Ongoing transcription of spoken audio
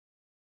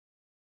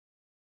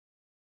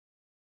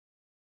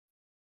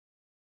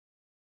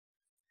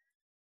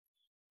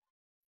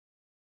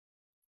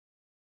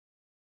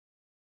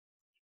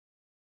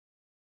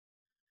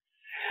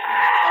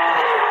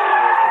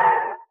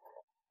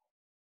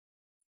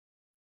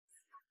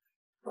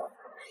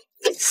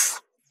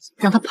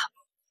让他跑，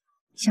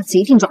下次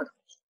一定抓到。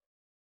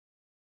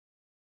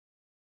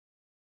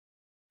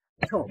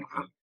跳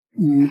马，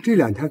你这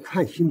2天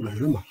看新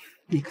闻了吗？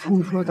你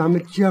听说咱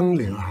们江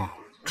陵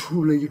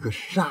出了一个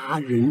杀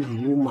人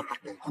如麻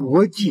的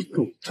国际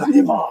重罪，真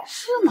的吗？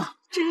是吗？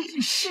真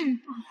是世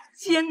道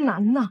艰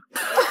难呐！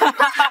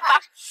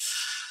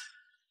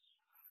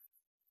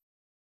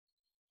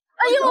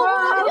哎呦，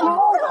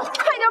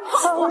快点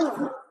跑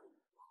啊！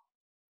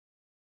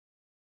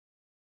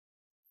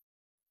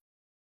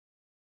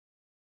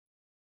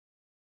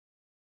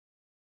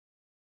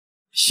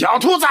小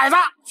兔崽子，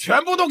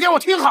全部都给我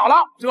听好了！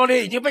这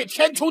里已经被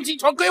天穹集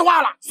团规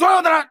划了，所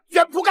有的人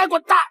全部该滚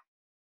蛋！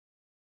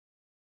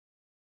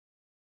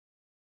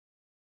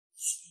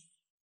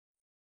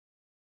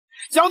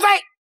小子，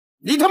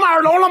你他妈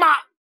耳聋了吗？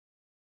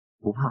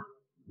不怕，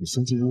你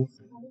先进屋。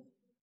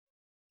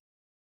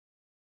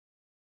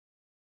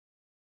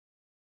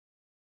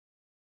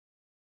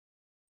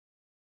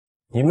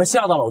你们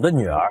吓到了我的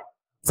女儿，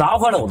砸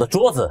坏了我的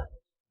桌子，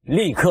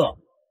立刻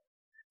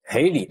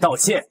赔礼道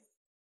歉。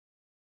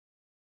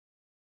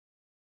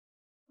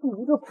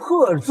一个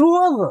破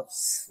桌子，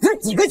这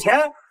几个钱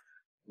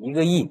？1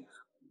个亿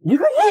，1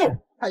个亿，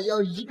还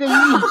要1个亿！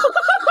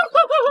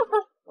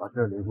把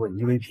这里给我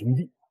夷为平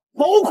地，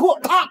包括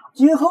他。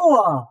今后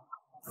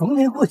逢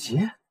年过节，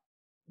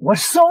我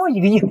烧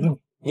1个亿给你。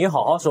你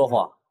好好说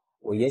话，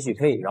我也许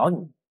可以饶你。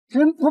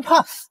真不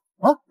怕死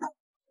啊！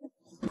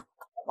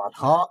把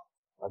他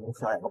弄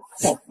下来吧。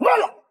慢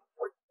了，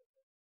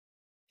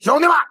兄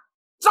弟们，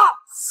上！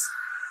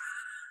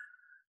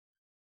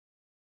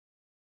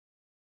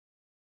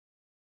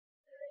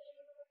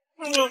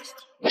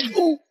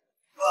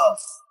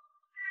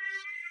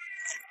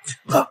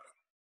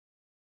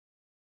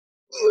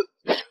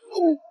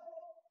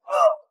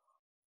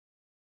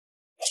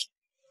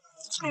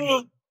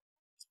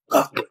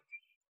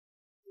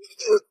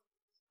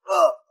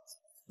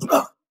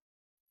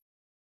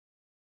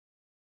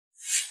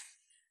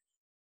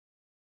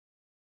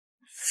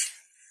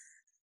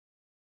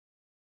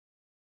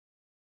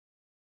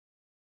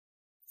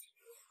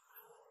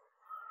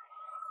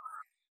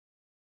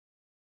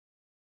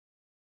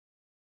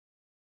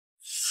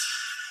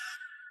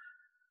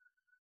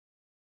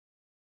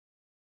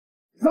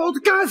老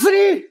子干死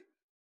你！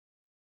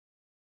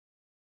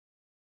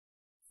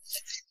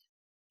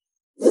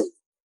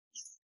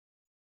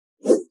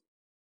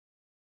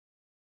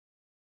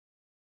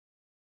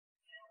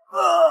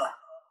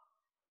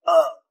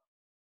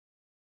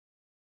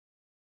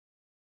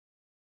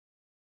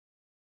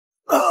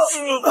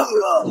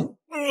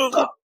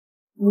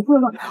你不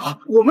能乱来啊！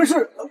我们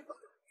是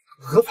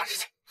合法之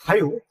前，还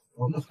有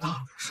我们老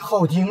大是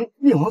昊天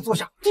灭亡座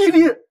下第一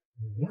利刃，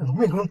你们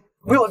命中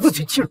不要自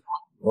取其辱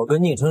啊！我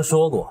跟宁琛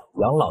说过，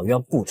养老院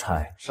不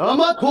拆。什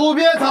么土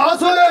鳖杂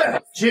碎，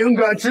竟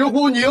敢直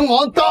呼宁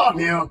王大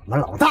名！我们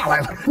老大来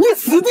了，你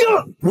死定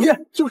了！你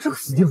就是个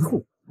死定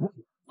兔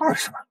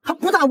，20万还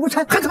不大无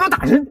差，还他妈打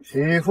人！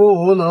匹夫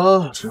无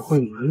能，只会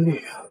蛮力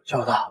啊！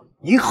小子，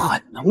你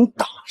很能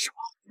打是吧？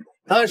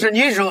但是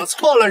你惹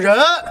错了人，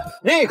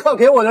立刻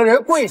给我的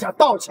人跪下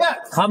道歉！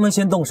他们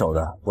先动手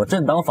的，我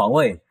正当防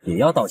卫也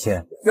要道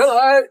歉。原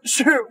来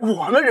是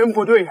我们人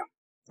不对呀！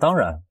当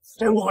然。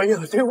真不好意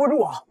思，对不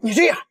住啊！你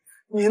这样，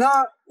你呢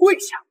跪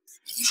下，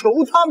求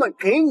他们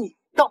给你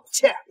道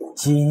歉。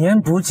几年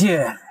不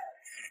见，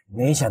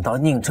没想到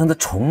宁琛的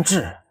重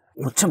置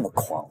又这么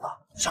狂了。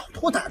小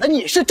兔崽子，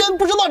你是真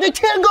不知道这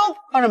天罡，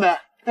看着没？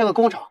那个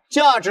工厂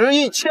价值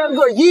1000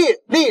个亿，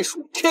隶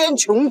属天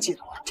穹集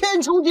团。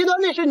天穹集团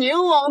那是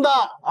宁王的，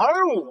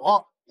而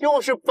我又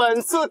是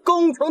本次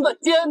工程的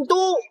监督。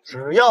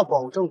只要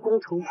保证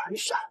工程完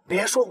善，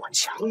别说我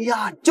强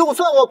压你，就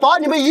算我把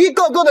你们一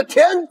个个的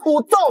填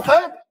土造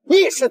坟，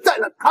亦是在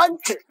那弹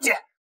指间。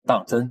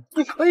当真？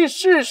你可以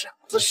试试，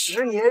这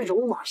10年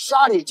戎马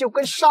杀你就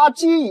跟杀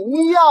鸡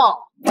一样。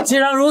既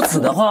然如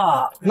此的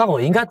话，那我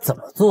应该怎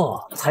么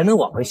做才能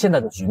挽回现在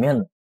的局面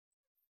呢？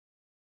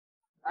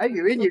还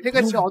以为你这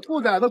个小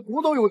兔崽子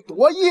骨头有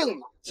多硬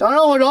呢，想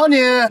让我饶你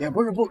也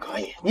不是不可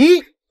以。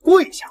1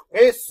跪下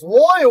给所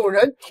有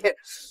人舔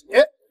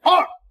血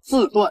，2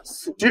自断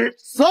四肢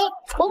，3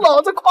从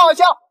老子胯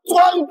下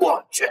钻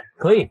过去。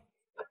可以。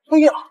哎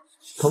呀，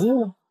同意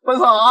吗？本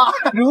草啊，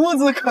孺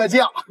子可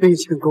教。这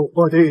件功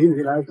活对于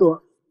你来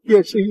说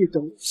也是一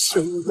种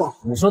声望。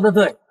你说的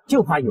对，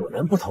就怕有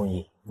人不同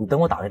意。你等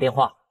我打个电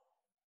话。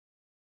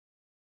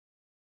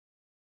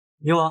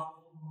有啊。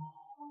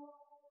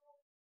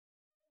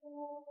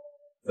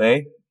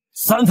喂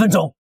，3分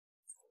钟，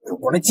给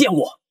我来见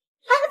我。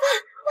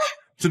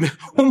这边，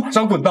我马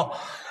上滚到。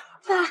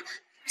爸，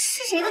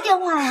是谁的电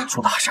话呀？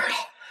出大事了！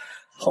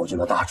浩军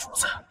的大主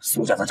子，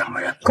苏家的掌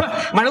门人，快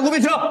马上过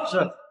便车。是，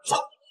走。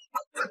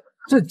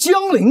这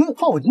江陵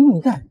浩金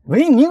一带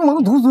为宁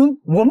王独尊，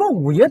我们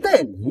五爷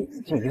代理，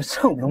这个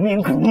臭农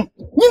民工，你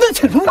得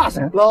请出大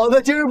神。老子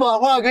今儿把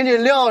话给你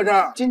撂这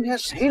儿，今天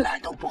谁来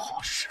都不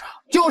好使啊！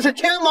就是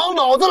天王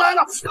老子来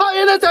了，他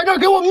也得在这儿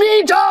给我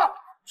眯着。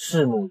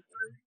是你。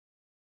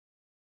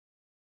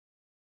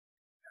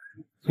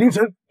凌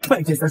晨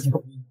拜见三叔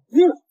公。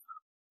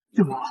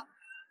这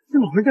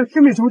老人家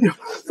天命九鼎，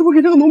怎么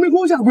给这个农民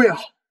工下跪啊？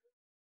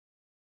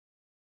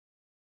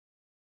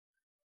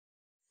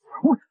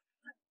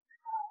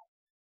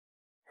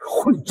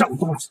混账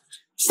东西，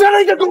杀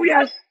了一个狗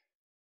眼！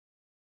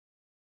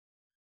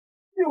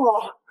爹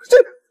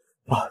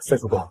王，三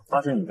叔公，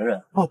他是你的人？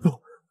哦不，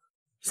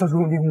三叔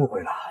公您误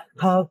会了，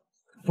他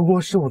不过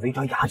是我的一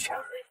条牙犬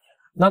而已。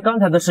那刚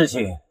才的事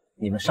情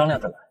你们商量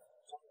着来。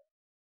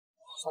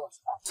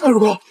三叔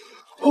公，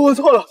我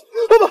错了，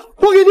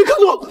我给您磕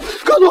头，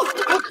磕头！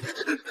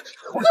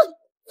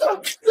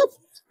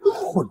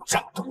混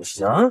账东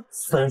西啊！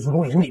三叔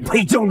公有你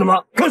配叫的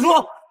吗？快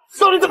说，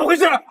到底怎么回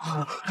事？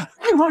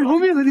令王饶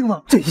命啊，令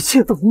王！这一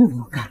切都是令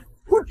王干的，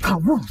他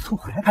侮辱苏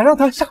怀，还让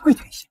他下跪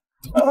舔血，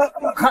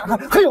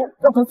还有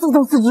让他自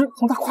动自知，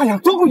从他胯下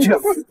钻过去。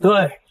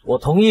对，我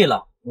同意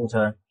了，陆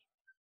晨。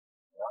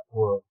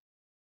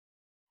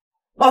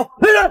来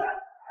人，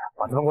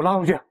把他给我拉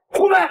回去，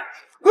后面。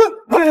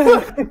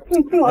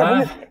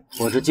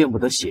我这见不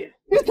得血。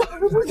你打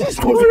人不起，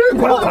仇人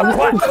快，赶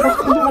快！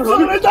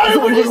打人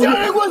不起，吓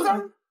人过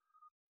三。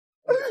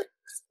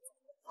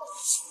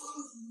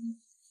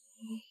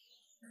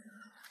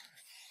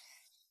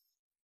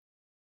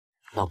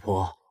老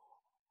婆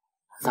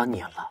，3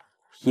年了，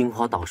樱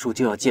花岛树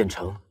就要建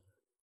成，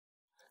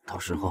到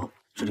时候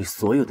这里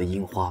所有的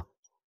樱花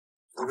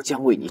都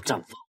将为你绽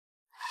放。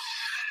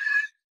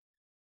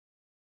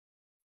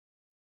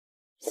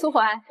苏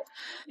怀，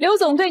刘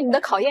总对你的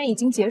考验已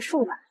经结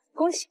束了，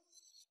恭喜，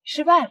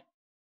失败了。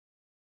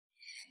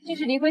这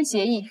是离婚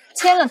协议，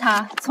签了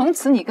它，从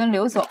此你跟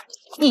刘总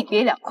一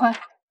别两宽。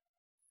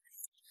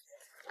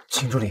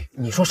秦助理，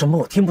你说什么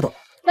我听不懂。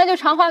那就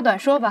长话短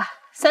说吧。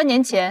3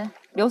年前，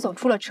刘总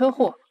出了车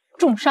祸，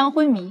重伤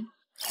昏迷，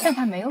但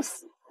他没有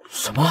死。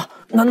什么？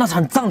那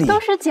场葬礼都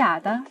是假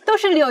的，都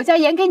是柳家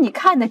演给你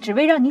看的，只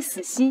为让你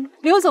死心。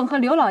刘总和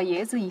刘老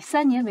爷子以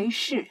3年为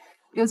誓，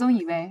刘总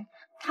以为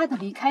他的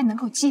离开能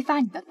够激发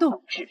你的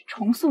斗志，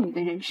重塑你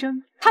的人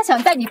生。他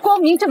想带你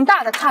光明正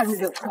大的踏入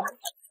柳家，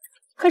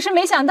可是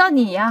没想到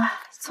你呀，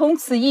从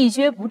此一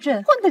蹶不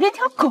振，混得连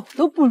条狗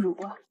都不如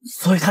啊！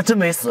所以他真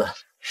没死。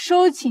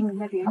收起你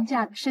那廉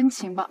价的深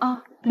情吧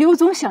啊！刘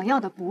总想要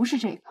的不是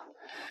这个，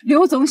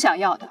刘总想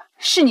要的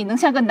是你能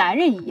像个男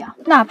人一样，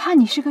哪怕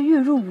你是个月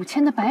入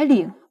5000的白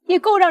领，也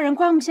够让人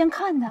刮目相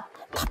看的。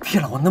他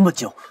骗了我那么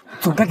久，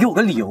总该给我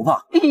个理由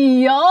吧？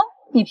理由？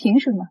你凭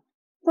什么？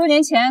多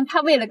年前，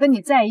他为了跟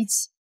你在一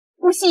起，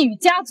不惜与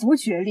家族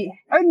决裂，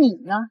而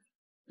你呢？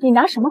你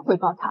拿什么回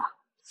报他？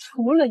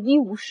除了一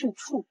无是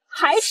处，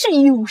还是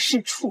一无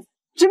是处。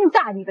睁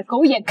大你的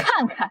狗眼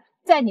看看，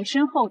在你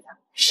身后的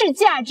是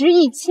价值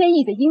1000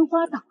亿的樱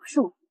花岛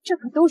树，这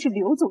可都是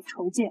刘总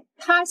筹建。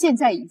他现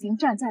在已经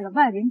站在了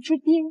万人之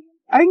巅，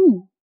而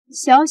你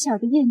小小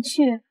的燕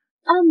雀，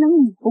安能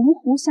与鸿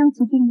鹄相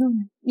提并论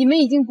呢？你们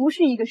已经不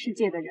是一个世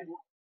界的人了。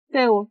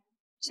队伍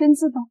签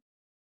字吧。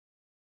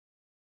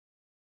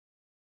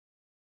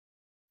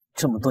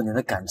这么多年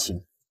的感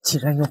情，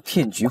竟然用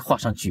骗局画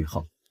上句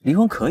号。离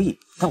婚可以，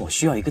但我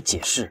需要一个解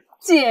释。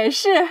解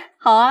释？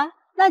好啊，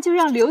那就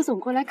让刘总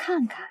过来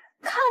看看，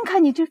看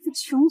看你这副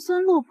穷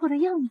酸落魄的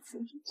样子，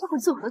他会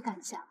作何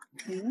感想？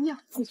不要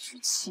自取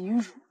其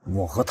辱。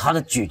我和他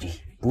的距离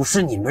不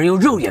是你们用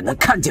肉眼能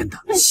看见的。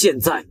现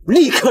在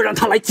立刻让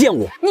他来见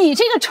我。你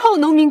这个臭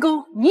农民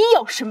工，你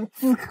有什么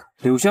资格？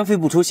柳宣飞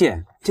不出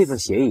现，这份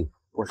协议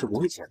我是不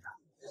会签的。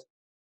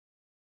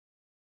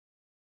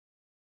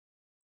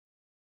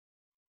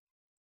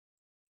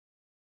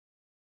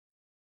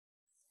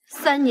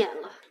3年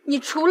了，你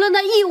除了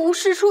那一无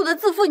是处的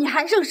自负，你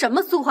还剩什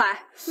么？苏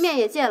怀，面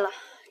也见了，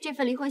这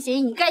份离婚协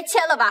议你该签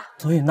了吧？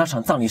所以那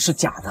场葬礼是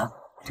假的。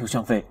柳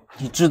宣飞，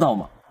你知道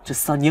吗？这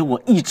3年我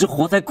一直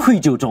活在愧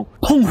疚中，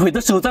痛悔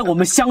的守在我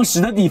们相识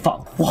的地方。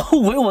我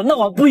后悔我那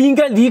晚不应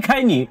该离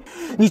开你，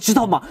你知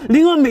道吗？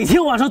灵儿每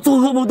天晚上做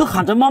噩梦都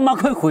喊着妈妈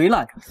快回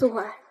来。苏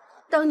怀，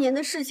当年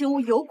的事情我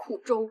有苦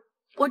衷，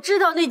我知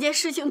道那件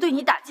事情对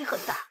你打击很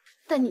大，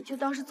但你就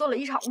当是做了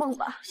一场梦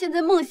吧。现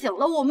在梦醒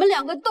了，我们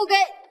2个都该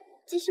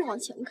继续往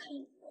前看。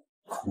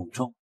苦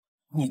衷？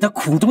你的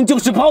苦衷就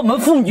是把我们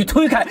父女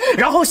推开，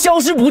然后消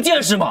失不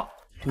见是吗？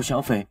柳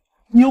小飞，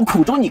你有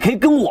苦衷你可以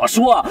跟我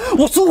说啊，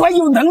我苏怀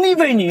有能力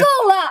为你。够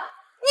了，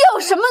你有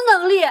什么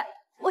能力？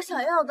我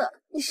想要的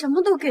你什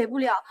么都给不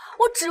了，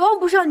我指望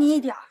不上你一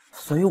点。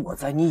所以我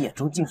在你眼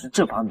中竟是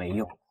这般没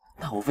用，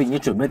那我为你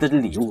准备的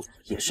礼物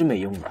也是没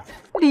用的。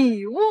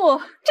礼物？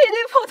这堆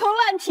破铜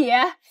烂铁，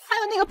还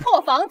有那个破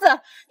房子，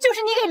就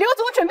是你给刘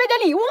总准备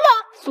的礼物吗？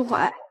苏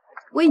怀，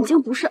我已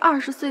经不是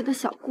20岁的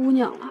小姑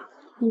娘了，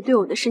你对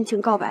我的深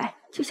情告白，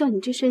就像你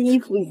这身衣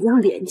服一样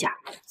廉价。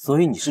所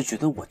以你是觉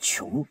得我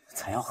穷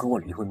才要和我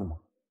离婚的吗？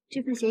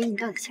这份协议你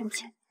到底签不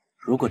签？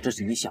如果这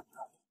是你想的，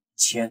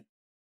签。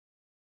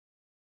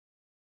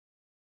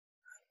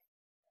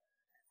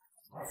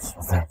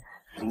小飞，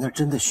灵儿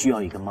真的需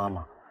要一个妈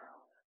妈。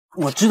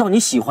我知道你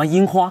喜欢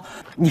樱花，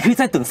你可以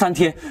再等3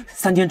天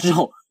，3天之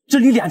后，这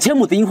里2000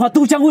亩的樱花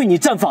都将为你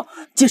绽放，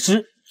届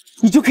时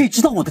你就可以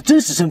知道我的真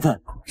实身份。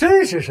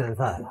真实身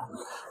份？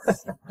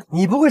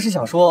你不会是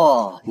想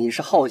说你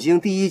是镐京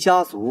第一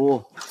家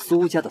族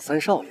苏家的三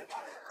少爷吧？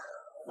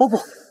哦不，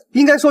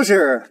应该说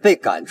是被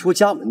赶出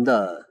家门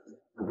的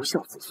不孝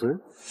子孙。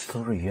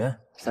苏瑞元，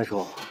三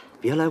叔，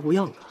别来无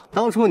恙啊！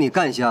当初你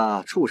干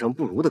下畜生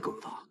不如的勾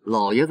当，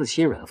老爷子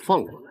心软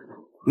放过来了。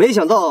没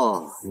想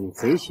到你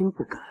贼心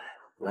不改，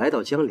来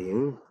到江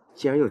陵，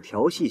竟然又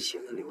调戏起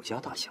了柳家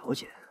大小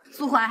姐。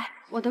苏怀，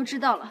我都知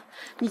道了，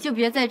你就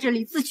别在这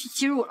里自取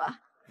其辱了。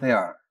菲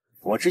儿，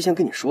我之前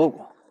跟你说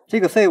过，这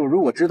个废物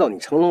如果知道你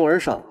乘龙而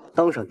上，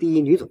当上第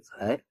一女总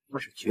裁，他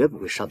是绝不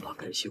会善罢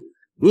甘休的。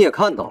你也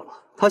看到了，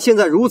他现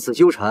在如此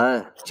纠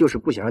缠，就是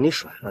不想让你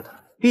甩了他。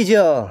毕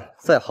竟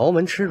在豪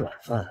门吃软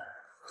饭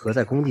和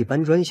在工地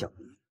搬砖相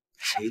比，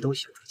谁都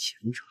选择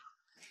前者。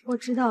我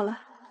知道了，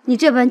你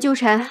这般纠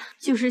缠，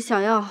就是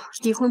想要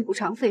离婚补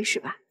偿费是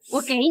吧？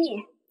我给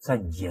你。在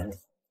你眼里，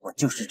我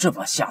就是这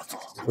般下作。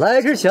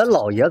来之前，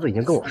老爷子已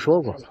经跟我说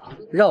过了，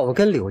让我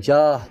跟柳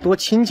家多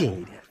亲近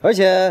一点，而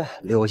且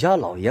柳家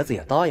老爷子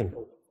也答应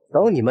过我，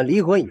等你们离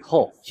婚以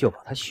后，就把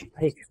他许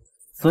配给我。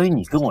所以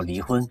你跟我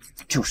离婚，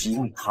就是因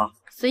为他。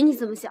随你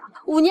怎么想。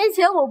5年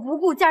前我不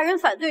顾家人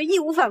反对，义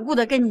无反顾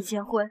的跟你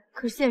结婚，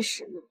可现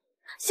实呢？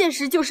现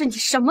实就是你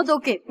什么都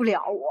给不了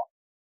我。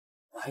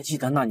我还记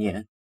得那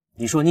年，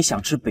你说你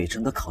想吃北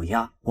城的烤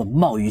鸭，我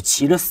冒雨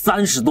骑了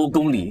30多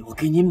公里，我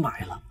给你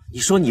买了。你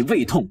说你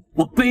胃痛，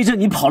我背着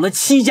你跑了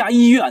7家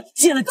医院，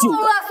见了9个。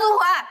够了，苏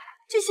怀，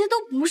这些都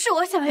不是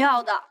我想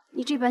要的。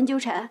你这般纠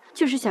缠，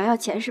就是想要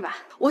钱是吧？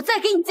我再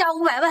给你加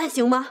500万，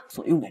行吗？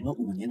所以我们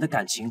5年的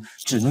感情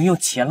只能用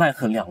钱来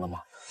衡量了吗？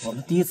我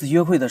们第一次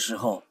约会的时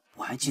候，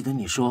我还记得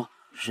你说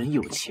人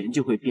有钱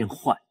就会变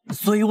坏，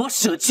所以我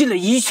舍弃了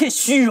一切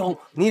虚荣。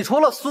你除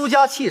了苏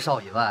家气少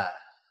以外，还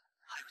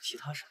有其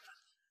他身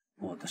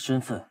份？我的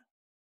身份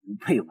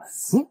不配闻。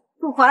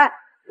苏怀，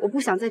我不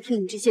想再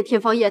听你这些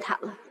天方夜谭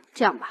了。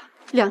这样吧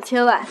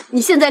，2000万，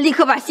你现在立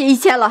刻把协议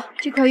签了，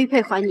这块玉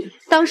佩还你。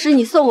当时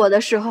你送我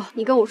的时候，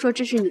你跟我说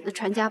这是你的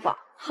传家宝，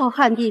浩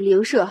瀚地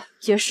灵社，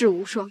绝世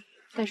无双。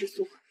但是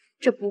苏怀，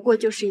这不过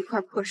就是一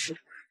块破石。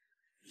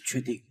你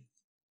确定？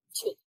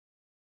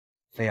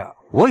菲儿，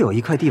我有一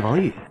块帝王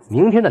玉，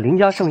明天的林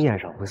家盛宴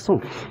上会送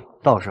给你，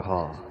到时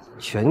候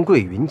权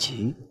贵云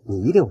集，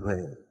你一定会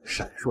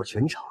闪烁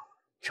全场，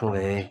成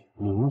为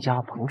名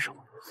家榜首。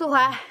苏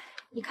怀，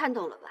你看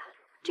懂了吧？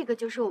这个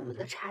就是我们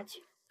的差距。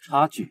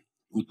差距？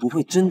你不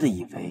会真的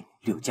以为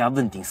柳家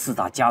问鼎4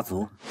大家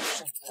族？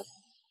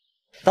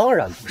当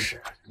然不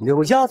是，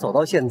柳家走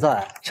到现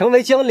在，成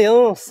为江陵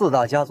4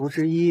大家族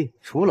之一，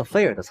除了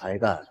菲儿的才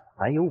干，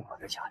还有我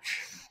的加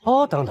持。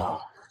哦，等等，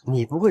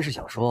你不会是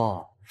想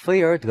说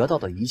菲儿得到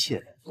的一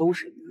切都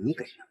是你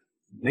给的？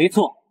没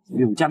错，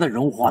柳家的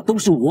荣华都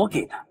是我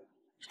给的，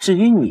至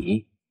于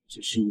你，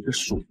只是一个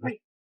鼠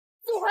辈。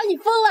苏怀，你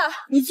疯了！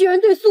你居然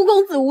对苏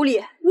公子无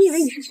礼！你以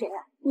为你是谁啊？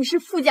你是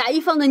富甲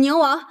一方的宁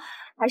王，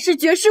还是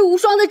绝世无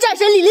双的战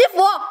神李林甫？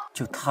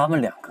就他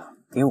们2个，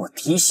给我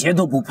提鞋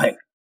都不配。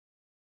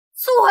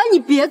苏怀，你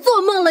别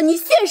做梦了，你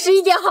现实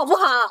一点好不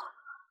好？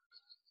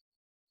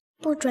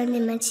不准你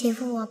们欺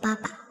负我爸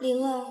爸。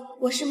灵儿，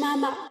我是妈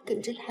妈，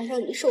跟着他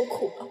让你受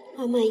苦了。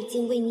妈妈已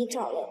经为你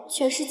找了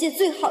全世界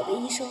最好的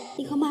医生，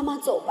你和妈妈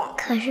走吧。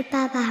可是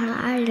爸爸和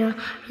二灵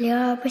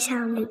儿不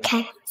想离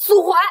开。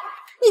苏怀，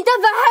你但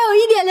凡还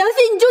有一点良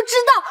心，你就知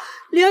道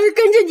灵儿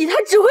跟着你，她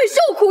只会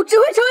受苦，只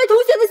会成为同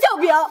学的笑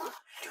柄。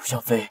柳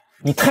湘飞，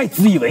你太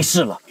自以为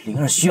是了。灵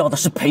儿需要的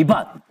是陪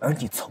伴，而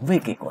你从未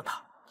给过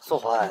她。苏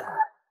怀，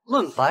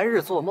论白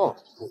日做梦，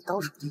你当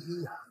属第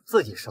一呀，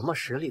自己什么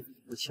实力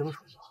不清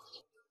楚吗？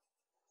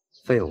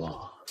废物，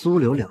苏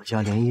柳2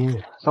家联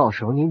姻，到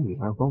时候你女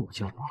儿管我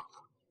叫爸，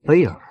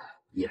菲儿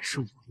也是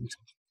我的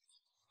长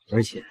子，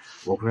而且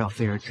我会让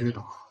菲儿知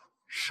道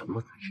什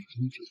么才是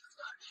真正的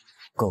男人。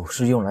狗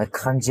是用来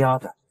看家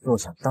的，若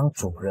想当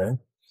主人，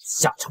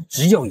下场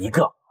只有一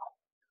个，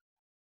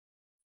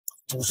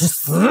就是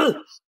死。苏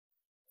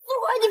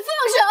怀，你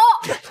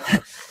放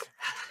手！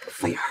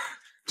菲儿，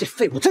这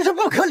废物真是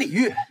不可理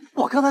喻！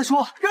我刚才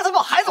说让他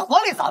把孩子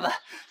还给咱们，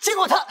结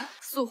果他……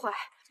苏怀，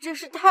真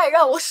是太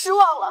让我失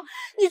望了！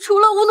你除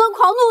了无能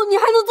狂怒，你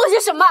还能做些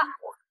什么？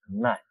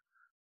无奈，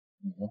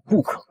你们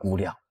不可估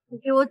量。你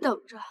给我等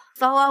着，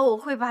早晚我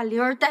会把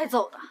灵儿带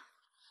走的。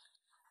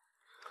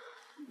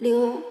灵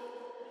儿，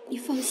你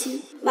放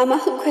心，妈妈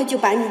很快就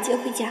把你接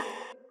回家。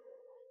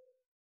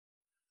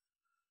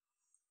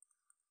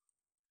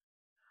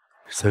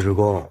三叔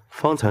公，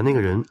方才那个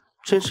人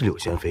真是柳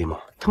贤妃吗？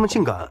他们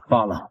竟敢……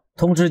罢了，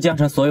通知江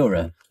城所有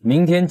人，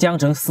明天江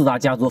城4大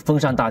家族封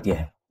禅大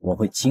典，我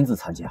会亲自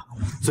参加。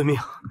遵命。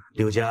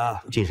柳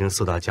家晋升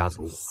4大家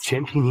族，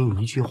全凭您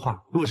一句话。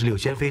若是柳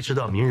贤妃知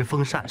道明日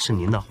封禅是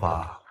您的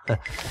话，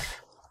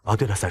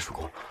对了，三叔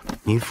公，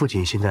您父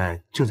亲现在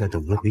正在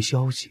等您回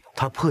消息，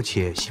他迫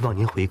切希望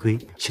您回归。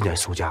现在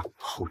苏家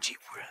后继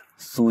无人，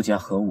苏家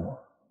和我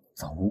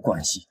早无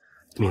关系。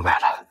明白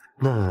了。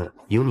那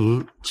由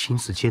您亲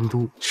自监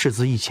督斥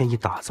资1000亿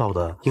打造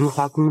的樱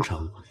花工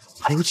程，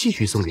还要继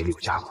续送给柳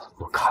家吗？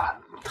我看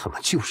他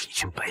们就是一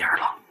群白眼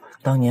狼。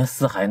当年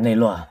四海内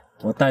乱，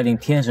我带领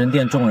天神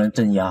殿众人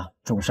镇压，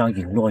重伤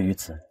陨落于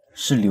此，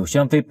是柳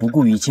湘妃不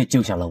顾一切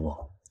救下了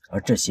我，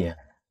而这些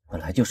本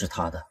来就是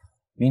她的。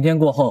明天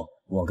过后，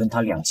我跟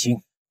她两清。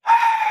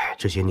唉，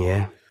这些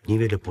年你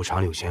为了补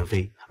偿柳贤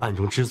妃，暗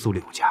中资助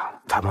柳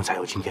家，他们才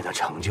有今天的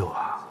成就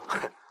啊。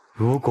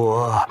如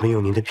果没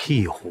有您的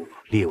庇护，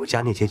柳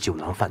家那些酒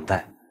囊饭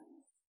袋，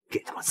给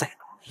他们再多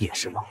也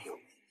是枉用。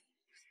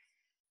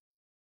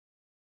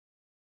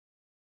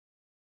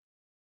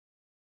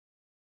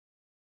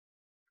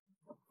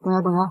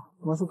等人，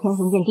我是天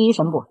神殿第一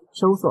神捕，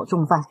搜索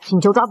重犯，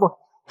请求抓捕。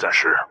暂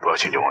时不要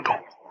轻举妄动。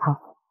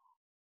好，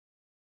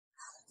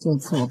这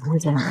次我不会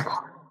再让你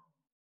跑。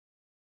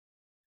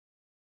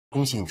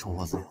恭喜你重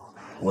获自由，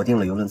我订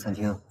了游轮餐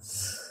厅，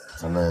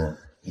咱们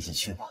一起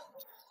去吧。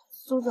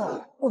苏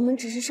总，我们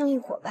只是生意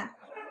伙伴。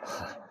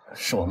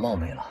是我冒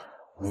昧了，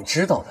你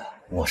知道的，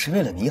我是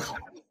为了你好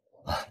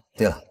啊。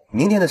对了，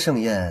明天的盛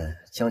宴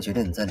将决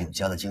定你在柳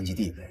家的经济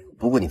地位。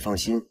不过你放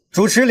心，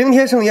主持凌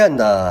天盛宴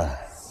的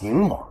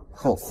宁王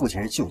和我父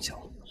亲是旧交，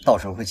到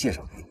时候会介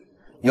绍给你。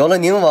有了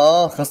宁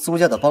王和苏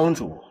家的帮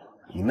助，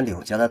你们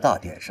柳家的大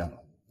典上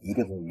一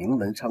定会名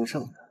门昌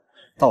盛的。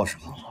到时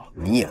候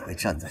你也会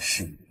站在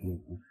事业巅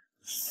峰。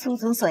苏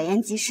总所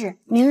言极是，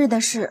明日的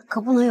事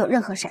可不能有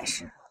任何闪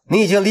失。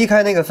你已经离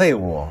开那个废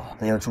物，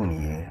那要祝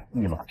你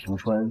一马平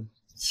川，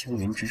青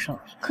云直上。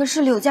可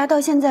是柳家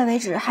到现在为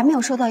止还没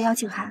有收到邀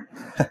请函。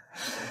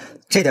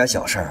这点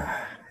小事儿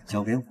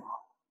交给我。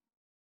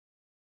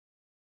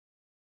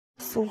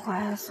苏怀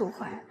啊，苏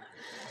怀，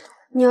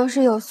你要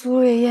是有苏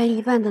瑞渊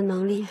一半的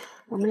能力，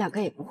我们两个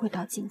也不会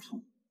到今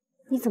天。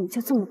你怎么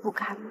就这么不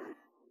堪呢？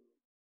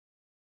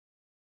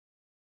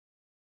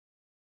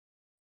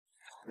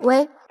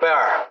喂，贝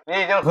尔，你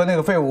已经和那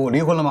个废物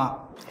离婚了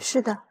吗？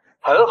是的。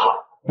很好，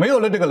没有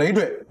了这个累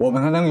赘，我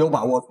们才能有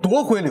把握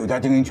夺回柳家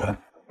经营权。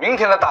明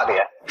天的大典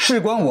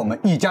事关我们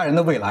一家人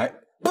的未来，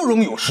不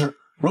容有失。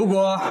如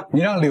果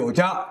你让柳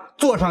家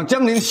坐上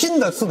江陵新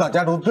的四大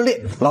家族之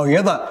列，老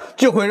爷子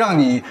就会让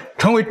你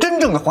成为真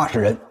正的话事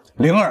人。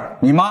灵儿、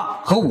你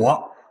妈和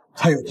我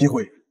才有机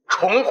会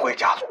重回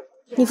家族。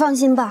你放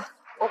心吧，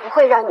我不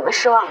会让你们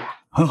失望的。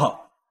很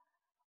好，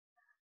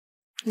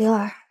灵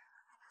儿，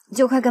你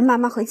就快跟妈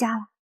妈回家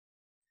了。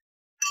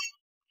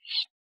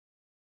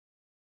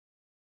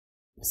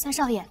三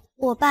少爷，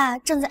我爸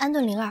正在安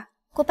顿灵儿，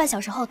过半小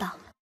时后到。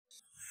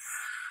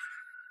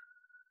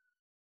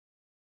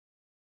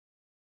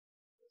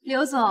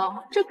刘总，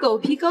这狗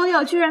皮膏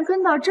药居然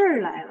跟到这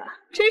儿来了，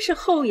真是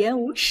厚颜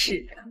无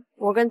耻啊！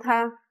我跟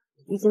他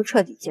已经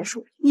彻底结束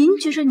了。您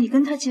觉着你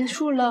跟他结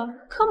束了，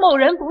可某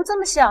人不这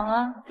么想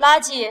啊！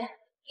垃圾，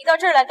你到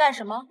这儿来干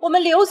什么？我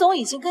们刘总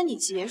已经跟你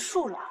结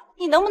束了，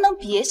你能不能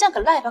别像个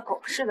赖把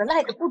狗似的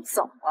赖着不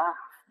走啊？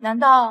难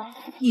道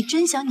你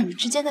真想你们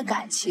之间的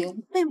感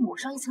情被抹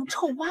上一层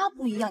臭挖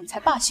布一样，你才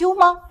罢休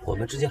吗？我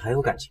们之间还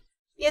有感情？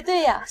也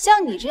对呀，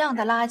像你这样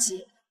的垃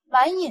圾，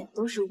满眼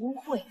都是污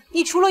秽。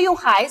你除了用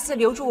孩子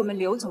留住我们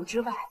刘总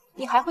之外，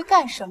你还会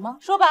干什么？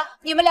说吧，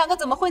你们两个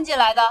怎么混进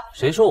来的？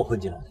谁说我混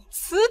进来的？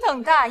此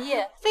等大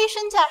业，非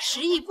身价10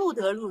亿不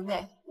得入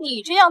内。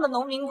你这样的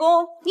农民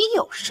工，你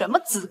有什么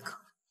资格？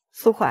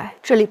苏怀，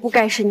这里不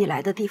该是你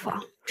来的地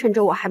方。趁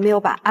着我还没有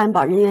把安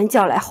保人员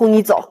叫来轰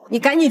你走，你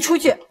赶紧出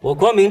去！我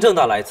光明正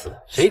大来此，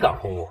谁敢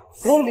轰我？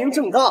光明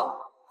正大，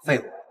废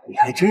物，你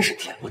还真是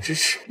恬不知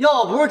耻。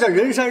要不是这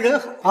人山人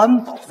海，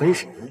安保分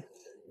神，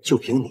就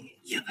凭你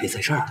也配在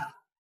这儿了。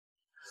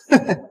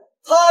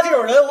他这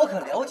种人我可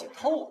了解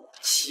透了，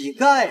乞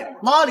丐啊，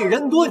哪里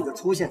人多你就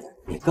出现。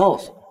你告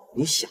诉我，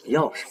你想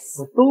要什么，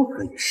我都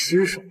可以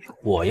施手。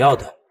我要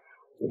的，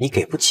你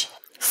给不起。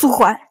苏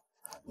怀，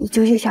你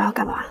究竟想要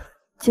干嘛？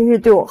今日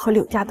对我和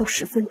柳家都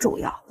十分重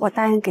要，我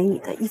答应给你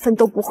的1分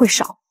都不会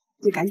少。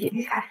你赶紧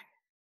离开。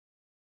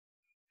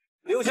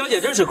刘小姐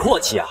真是阔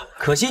气啊！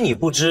可惜你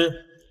不知，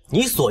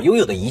你所拥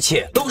有的一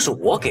切都是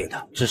我给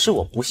的，只是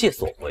我不屑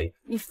所回。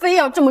你非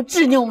要这么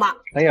执拗吗？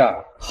哎呀，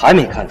还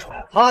没看出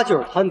来，他就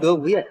是贪得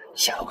无厌，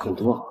想要更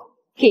多。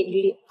给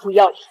脸不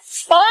要脸！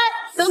保安，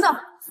等等，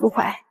苏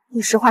怀，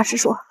你实话实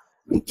说，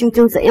你究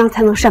竟怎样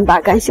才能善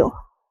罢甘休？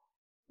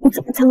你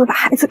怎么才能把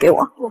孩子给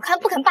我？我看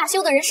不肯罢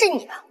休的人是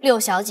你吧，柳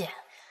小姐。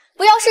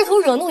不要试图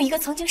惹怒一个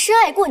曾经深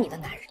爱过你的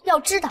男人。要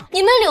知道，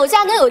你们柳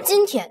家能有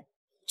今天，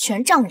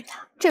全仗着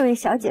他。这位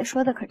小姐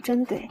说的可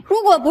真对，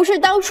如果不是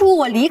当初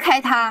我离开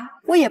他，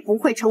我也不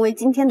会成为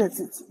今天的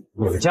自己。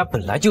柳家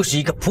本来就是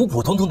一个普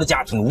普通通的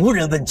家庭，无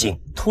人问津，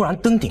突然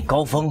登顶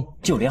高峰，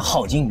就连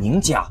镐京宁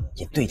家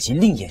也对其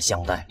另眼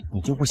相待。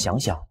你就不想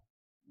想，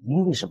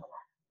因为什么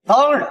吗？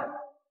当然，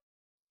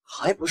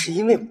还不是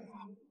因为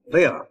我。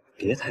威尔，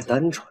别太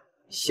单纯，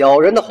小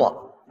人的话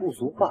不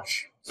足挂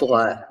齿。苏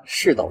怀，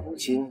事到如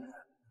今，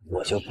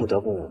我就不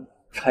得不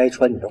拆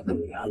穿你的谎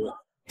言了。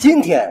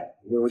今天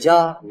柳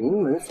家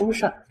名门封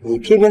禅，你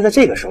偏偏在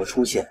这个时候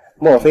出现，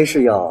莫非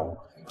是要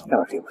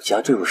让柳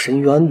家坠入深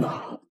渊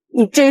吗？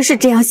你真是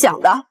这样想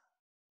的？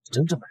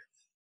真这么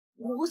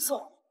认为？吴总，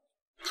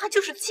他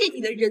就是借你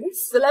的仁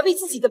慈来为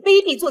自己的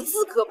卑鄙做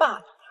资格罢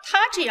了。他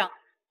这样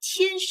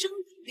天生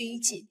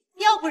卑贱，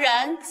要不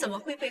然怎么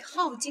会被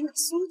镐京的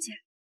苏家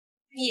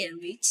贬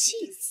为弃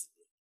子？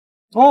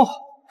哦，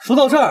说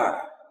到这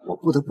儿，我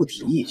不得不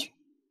提一句，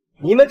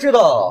你们知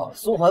道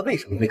苏怀为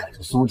什么被赶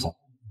出苏家？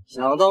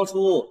想当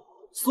初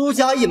苏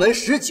家一门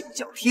19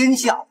叫天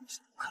下，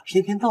可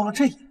偏偏到了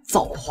这里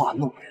造化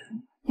弄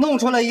人，弄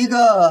出来一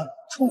个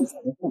出彩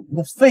的不明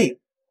的废物。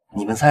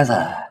你们猜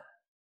猜，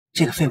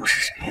这个废物是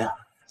谁呀？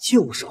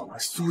就是我们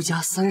苏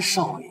家三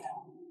少爷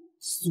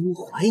苏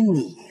怀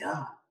你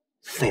呀！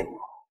废物，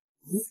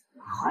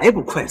还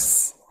不快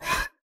死！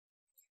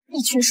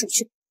一群鼠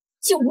犬，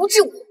就无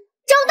知无畏，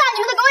张大你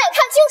们的狗眼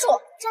看清楚，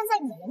站在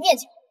你们面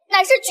前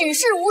乃是举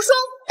世无双、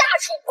大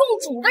楚共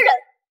主的人。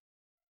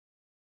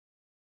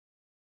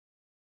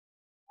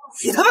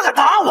你他妈敢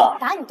打我！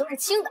打你都是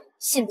轻的，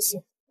信不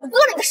信我割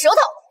了你的舌头？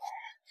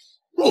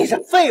你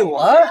这废物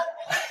啊！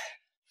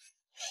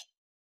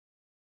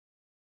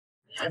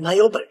你还蛮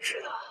有本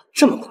事的，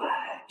这么快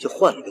就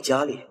换了一个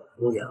佳丽。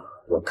姑娘，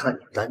我看你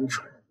单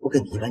纯，不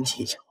跟你一般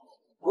计较。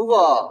不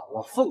过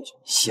我奉劝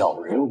小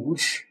人无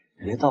耻，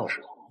别到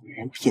时候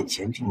连骗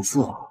钱骗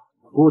色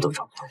哭都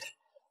找不到。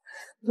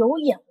有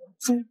眼无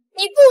珠，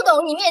你不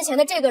懂你面前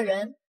的这个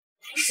人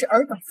乃是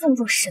尔等奉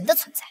若神的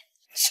存在。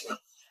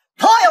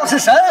他要是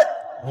神，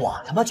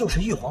我他妈就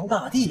是玉皇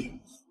大帝。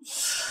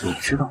你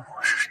知道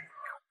我是谁吗？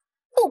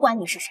不管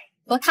你是谁，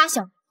和他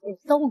相比，我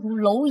都如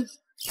蝼蚁。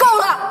够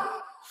了！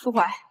苏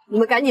怀，你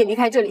们赶紧离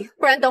开这里，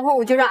不然等会儿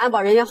我就让安保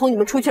人员轰你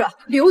们出去了。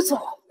刘总，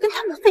跟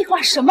他们废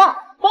话什么？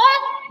保安，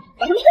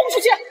把他们轰出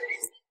去！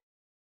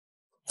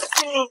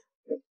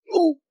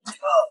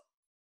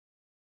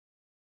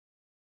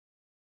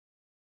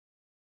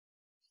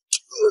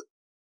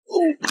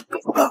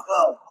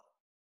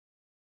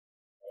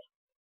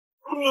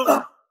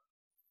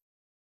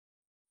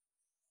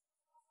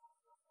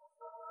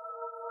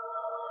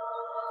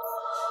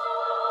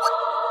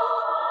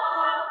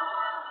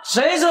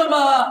谁这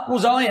么不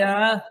长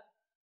眼，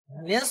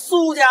连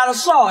苏家的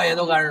少爷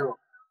都敢惹？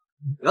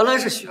原来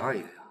是许二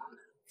爷啊！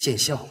见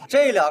笑了，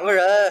这两个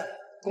人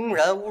公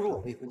然侮辱我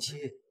未婚妻，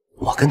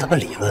我跟他们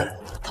理论，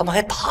他们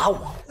还打我，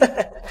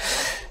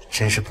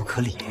真是不可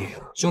理喻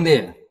啊！兄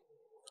弟，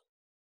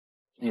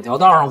哪条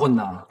道上混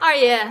的？二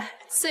爷，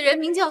此人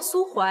名叫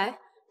苏怀，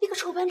一个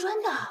臭搬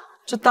砖的。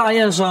这大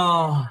宴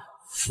上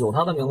有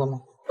他的名字吗？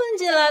混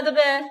进来的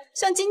呗，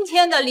像今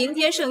天的临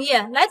天盛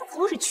宴，来的可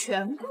都是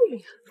权贵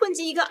呀。混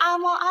进一个阿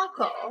猫阿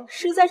狗，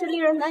实在是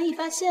令人难以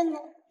发现呢。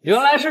原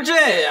来是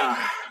这样，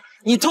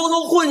你偷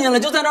偷混进来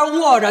就在那儿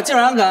卧着，竟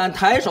然敢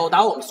抬手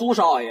打我们苏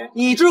少爷！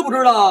你知不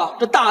知道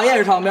这大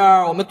宴上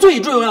边我们最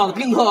重要的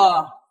宾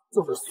客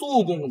就是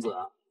苏公子？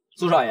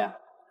苏少爷，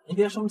您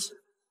别生气，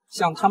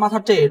像他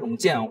这种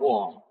贱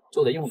货，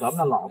就得用咱们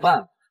的老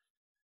办法。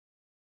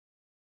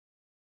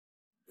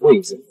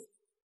跪下！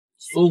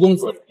苏公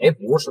子赔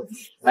不是，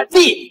把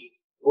地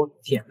给我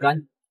舔干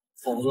净，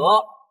否则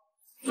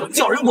我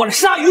叫人过来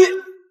杀鱼。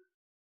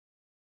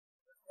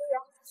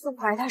苏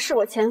怀他是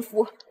我前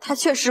夫，他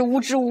确实无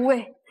知无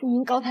畏，祝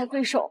您高抬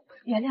贵手，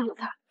原谅了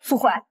他。苏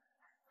怀，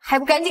还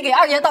不赶紧给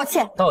二爷道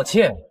歉！道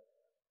歉？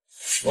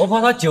我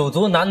怕他酒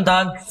足难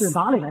担。是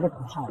哪里来的土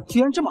炮，居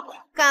然这么快？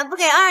敢不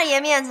给二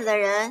爷面子的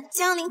人，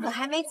江陵可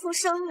还没出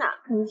生呢。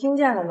你听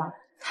见了吗？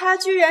他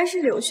居然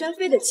是柳宣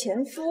妃的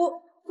前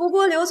夫。不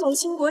过刘总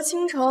倾国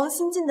倾城，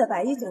新晋的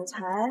百亿总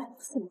裁，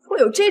怎么会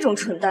有这种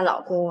蠢蛋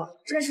老公啊？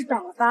真是倒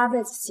了8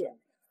辈子血！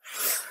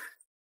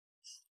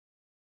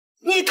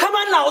你他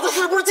妈脑子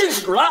是不是进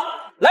屎了？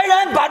来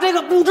人，把这个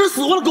不知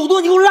死活的狗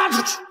东西给我拉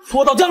出去，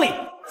拖到江里！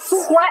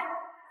苏怀，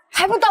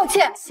还不道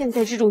歉？现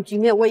在这种局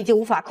面我已经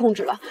无法控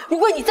制了。如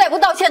果你再不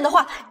道歉的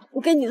话，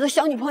我跟你的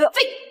小女朋友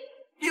废。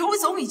刘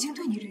总已经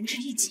对你仁至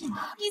义尽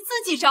了，你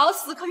自己找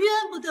死可怨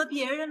不得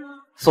别人了。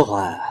苏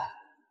怀，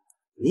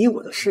你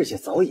我的世界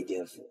早已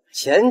颠覆，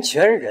钱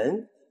权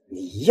人你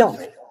一样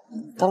没有。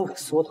当个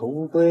缩头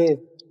乌龟，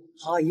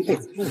他一辈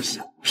子不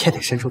想，偏得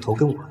伸出头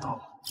跟我斗。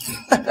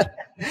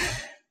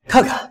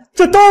看看，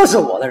这都是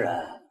我的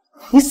人，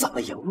你怎么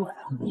赢我呀？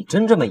你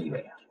真这么以为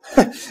啊？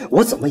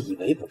我怎么以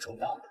为不重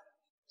要，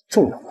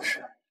重要的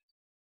是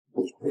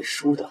你会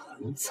输得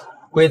很惨。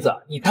龟子，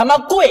你他妈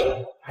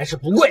跪还是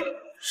不跪？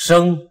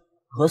生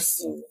和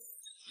死，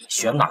你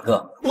选哪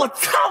个？我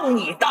操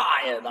你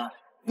大爷的！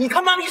你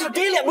他妈你是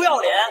给脸不要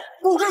脸，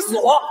不知死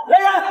活！来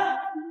人，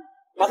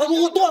把他给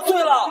我剁碎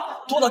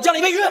了，拖到江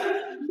里喂鱼！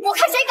我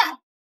看谁敢！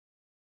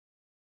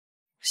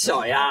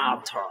小丫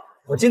头，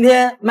我今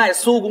天卖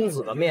苏公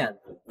子的面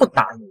子不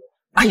打你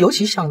啊，尤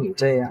其像你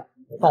这样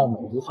貌美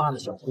如花的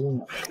小姑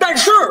娘。但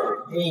是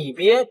你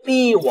别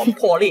逼我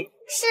破例，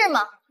是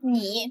吗？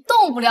你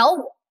动不了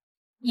我，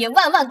也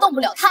万万动不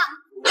了他。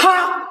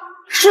他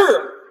是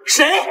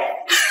谁？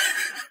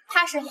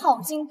他是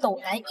镐京斗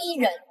南一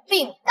人，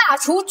并大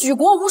楚举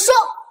国无双。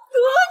多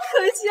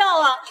可笑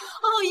啊！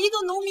哦，一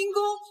个农民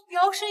工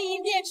摇身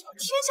一变成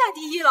天下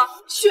第一了，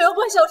玄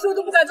幻小说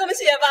都不敢这么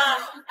写吧？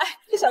哎，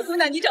这小姑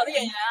娘你找的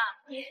演员啊，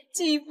演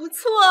技不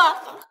错。农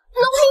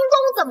民工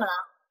怎么了？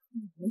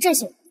你们这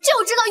些人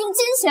就知道用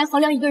金钱衡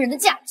量一个人的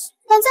价值，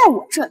但在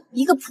我这里，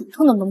一个普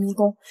通的农民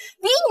工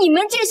比你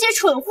们这些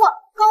蠢货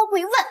高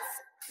贵万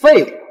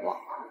分。废话，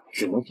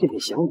只能替你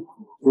想你。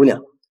姑娘，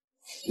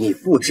你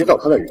不知道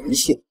他的人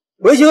性，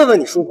回去问问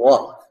你叔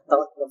伯，当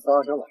时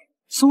发生了。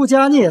苏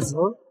家孽子，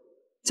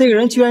这个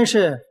人居然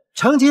是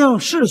曾经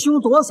弑兄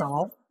夺嫂、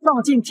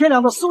丧尽天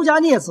良的苏家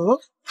孽子。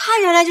他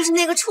原来就是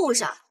那个畜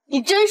生，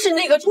你真是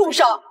那个畜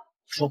生！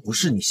说不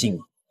是你信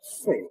吗？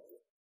废物，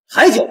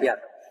还狡辩！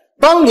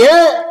当年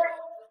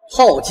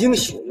浩京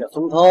血月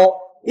风涛，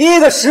一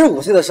个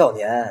15岁的少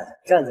年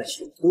站在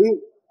血堆，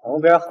旁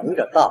边横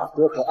着大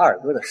哥和二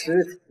哥的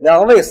尸体，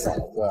两位嫂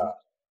子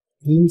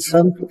阴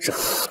餐不振，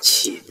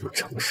泣不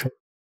成声。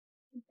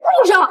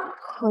畜生！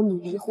和你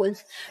离婚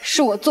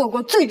是我做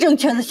过最正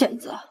确的选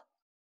择。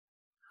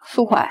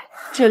苏怀，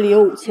这里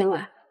有5000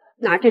万，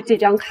拿着这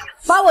张卡，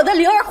把我的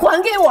灵儿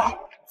还给我。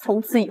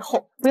从此以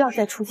后，不要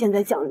再出现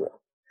在江惹，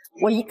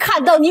我一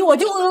看到你我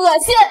就恶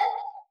心。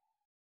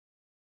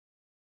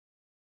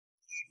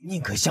宁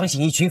可相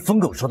信一群疯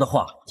狗说的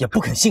话，也不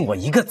肯信我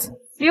一个字。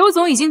刘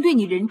总已经对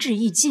你仁至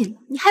义尽了，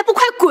你还不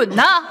快滚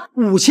呢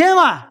？5000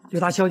万，刘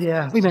大小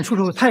姐未免出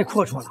手太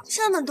阔绰了。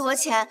这么多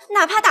钱，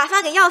哪怕打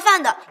发给要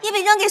饭的，也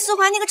比扔给苏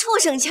怀那个畜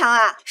生强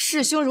啊！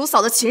弑兄辱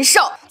嫂的禽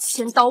兽，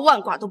千刀万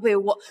剐都被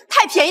我，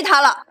太便宜他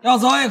了。要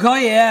走也可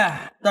以，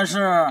但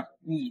是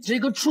你这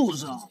个畜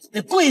生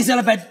得跪下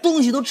来把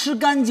东西都吃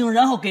干净，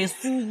然后给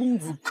苏公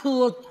子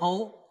磕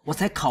头，我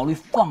才考虑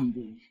放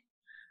过你。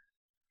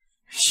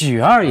许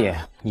二爷，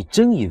你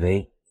真以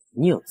为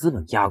你有资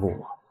本压过我？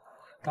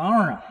当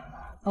然了，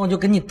那我就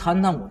跟你谈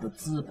谈我的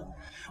资本。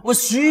我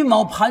徐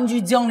某盘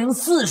踞江陵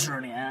40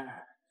年，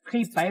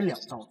黑白两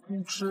道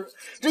通吃，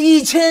这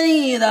1000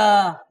亿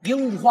的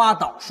樱花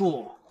岛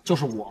术就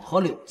是我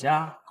和柳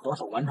家合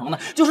手完成的。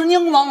就是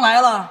宁王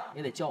来了，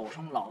也得叫我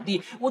声老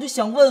弟。我就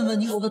想问问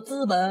你，我的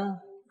资本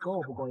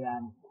够不够呀？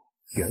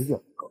远远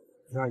不够。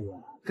二爷，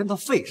跟他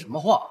废什么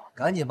话？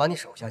赶紧把你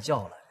手下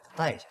叫来，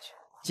带下去。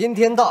今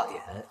天大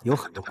典有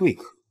很多贵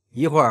客，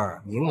一会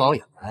儿宁王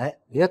也来，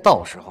别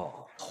到时候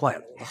坏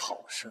了我的好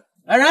事。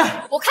来人！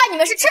我看你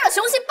们是吃了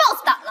雄心豹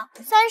子胆了。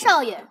三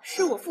少爷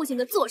是我父亲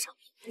的座上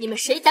宾，你们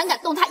谁敢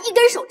动他一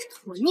根手指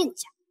头，我宁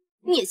家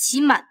灭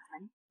其满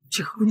门。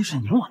这个闺女是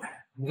宁王的人，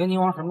你跟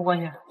宁王什么关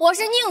系？我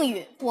是宁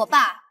宇，我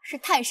爸是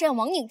泰山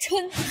王宁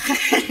琛。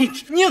嘿，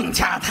宁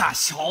家大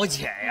小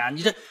姐呀，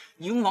你这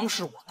宁王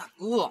是我大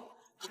哥，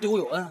他对我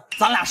有恩，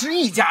咱俩是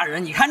一家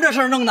人。你看这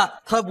事儿弄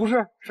的，他不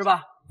是是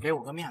吧？给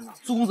我个面子，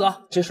苏公子，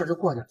这事儿就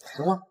过去，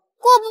行吗？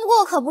过不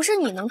过可不是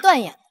你能断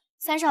言的。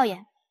三少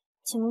爷，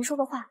请您说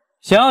个话。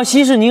想要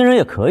息事宁人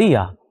也可以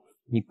啊，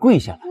你跪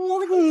下来。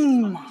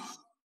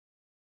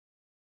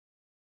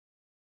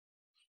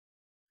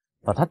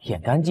把它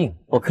舔干净，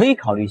我可以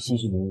考虑息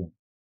事宁人。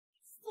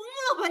疯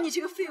了吧你这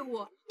个废物！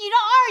你让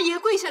二爷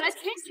跪下来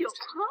舔酒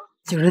啊！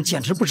这个人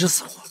简直不知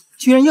死活，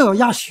居然要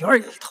压许二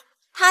爷一头。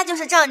他就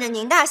是仗着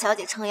宁大小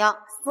姐撑腰，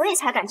所以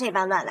才敢这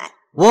般乱来。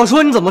我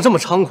说你怎么这么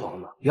猖狂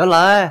呢？原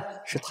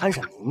来是摊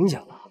上宁家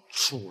了，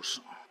畜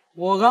生！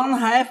我刚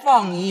才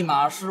放你一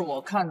马，是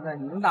我看在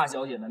宁大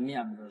小姐的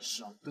面子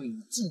上对你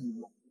既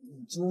往不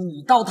咎，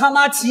你倒他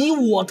妈骑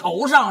我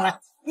头上来，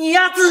你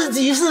丫自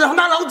己是他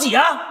妈老几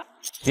啊？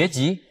别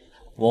急，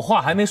我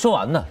话还没说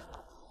完呢。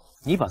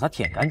你把它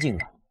舔干净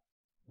了，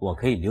我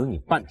可以留你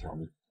半条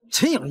命。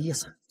真有意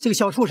思，这个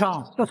小畜生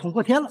要捅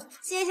破天了。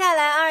接下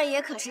来二爷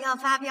可是要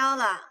发飙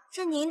了，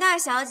这宁大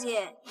小姐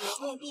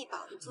也未必保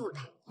得住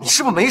他。你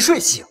是不是没睡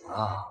醒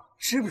啊？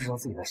知不知道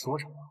自己在说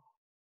什么？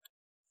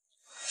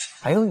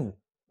还有你，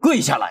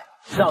跪下来，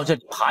绕这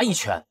里爬一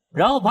圈，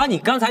然后把你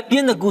刚才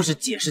编的故事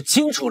解释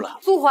清楚了。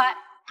苏怀，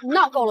你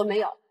闹够了没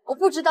有？我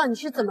不知道你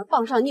是怎么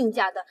傍上宁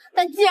家的，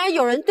但既然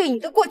有人对你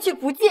的过去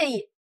不介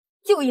意，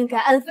就应该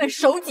安分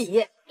守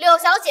己。柳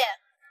小姐，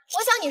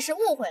我想你是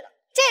误会了，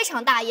这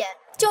场大宴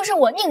就是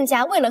我宁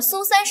家为了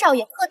苏三少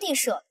爷特地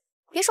设的。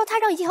别说他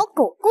让一条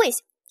狗跪下，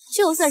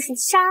就算是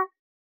杀，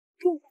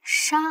也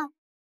杀。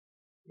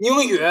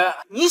宁宇，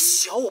你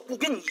小我不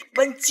跟你一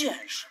般见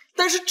识，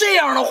但是这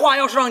样的话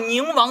要是让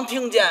宁王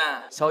听见，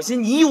小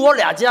心你我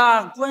俩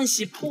家关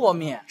系破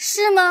灭。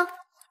是吗？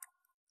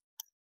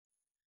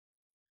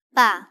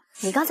爸，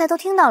你刚才都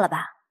听到了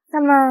吧？那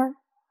么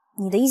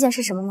你的意见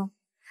是什么呢？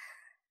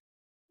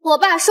我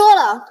爸说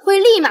了，会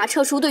立马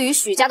撤出对于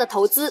许家的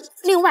投资，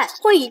另外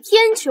会以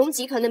天穹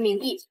集团的名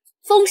义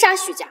封杀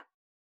许家。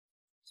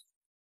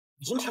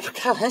你这是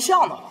开玩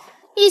笑呢吧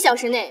？1小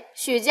时内，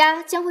许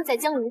家将会在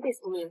江陵被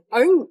除名，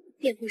而你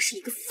便会是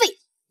一个废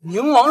物。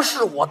宁王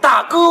是我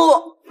大哥，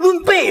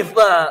论辈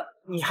分，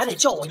你还得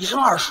叫我一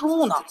声二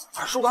叔呢。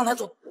二叔刚才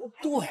做的不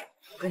对，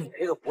我跟你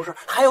赔个不是。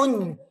还有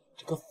你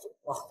这个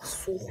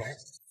苏怀，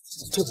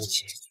对不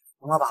起，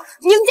懂了吧？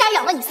宁家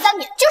养了你3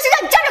年，就是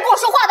让你站着跟我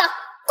说话的，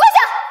跪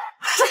下！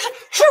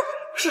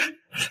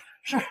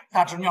是，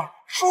大侄女，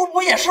叔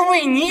不也是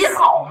为你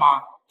好吗？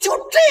就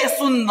这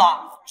孙子，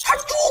他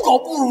猪狗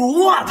不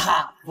如啊！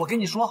他，我跟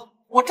你说，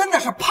我真的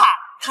是怕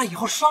他以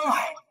后伤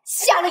害你。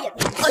瞎了眼！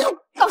哎呦，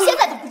到现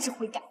在都不知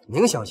悔改。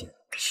宁小姐，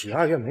许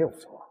二月没有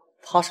错，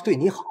他是对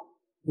你好，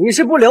你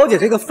是不了解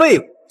这个废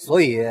物，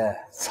所以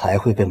才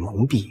会被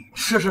蒙蔽。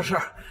是，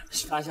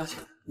大小姐，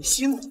你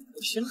息怒，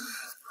行。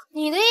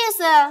你的意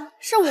思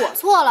是我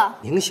错了？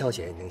宁小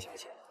姐，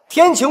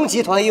天穹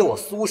集团有我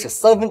苏氏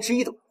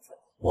1/3的股份。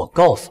我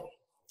告诉你，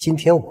今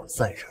天我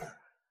在这儿，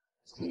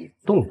你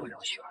动不了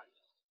雪儿。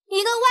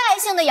一个外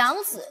姓的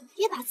养子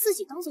也把自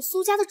己当做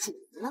苏家的主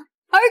人了，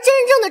而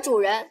真正的主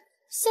人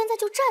现在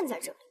就站在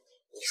这里。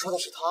你说的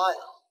是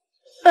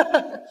他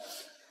呀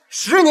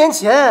？10年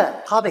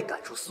前他被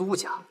赶出苏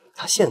家，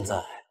他现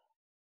在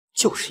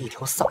就是一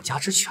条丧家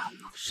之犬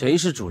了。谁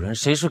是主人，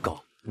谁是狗，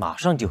马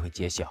上就会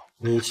揭晓。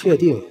你确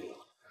定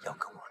要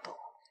跟我斗？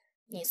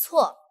你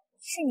错，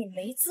是你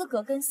没资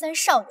格跟3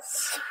少爷。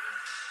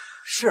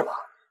是吗？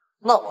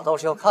那我倒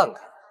是要看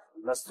看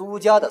你们苏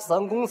家的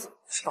3公子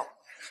到底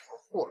是什么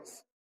货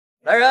色。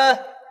来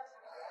人，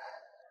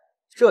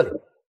这里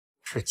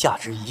是价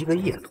值1个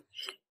亿的东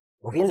西，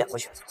我给你2个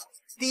选择：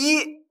第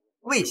一，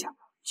跪下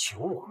求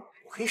我，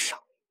我可以赏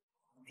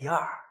你；第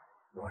二，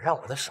我让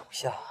我的手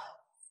下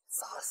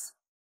砸死。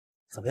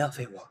怎么样，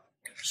废物？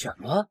选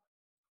吗？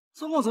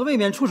苏公子未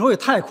免出手也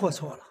太阔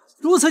绰了，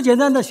如此简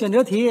单的选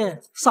择题，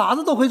傻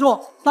子都会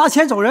做，拿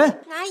钱走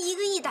人。拿1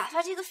个亿打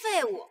发这个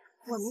废物，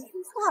我没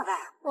听错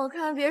吧？我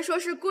看别说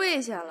是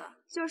跪下了，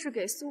就是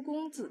给苏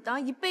公子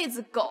当一辈子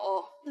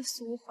狗，那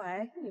苏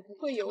怀也不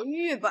会犹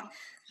豫吧？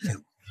废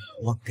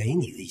物，我给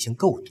你的已经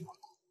够多了，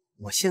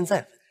我现在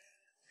问你，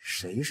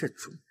谁是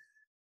主人，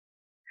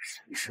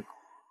谁是狗？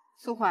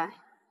苏怀，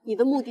你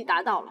的目的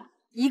达到了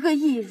，1个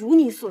亿如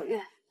你所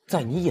愿。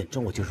在你眼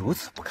中我就如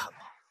此不堪吗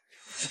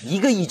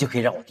？1个亿就可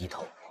以让我低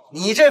头？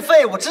你这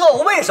废物，知道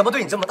我为什么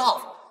对你这么大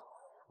方？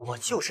我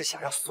就是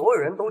想让所有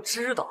人都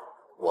知道，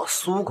我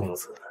苏公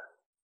子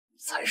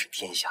才是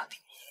天下第一，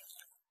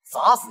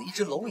砸死一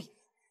只蝼蚁。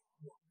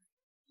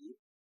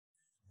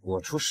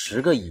我出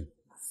10个亿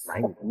买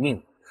你的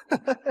命。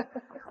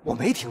我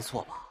没听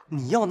错吧？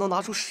你要能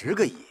拿出10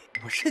个亿，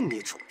我认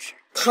你主持。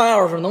他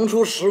要是能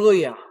出10个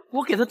亿啊，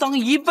我给他当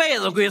一辈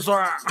子龟孙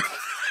儿。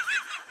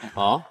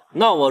好，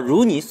那我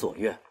如你所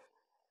愿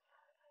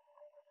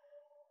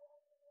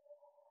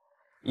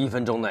，1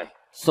分钟内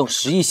送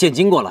10亿现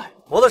金过来。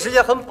我的时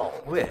间很宝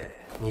贵，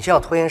你这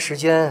样拖延时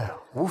间，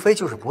无非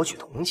就是博取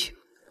同情。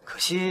可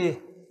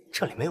惜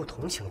这里没有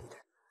同情你的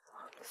人。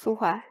苏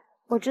怀，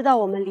我知道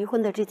我们离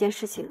婚的这件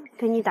事情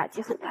给你打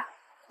击很大，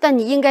但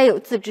你应该有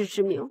自知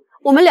之明。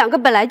我们2个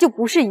本来就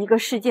不是一个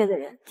世界的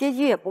人，结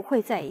局也不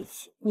会在一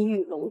起。你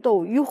与龙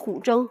斗，与虎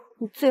争，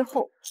你最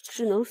后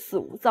只能死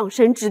无葬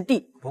身之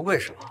地。不会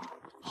是吧？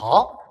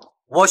好，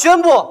我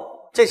宣布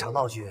这场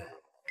闹剧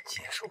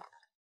结束。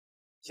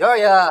徐二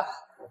爷，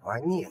我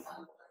玩腻了。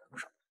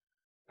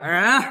来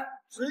人，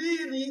旨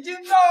意已经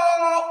到，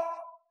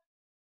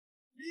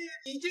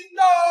已经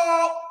到。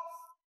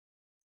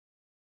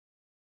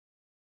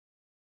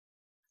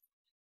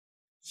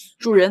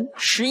主人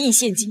，10亿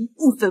现金，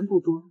一分不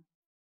多。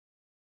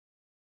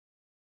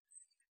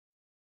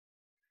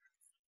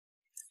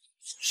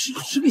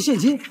10个现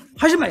金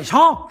还是买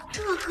超？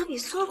这可比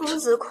苏公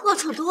子阔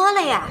绰多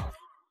了呀！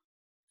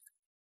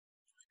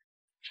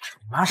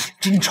妈是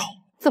真潮！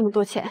这么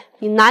多钱，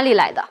你哪里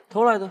来的？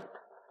偷来的，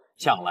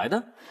抢来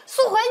的。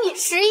苏怀，你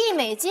10亿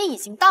美金已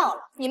经到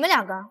了，你们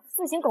2个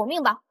自行狗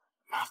命吧。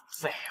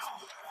废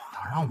物，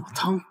想让我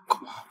当狗，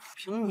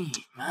凭你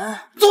们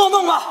做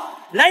梦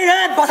吧！来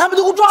人，把他们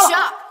都给我抓了！徐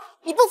二，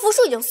你不服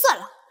输也就算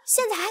了，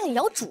现在还得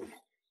咬主人，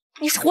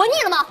你是活腻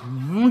了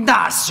吗？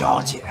大小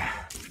姐，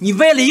你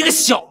为了一个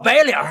小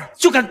白脸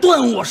就敢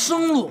断我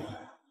生路？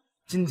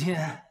今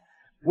天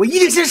我一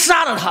定先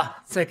杀了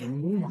他，再给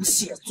宁王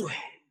谢罪。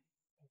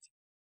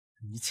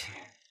一切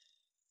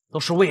都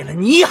是为了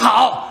你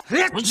好。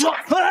我说，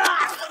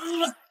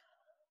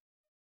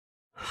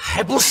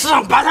还不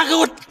上把他给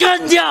我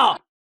干掉！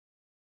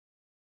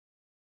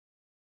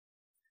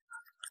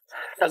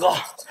大哥，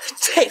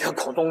这个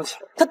狗东西，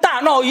他大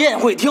闹宴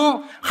会厅，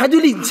还对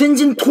令千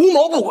金图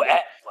谋不轨，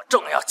我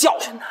正要教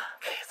训他，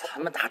给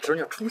咱们大侄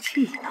女出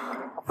气呢。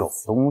狗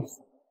东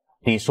西，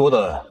你说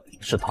的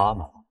是他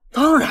吗？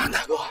当然，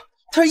大哥，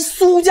她是一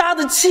苏家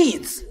的弃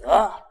子，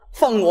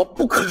犯我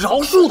不可饶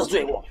恕的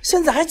罪过，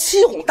现在还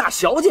欺哄大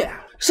小姐，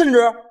甚至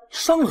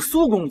伤了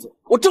苏公子。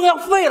我正要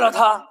废了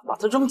他，把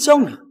他扔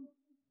江里，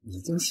已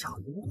经想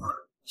多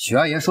了。许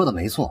二爷说的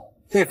没错，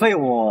这废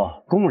物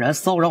公然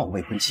骚扰我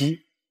未婚妻，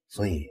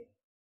所以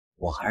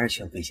我还是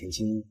劝魏千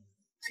金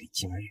退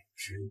敬而远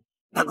之。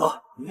大哥，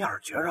你要是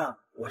觉着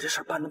我这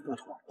事办得不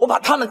妥，我把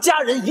他们家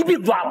人一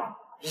并抓了，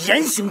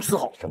严刑伺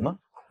候。什么？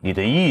你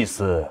的意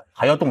思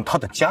还要动他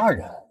的家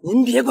人？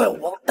您别怪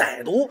我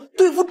歹毒，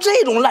对付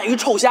这种烂鱼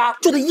臭虾，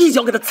就得一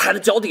脚给他踩到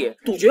脚底，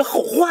杜绝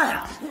后患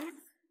啊！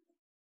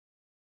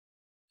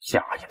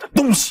下野的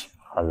东西，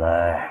看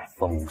来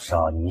封杀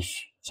你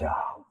许家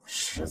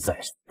实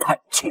在是太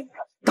轻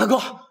了。大哥，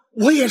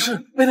我也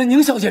是为了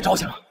宁小姐着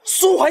想，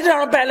苏怀这样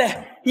的败类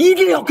一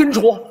定要根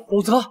除，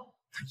否则他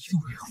一定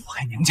会祸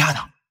害宁家的。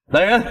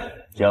来人，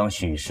将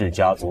许氏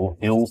家族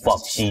流放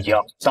西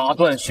疆，打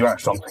断许二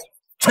双腿，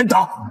全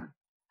打！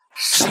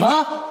什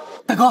么？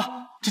大哥，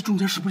这中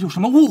间是不是有什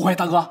么误会？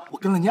大哥，我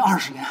跟了您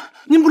20年，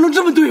您不能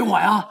这么对我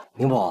呀！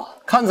宁伯，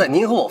看在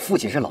您和我父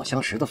亲是老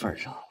相识的份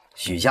上，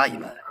许家一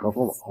门何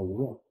不往后一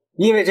念？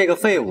因为这个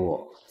废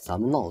物，咱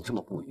们闹得这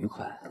么不愉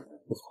快，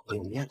我好不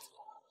有面子。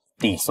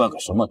你算个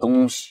什么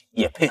东西，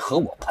也配和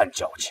我攀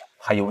交情？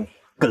还有你，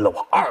跟了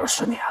我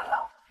20年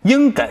了，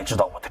应该知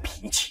道我的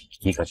脾气。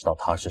你可知道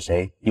他是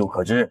谁？又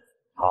可知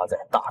他在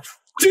大楚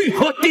具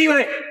何地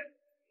位？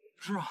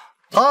是啊，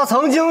他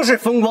曾经是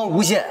风光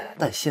无限，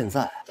但现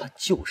在他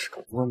就是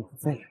个窝囊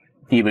废。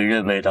你们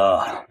认为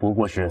的不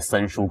过是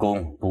三叔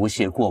公不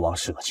屑过往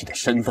舍弃的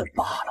身份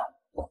罢了。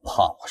我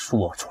怕我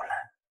说出来，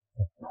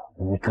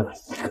一个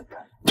一个的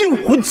丢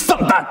魂丧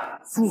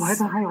胆。父怀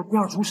他还有第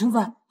二重身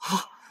份啊！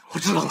我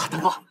知道了，大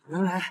哥，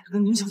原来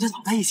跟宁小姐早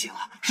在一起了，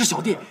是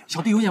小弟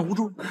有眼无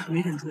珠，没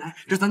认出来，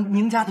这咱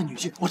宁家的女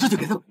婿，我这就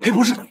给他赔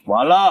不是。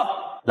完了，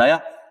来呀，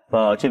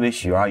把这位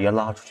许二爷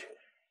拉出去。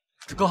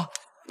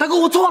大哥，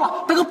我错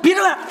了，大哥别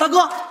这样，大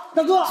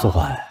哥。苏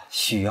怀，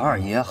许二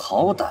爷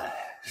好歹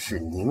是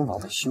宁王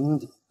的兄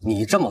弟，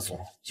你这么做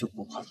就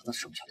不怕他的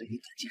手下的鱼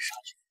胆接上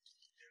去？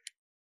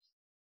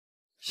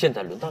现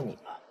在轮到你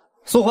了。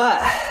苏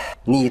怀，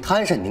你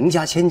摊上宁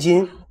家千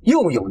金，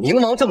又有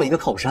宁王这么一个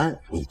靠山，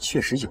你确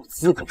实有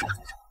资格站在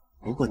这儿。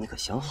不过你可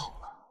想好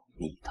了，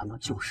你他妈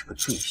就是个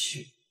赘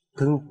婿，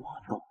跟我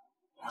斗，我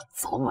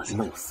早晚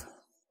弄死你。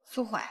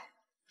苏怀，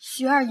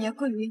徐二爷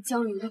贵为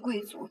江陵的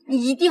贵族，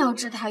你一定要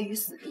置他于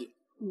死地。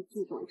你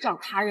这种仗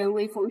他人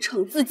威风、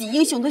逞自己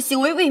英雄的行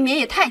为，未免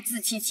也太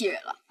自欺欺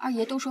人了。二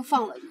爷都说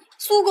放了你，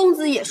苏公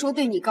子也说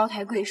对你高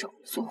抬贵手。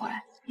苏怀，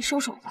你收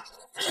手吧。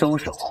收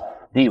手？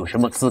你有什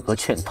么资格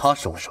劝他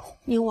收手？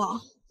宁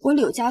王，我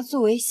柳家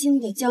作为新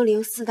的江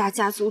陵4大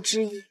家族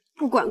之一，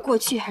不管过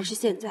去还是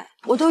现在，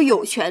我都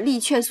有权利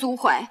劝苏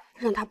怀，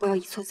让他不要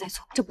一错再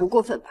错，这不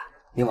过分吧？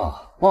宁王，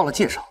忘了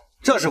介绍，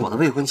这是我的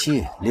未婚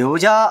妻，柳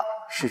家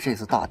是这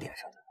次大典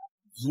上的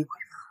1位。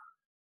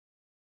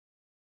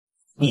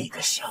你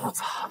个小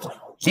子，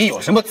你有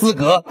什么资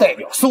格代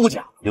表苏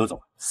家？刘总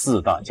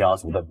，4大家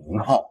族的名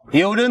号，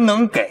有人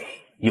能给，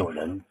有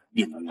人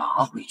也能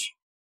拿回去。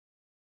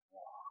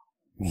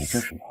你这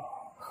是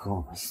和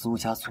我们苏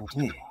家作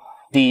对啊！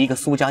第一个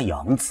苏家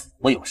养子，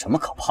我有什么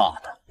可怕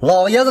的？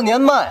老爷子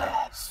年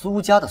迈，苏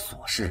家的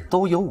琐事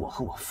都由我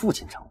和我父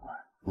亲掌管。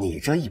你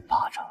这一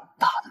巴掌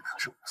打的可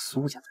是我们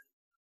苏家的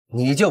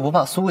脸，你就不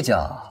怕苏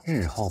家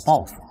日后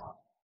报复吗？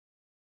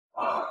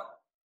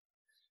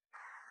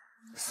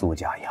苏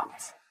家养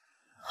子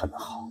很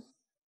好，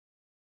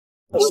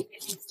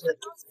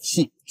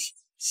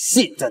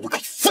现在就可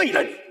以废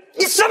了你！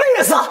你什么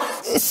意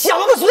思？想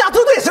和苏家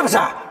作对是不是？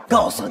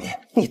告诉你，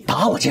你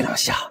打我这2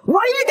下，我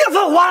一定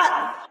奉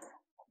还！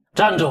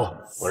站住！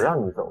我让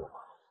你走了。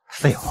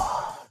废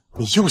话，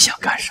你又想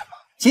干什么？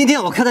今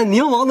天我看在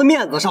宁王的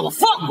面子上，我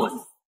放过你。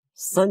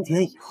3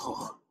天以后，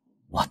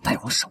我带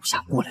我手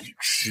下过来领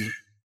尸。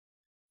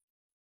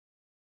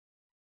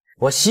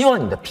我希望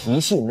你的脾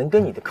气能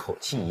跟你的口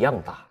气一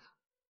样大。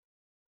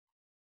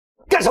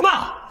干什么？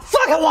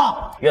放开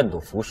我！愿赌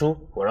服输，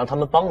我让他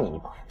们帮你一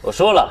把。我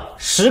说了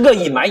，10个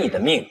亿买你的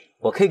命，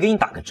我可以给你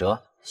打个折，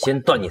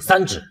先断你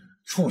3指。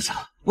畜生！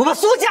我们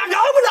苏家饶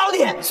不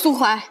了你！苏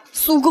怀，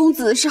苏公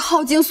子是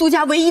镐京苏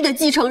家唯一的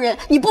继承人，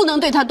你不能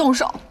对他动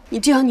手，你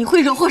这样你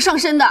会惹祸上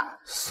身的。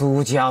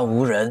苏家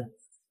无人，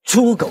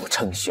猪狗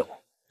称雄。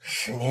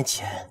 10年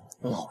前，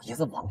老爷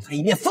子网开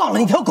一面放了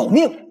你条狗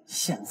命，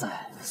现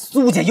在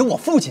苏家由我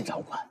父亲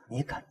掌管，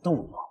你敢动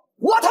吗？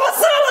我他妈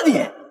撕了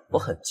你！我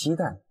很期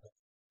待。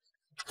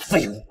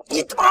废物！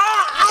你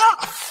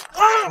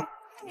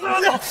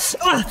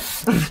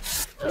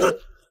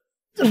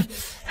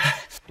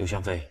刘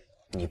香飞，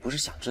你不是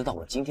想知道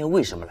我今天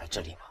为什么来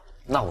这里吗？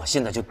那我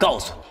现在就告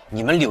诉你，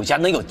你们柳家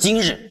能有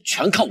今日，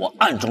全靠我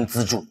暗中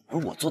资助，而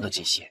我做的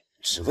这些，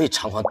只为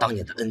偿还当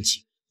年的恩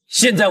情。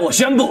现在我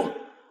宣布。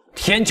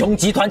 天穹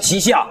集团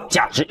旗下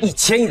价值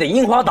1000亿的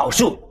樱花岛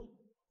树，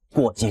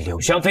过继柳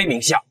香飞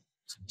名下。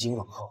从今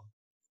往后，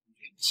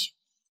元气。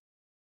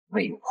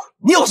废物！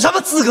你有什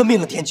么资格命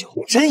令天穹？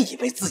真以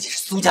为自己是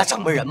苏家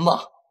掌门人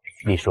吗？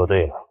你说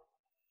对了，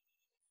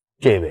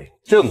这位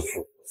正是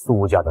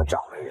苏家的掌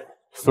门人。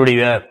苏丽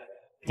渊，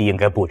你应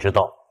该不知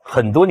道，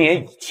很多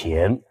年以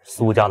前，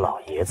苏家老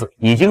爷子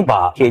已经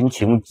把天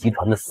穹集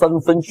团的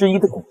1/3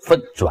的股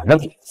份转让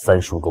给三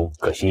叔公，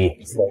可惜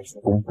三叔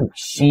公不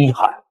稀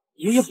罕。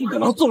 爷爷不可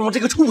能纵容这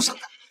个畜生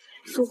的。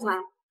苏怀，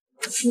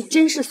你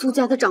真是苏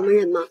家的掌门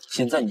人吗？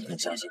现在你能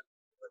相信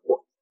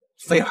我？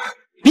菲儿，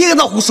别跟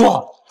他胡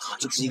说，他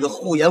就是一个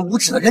厚颜无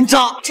耻的人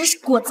渣，真是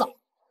聒噪！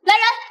来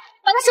人，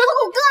把他舌头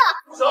给我割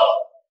了！走！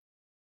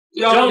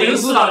江陵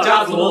4大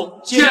家族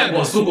见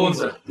过苏公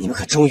子。你们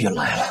可终于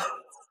来了。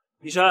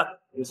李山，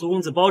给苏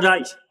公子包扎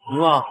一下。宁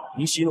王，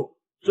您息怒。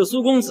这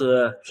苏公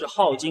子是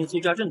镐京苏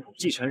家正统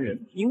继承人，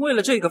您为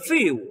了这个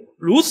废物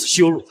如此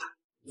羞辱他，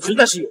实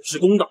在是有失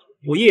公道。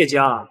 我叶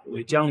家作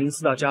为江陵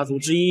4大家族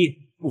之一，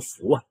不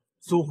服啊！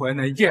苏怀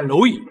乃燕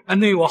蝼蚁，安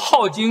内我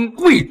镐京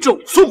贵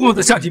胄苏公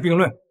子下级评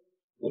论。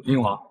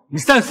宁王，你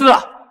三思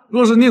啊！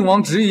若是宁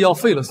王执意要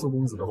废了苏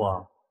公子的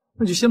话，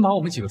那就先把我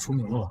们几个除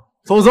名了吧，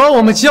否则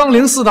我们江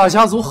陵4大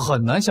家族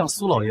很难向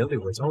苏老爷为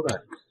我交代，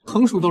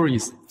横竖都是一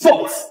死。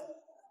放肆！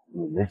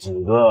你们几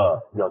个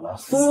要拿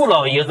苏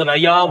老爷子来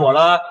压我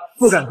了？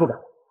不敢不敢。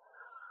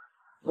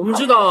我们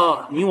知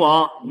道宁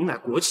王您乃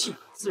国戚，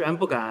自然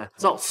不敢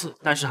造次，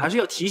但是还是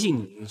要提醒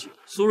你一句，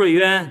苏瑞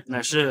渊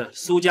乃是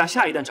苏家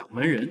下一代掌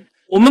门人，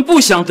我们不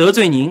想得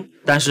罪您，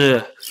但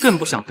是更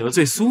不想得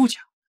罪苏家。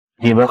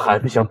你们还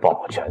是想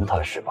保全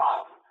他是吧？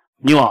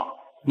宁王，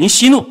您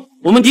息怒，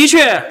我们的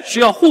确是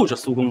要护着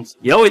苏公子，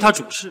也要为他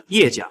主事。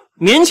叶家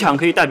勉强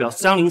可以代表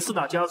相邻4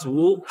大家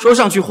族说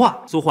上句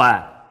话。苏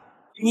怀，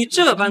你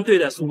这般对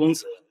待苏公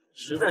子，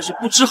实在是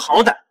不知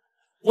好歹。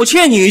我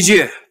劝你一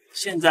句，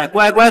现在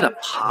乖乖的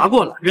爬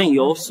过来，任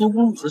由苏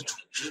公子处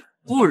置，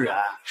不然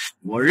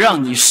我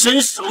让你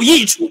身首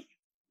异处。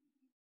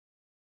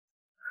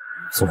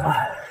苏怀，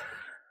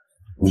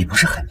你不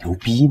是很牛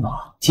逼吗？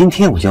今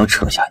天我就要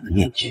扯下你的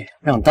面具，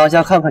让大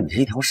家看看你是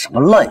一条什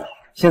么烂鱼。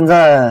现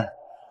在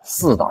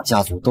4大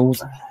家族都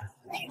在，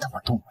你他妈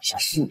动我一下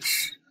试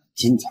试。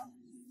今天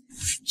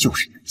就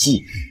是你的忌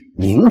日，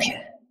明天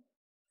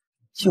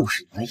就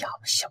是你的哑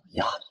巴想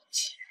压的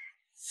节。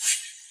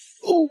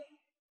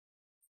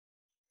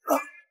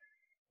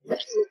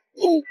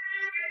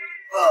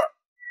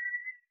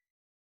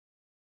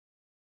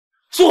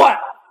苏怀，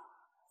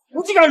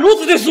你竟敢如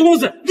此对苏公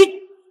子，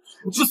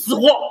你是死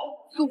货！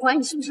苏怀，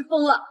你是不是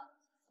疯了？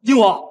宁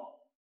王，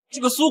这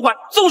个苏怀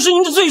纵是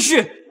您的赘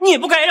婿，你也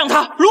不该让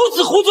他如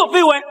此胡作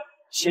非为。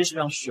先是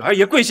让雪儿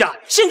爷跪下，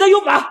现在又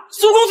把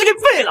苏公子给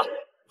废了。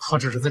他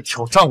这是在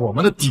挑战我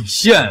们的底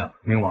线啊！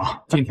宁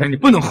王，今天你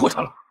不能护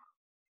他了。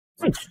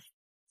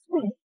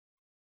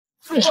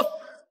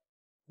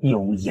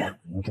有眼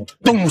无珠的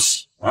东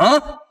西啊！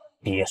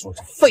别说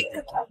是废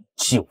了他，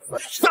就算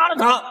是杀了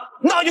他，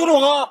那有种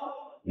啊！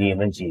你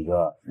们几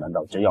个难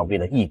道真要为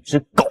了一只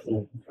狗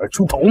而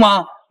出头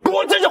吗？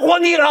我真是活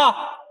腻了！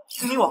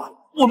宁王，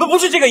我们不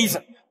是这个意思，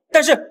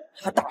但是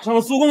他打伤了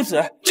苏公子，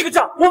这个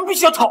账我们必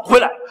须要讨回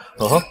来。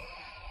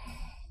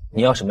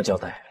你要什么交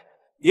代？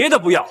别的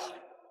不要，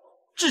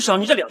至少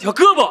你这2条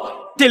胳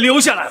膊得留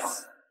下来吧。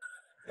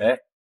哎，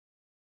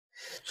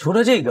除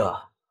了这个，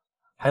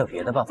还有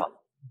别的办法吗？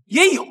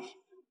也有，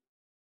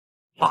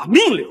把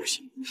命留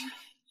下。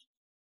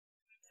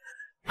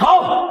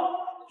好，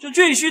这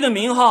赘婿的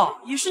名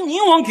号也是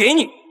宁王给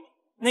你，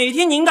哪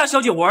天宁大小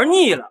姐玩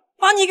腻了，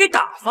把你给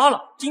打发了，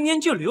今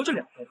天就留着2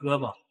条胳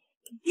膊，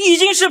已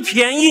经是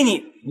便宜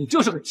你。你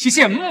就是个提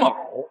线木偶，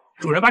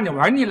主人把你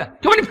玩腻了，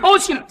就把你抛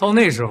弃了。到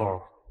那时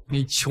候，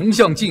你穷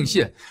相尽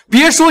现，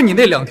别说你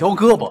那2条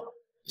胳膊，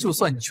就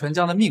算你全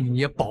家的命你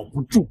也保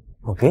不住。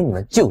我给你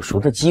们救赎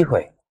的机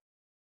会，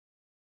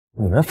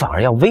你们反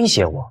而要威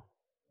胁我。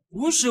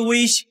不是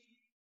威胁，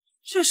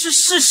这是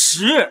事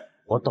实。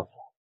我懂了，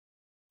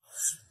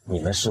你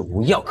们是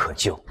无药可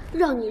救。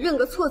让你认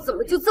个错怎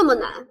么就这么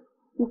难？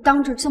你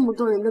当着这么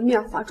多人的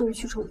面哗众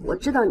取宠，我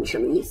知道你什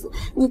么意思，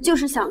你就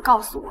是想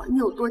告诉我你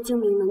有多精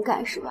明能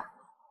干是吧？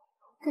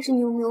但是你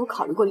有没有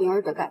考虑过灵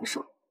儿的感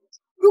受？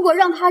如果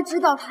让他知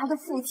道他的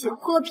父亲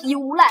泼皮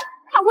无赖，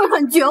他会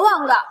很绝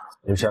望的。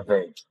刘玄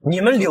飞，你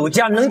们柳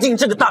家能进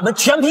这个大门，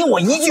全凭我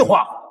一句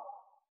话。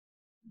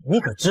你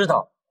可知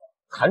道，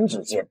弹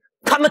指间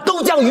他们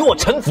都将与我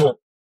臣服。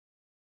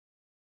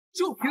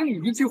就凭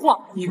你一句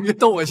话，你别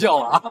逗我笑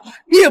啊！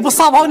你也不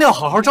撒泡尿，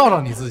好好照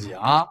照你自己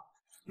啊！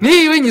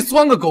你以为你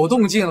钻个狗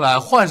洞进来，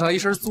换上一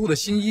身租的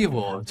新衣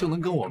服，就能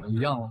跟我们一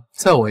样了？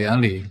在我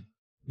眼里，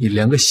你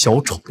连个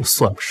小丑都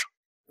算不上。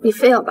你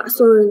非要把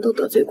所有人都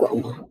得罪光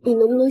吗？你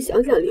能不能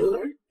想想灵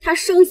儿？她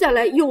生下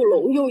来又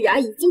聋又哑，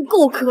已经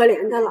够可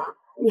怜的了，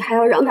你还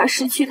要让她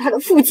失去她的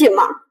父亲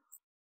吗？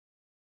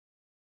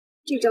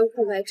这张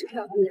空白支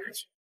票你拿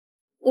去，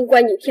不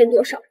管你添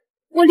多少，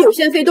我柳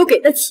轩飞都给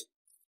得起。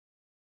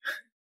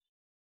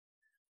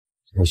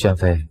刘玄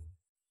飞，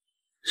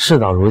事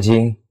到如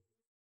今，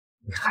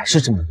你还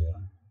是这么冤。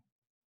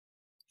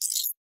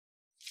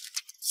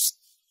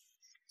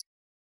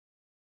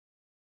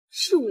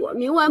是我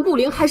冥顽不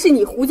灵，还是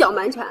你胡搅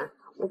蛮缠？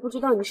我不知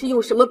道你是用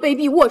什么卑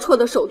鄙龌龊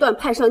的手段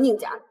派上宁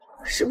家的，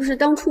是不是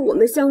当初我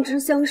们相知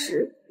相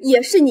识，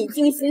也是你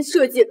精心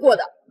设计过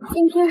的？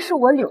今天是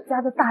我柳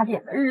家的大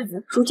典的日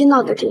子，如今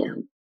闹得这样，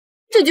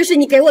这就是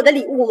你给我的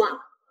礼物吗？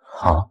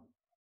好，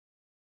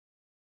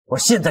我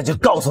现在就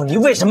告诉你，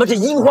为什么这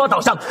樱花岛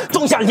上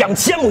种下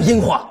2000亩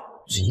樱花，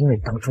只因为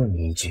当初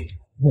你一句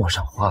“陌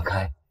上花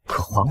开，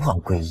可缓缓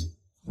归矣”，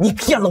你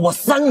骗了我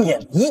3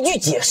年，一句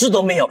解释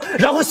都没有，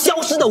然后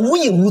消失的无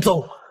影无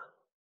踪。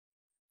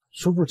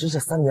殊不知这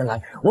3年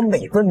来，我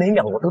每分每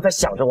秒我都在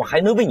想着我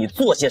还能为你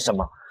做些什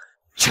么。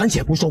全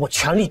且不说我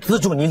全力资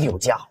助你柳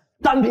家，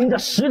单凭着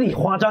10里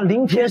花章、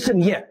凌天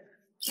盛宴，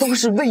都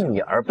是为你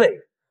而备。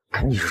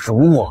可你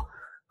辱我、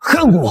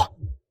恨我、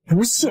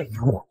不屑于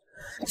我，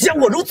将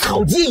我如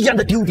草芥一样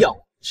的丢掉。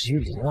至于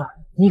灵儿，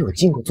你有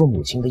尽过做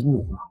母亲的义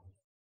务吗？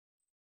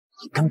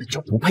你根本就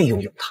不配拥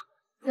有她。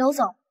刘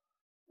总，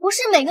不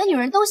是每个女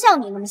人都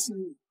像你那么幸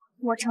运。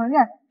我承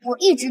认，我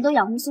一直都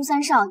仰慕苏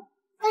三少爷，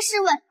但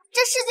试问，这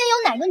世间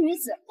有哪个女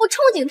子不憧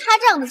憬他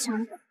这样的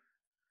强者？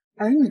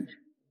而你，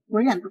我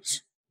忍不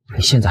止。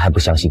你现在还不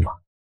相信吗？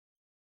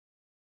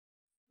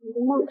你的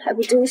梦太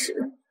不真实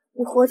了，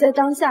你活在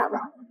当下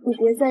吧。你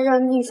别再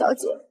让宁小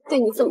姐对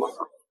你这么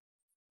好，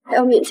还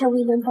要勉强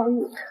为难帮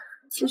你。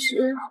其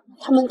实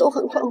他们都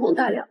很宽宏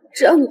大量，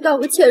只要你道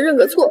个歉、认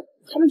个错，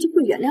他们就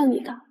会原谅你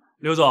的。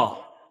刘总，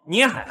你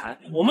也海涵，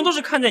我们都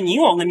是看在宁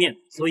王的面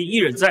子，所以一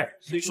忍再忍。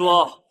虽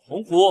说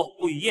鸿鹄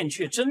不与燕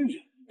雀争鸣，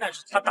但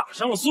是他打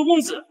伤了苏公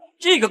子，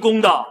这个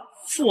公道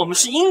我们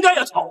是应该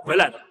要讨回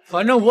来的。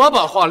反正我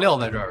把话撂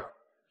在这儿了，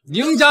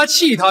宁家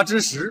弃他之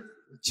时，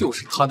就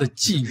是他的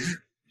忌日。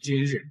今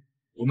日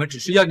我们只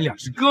是要你俩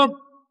是哥们，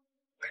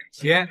改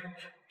天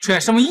出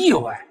现什么意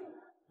外，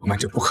我们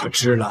就不可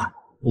知了。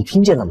你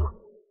听见了吗？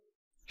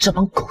这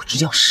帮狗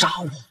只要杀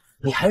我，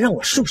你还让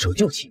我束手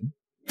就擒，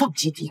放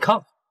弃抵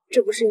抗？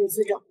这不是你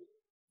自找的。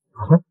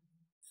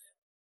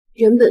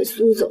原本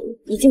苏总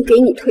已经给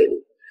你退路，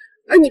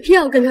而你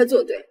偏要跟他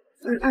作对。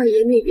而二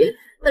爷那边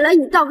本来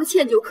你道个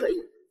歉就可以，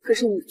可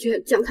是你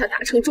却将他打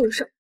成重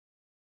伤，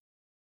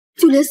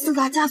就连四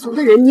大家族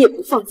的人你也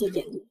不放在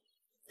眼里。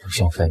刘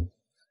香飞，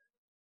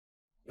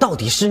到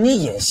底是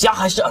你眼瞎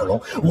还是耳聋？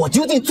我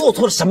究竟做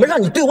错了什么，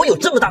让你对我有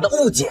这么大的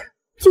误解？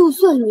就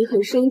算你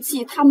很生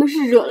气，他们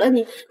是惹了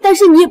你，但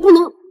是你也不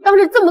能当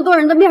着这么多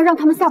人的面让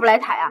他们下不来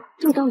台啊！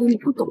这个道理你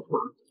不懂吗？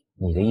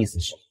你的意思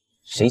是，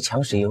谁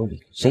强谁有理，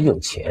谁有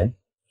钱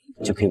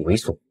就可以为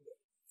所欲为？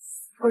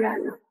不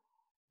然呢？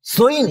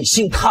所以你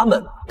信他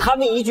们？他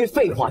们一句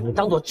废话，你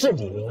当作至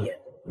理名言。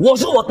我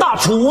说我大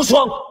楚无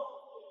双，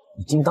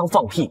你竟当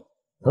放屁。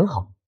很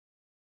好，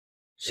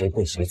谁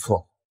对谁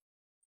错，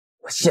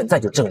我现在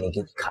就证明给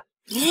你看。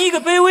你一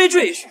个卑微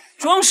赘婿，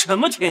装什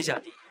么天下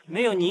第一？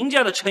没有宁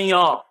家的撑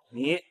腰，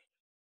你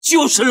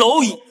就是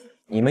蝼蚁。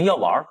你们要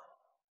玩，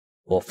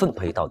我奉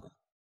陪到底。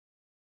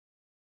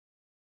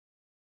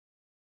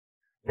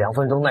2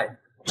分钟内，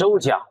周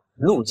家、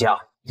陆家、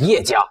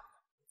叶家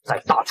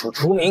在大楚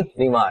除名，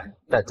另外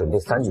再准备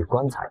3具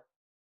棺材。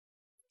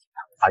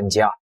安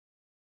家。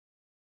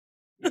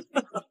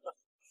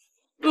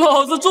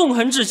老子纵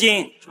横至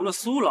今，除了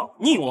苏老、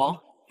宁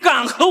王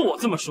敢和我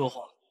这么说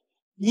话，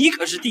你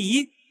可是第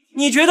一。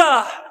你觉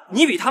得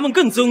你比他们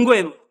更尊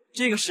贵吗？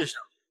这个世上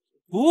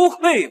不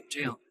会有这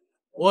样的。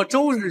我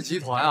周氏集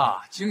团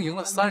啊，经营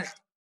了30年，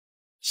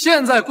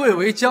现在贵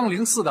为江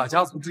陵4大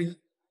家族之一，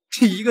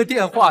第一个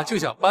电话就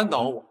想扳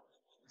倒我。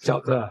小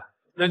子，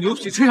让牛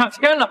皮吹上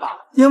天了吧？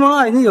宁王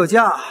爱你有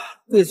加，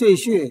对赘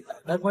婿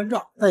来关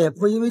照，但也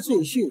不会因为赘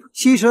婿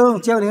牺牲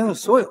江陵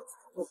所有。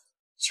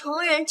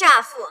穷人乍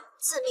富，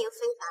自命非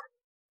凡。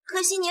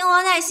可惜宁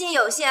王耐心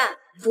有限，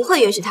不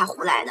会允许他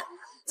胡来的。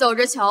走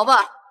着瞧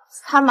吧，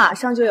他马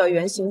上就要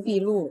原形毕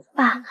露。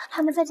爸，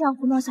他们再这样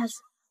胡闹下去，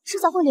迟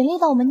早会连累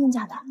到我们宁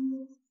家的。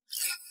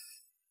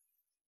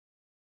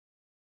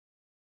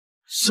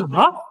什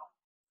么？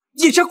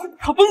叶家股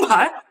票崩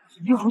盘，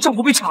银行账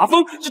簿被查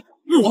封，这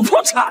我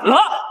破产了？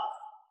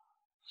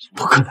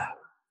不可能！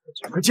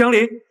整个江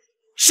陵，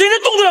谁能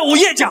动得了我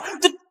叶家？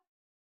这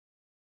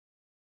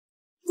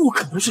不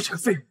可能是这个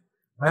废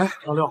物！哎，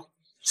老六，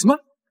什么？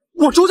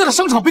我周家的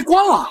商场被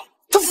关了？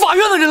他法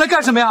院的人来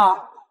干什么呀？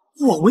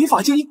我违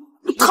法经营，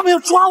他们要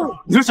抓我！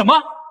你说什么？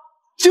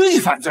经济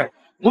犯罪？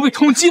我被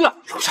通缉了，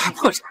有啥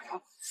破产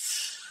了？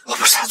我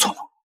不是在做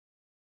梦。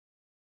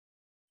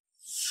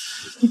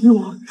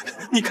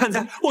你看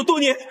在我多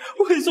年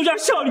为苏家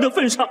效力的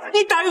份上，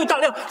你大有大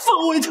量，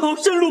放我一条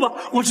生路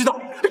吧！我知道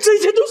这一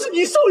切都是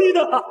你授意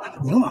的。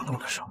宁王动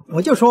的手，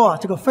我就说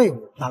这个废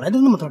物哪来的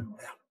那么多流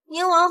量？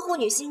宁王护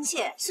女心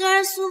切，虽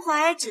然苏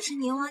怀只是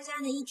宁王家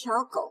的一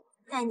条狗，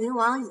但宁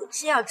王也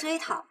是要追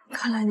讨。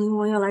看来宁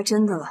王要来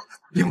真的了。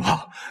宁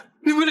王，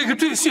你为了一个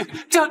赘婿，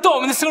这样断我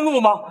们的生路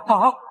吗？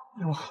啊！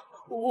宁王，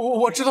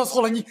我知道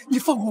错了，你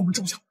放过我们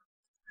周家。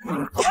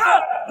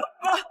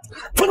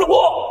村主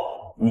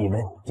婆，你们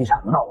这场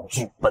闹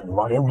剧，本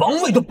王连王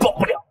位都保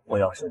不了。我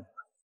要是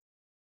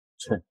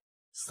趁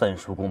三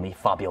叔公没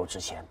发飙之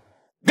前，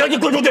赶紧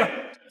滚出去！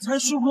三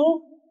叔公，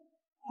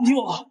宁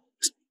王，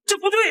这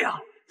不对呀！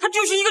他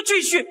就是一个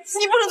赘婿，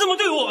你不能这么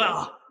对我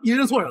啊！你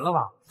认错人了吧？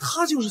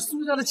他就是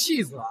苏家的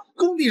弃子，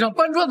工地上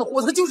搬砖的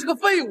活，他就是个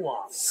废物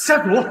啊！家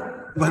主，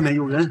外面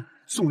有人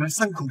送来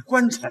3口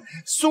棺材，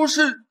说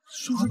是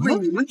为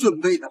你们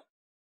准备的。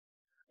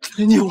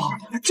宁王，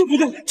这不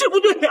对，这不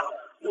对呀！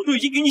我都已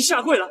经给你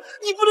下跪了，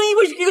你不能因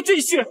为一个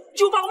赘婿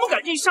就把我们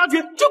赶尽杀绝，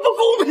这不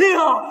公平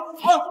啊！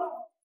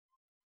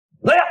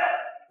来呀，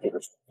这个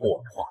破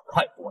话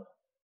太多了，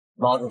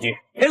老子去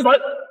天损！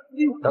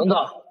等等，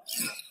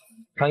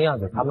看样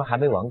子他们还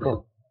没玩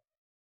够，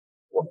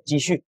我们继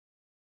续。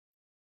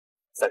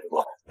三叔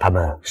公，他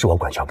们是我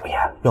管教不严，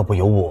要不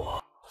由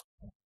我。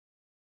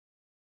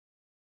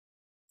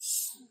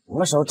什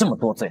么时候这么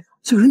多罪？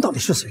这个人到底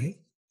是谁？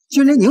居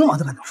然连宁王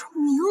都敢动手！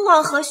宁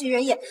王何许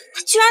人也？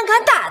他居然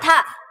敢打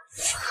他，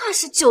怕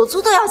是9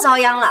族都要遭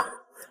殃了。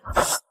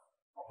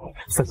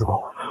三叔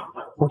公，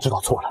我知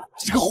道错了。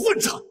你这个混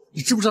账！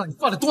你知不知道你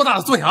犯了多大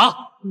的罪啊？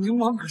宁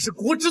王可是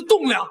国之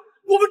栋梁，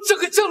我们整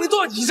个江陵都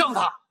要倚仗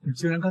他。你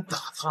竟然敢打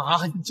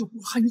他，你就不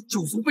害你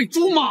9族被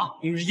诛吗？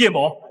明日叶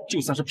某就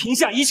算是凭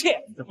下一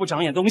切，你再不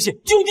长眼东西，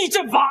就地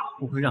正法，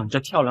不会让你这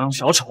跳梁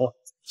小丑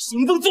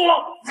兴风作浪。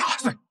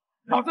对，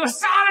老子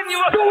杀了你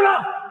们！够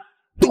了！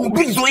给我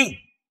闭嘴！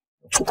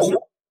出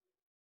火！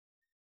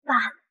爸，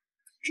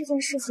这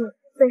件事情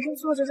本身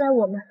错就在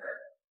我们，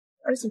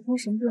而且天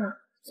神殿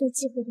最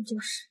忌讳的就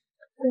是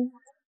公法。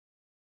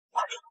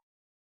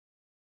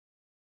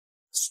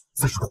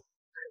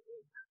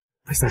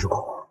三叔公，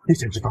你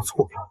真知道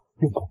错了，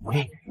用功无力，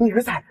一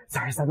而再，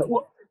再而三的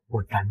我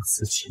单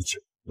词祈求，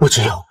我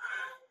只有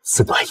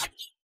4段1笔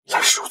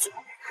来赎罪。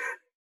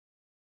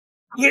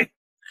你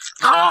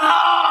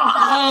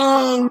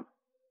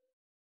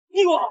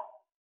宁王，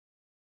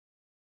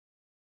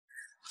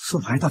素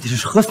牌到底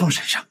是何方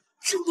神圣？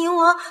这宁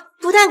王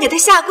不但给他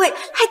下跪，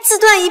还自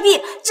断一臂，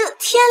这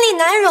天理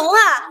难容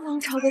啊！王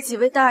朝的几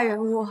位大人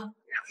物，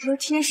除了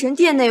天神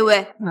殿那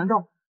位，难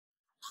道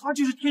他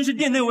就是天神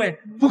殿那位？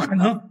不可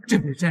能，这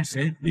位战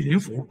神李林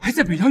甫还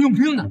在北疆用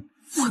兵呢，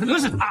不可能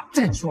是他。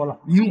再说了，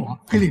宁王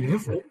跟李林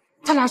甫，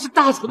他俩是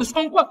大楚的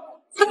双冠，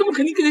他怎么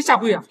肯定给他下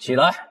跪啊？起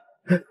来，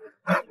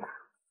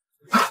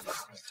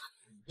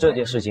这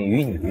件事情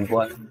与你无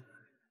关。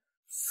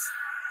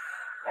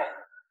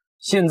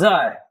现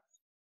在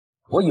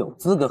我有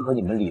资格和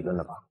你们理论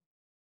了吧？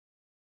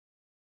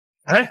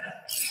哎，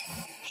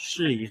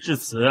事已至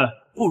此，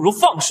不如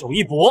放手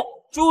一搏。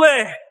诸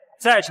位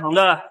在场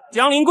的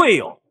江陵贵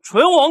友，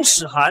唇亡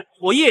齿寒。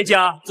我叶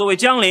家作为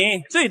江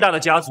陵最大的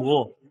家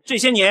族，这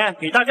些年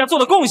给大家做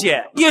的贡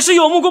献也是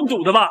有目共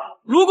睹的吧？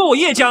如果我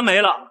叶家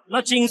没了，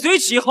那紧随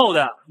其后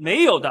的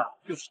没有的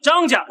就是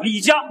张家、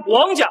李家、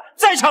王家，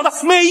在场的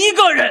每一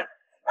个人。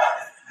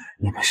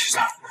你们是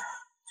在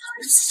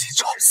自己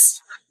找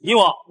死！以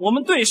往我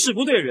们对事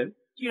不对人，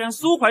既然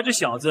苏怀这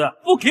小子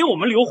不给我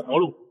们留活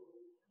路，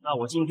那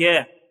我今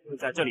天就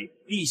在这里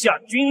立下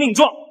军令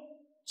状，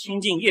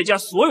倾尽叶家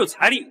所有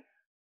财力，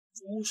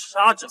诛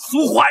杀这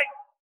苏怀。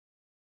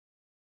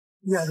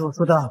叶若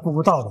说的不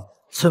无道理，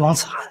存亡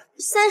此案。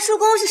三叔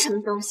公是什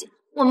么东西？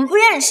我们不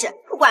认识，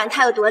不管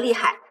他有多厉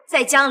害，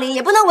在江陵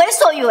也不能为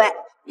所欲为。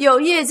有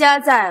叶家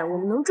在，我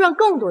们能赚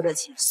更多的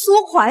钱。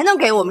苏怀能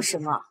给我们什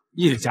么？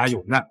叶家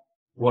有难，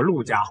我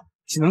陆家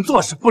岂能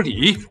坐视不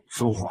理？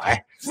苏怀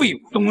废物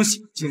东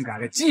西，竟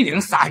敢来金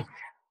陵撒野！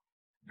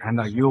难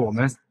道以为我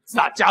们4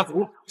大家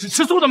族是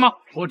吃素的吗？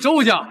我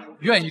周家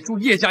愿意助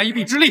叶家一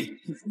臂之力，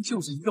你就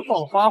是一个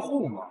暴发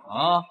户嘛！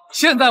啊！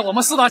现在我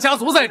们4大家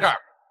族在这儿，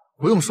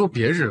不用说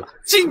别日了，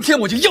今天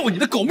我就要你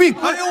的狗命！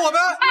还有我们，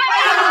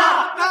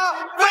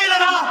废了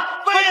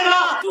他！废了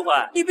他！苏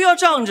怀，你不要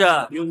仗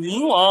着有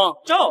宁王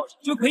罩着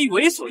就可以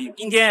为所欲为。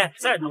今天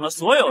在场的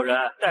所有人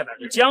代表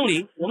着江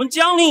陵，我们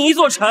江陵一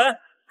座城，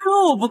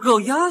够不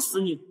够压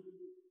死你？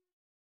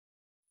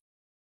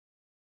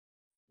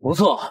不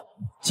错，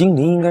金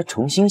陵应该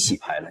重新洗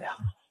牌了呀。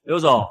刘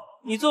总，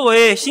你作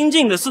为新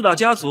晋的4大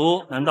家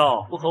族，难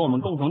道不和我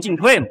们共同进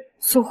退吗？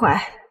苏怀，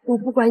我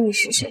不管你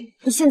是谁，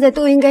你现在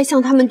都应该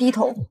向他们低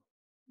头。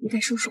你该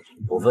收手。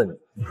我问你，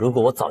如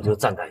果我早就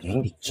站在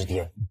云顶之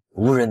巅，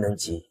无人能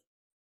及，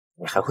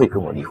你还会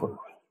跟我离婚吗？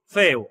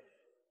废物！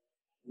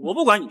我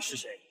不管你是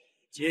谁，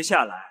接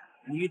下来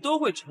你都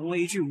会成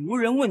为一具无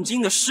人问津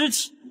的尸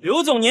体。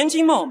刘总年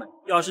轻貌美，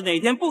要是哪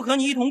天不和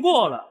你一同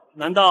过了，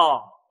难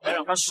道还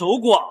让他守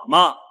寡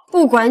吗？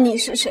不管你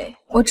是谁，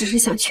我只是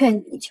想劝你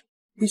一句，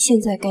你现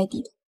在该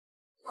低头。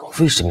我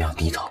为什么要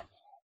低头？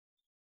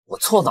我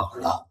错哪儿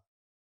了？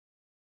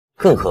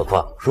更何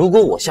况，如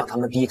果我向他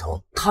们低头，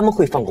他们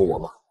会放过我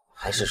吗？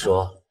还是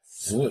说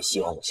你也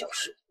希望我消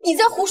失？你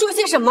在胡说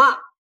些什么？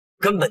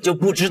根本就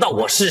不知道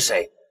我是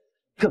谁，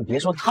更别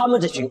说他们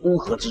这群乌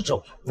合之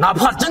众。哪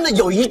怕真的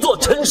有一座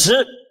城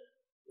池，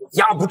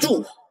压不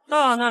住我。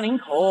大难临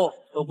头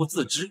都不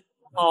自知。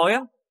好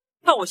呀，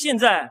那我现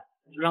在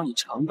就让你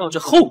尝到这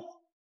后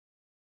果。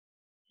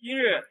今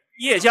日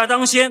叶家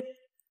当先，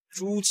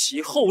诛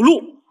其后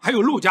路。还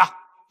有陆家、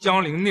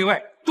江陵内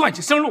外断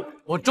其生路。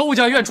我周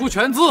家愿出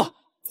全资，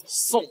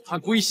送他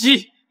归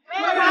西。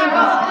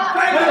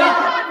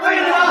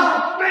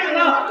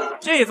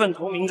这份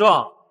投名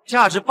状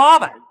价值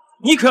800亿，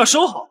你可要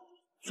收好，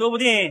说不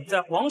定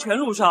在黄泉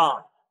路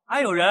上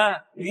还有人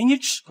与你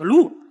指个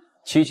路。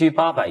区区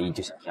800亿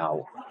就想压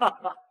我？哈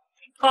哈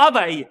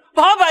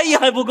，800亿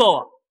还不够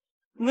啊！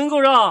能够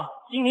让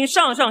金陵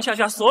上上下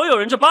下所有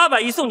人这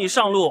800亿送你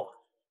上路，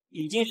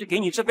已经是给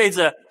你这辈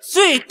子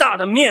最大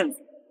的面子。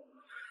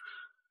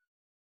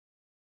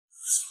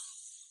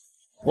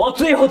我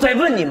最后再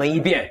问你们一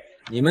遍，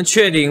你们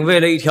确定为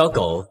了一条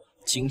狗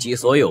倾其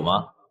所有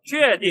吗？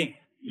确定，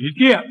一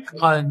定，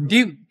肯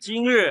定，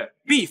今日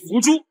必伏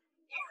诛。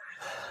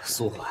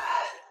苏怀，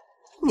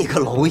你个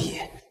蝼蚁，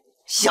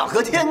想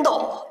和天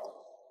斗，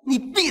你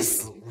必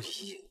死无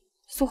疑。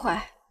苏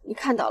怀，你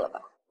看到了吧？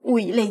物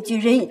以类聚，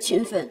人以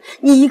群分。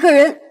你一个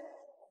人，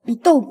你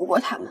斗不过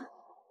他们。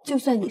就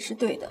算你是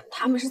对的，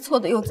他们是错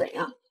的，又怎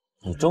样？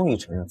你终于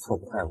承认错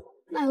不在我，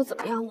那又怎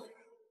么样呢？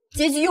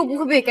结局又不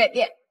会被改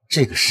变。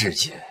这个世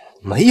界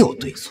没有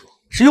对错，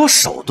只有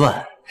手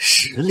段、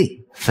实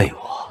力。废物，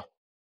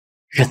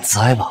认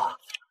栽吧。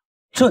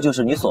这就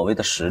是你所谓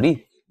的实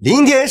力？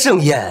临天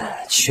盛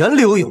宴，全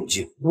流永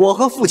聚，我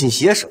和父亲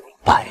携手，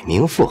百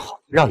名富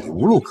豪，让你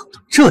无路可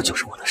退，这就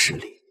是我的实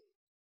力。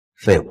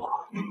废物，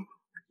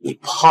你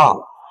怕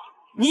了？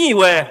你以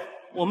为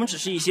我们只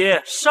是一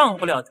些上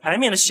不了台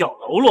面的小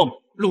喽啰吗？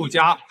陆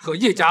家和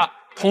叶家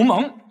同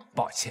盟，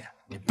抱歉，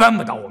你扳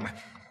不倒我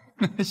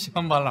们。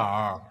乡巴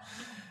佬，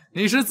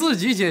你是自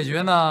己解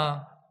决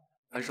呢，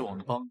还是我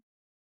们帮？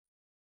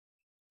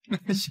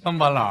乡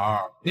巴佬，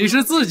你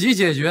是自己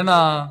解决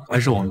呢，还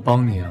是我们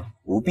帮你啊？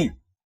不必。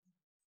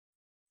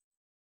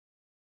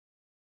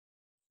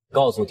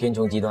告诉天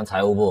穹集团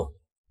财务部，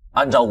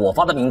按照我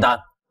发的名单，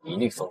一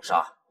律封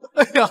杀。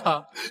哎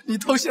呀，你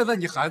到现在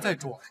你还在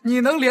装？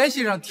你能联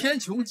系上天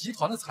穹集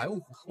团的财务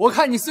部？我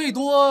看你最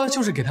多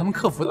就是给他们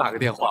客服打个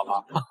电话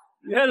吧。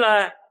原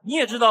来你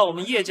也知道我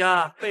们叶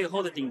家背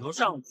后的顶头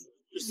上司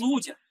是苏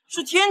家，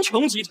是天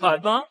穹集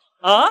团吗？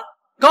啊！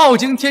镐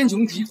京天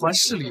穹集团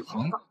势力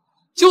庞大，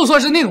就算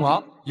是宁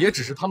王，也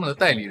只是他们的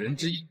代理人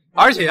之一。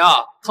而且啊，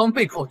他们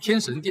背靠天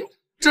神殿，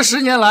这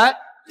10年来，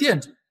店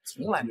主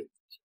从来没有出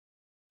现。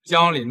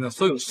江陵的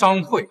所有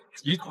商会、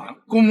集团、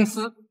公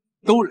司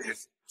都来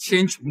自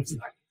天穹集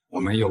团，我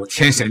们有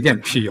天神殿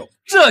庇佑，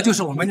这就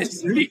是我们的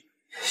实力。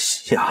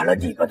瞎了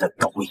你们的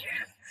狗眼！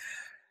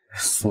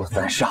苏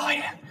三少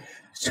爷，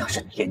这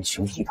是天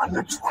穹集团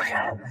的主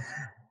人。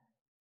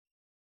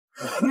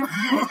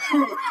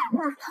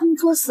他们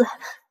作死，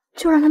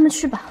就让他们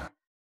去吧。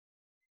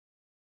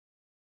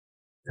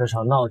这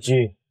场闹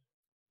剧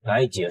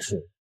该结束。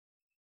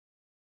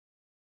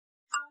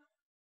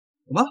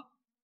什么？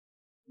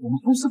我们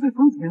公司被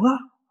封停了，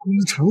工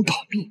程倒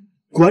闭，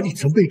管理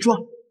层被抓。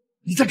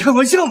你在开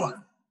玩笑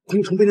吗？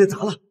工程被人砸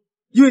了，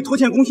因为拖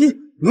欠工薪，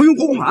挪用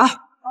公款。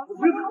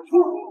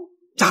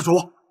家主，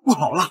不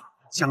好了，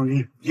江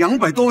陵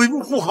200多位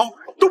富豪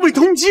都被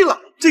通缉了，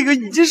这个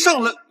已经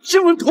上了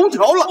新闻头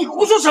条了。你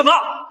胡说什么？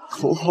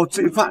头号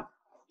罪犯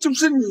就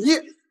是你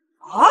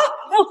啊！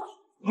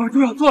我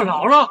就要坐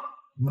牢了。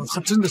那他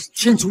真的是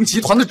天穹集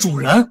团的主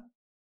人？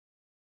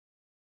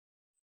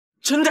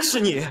真的是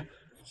你？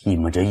你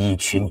们这一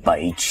群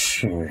白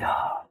痴啊！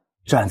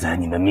站在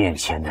你们面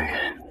前的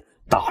人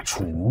大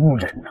出无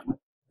人能，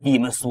你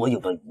们所有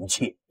的一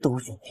切都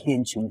是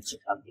天穹集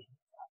团给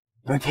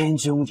的，而天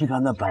穹集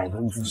团的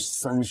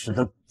30%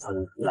的股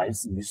份来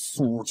自于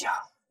苏家，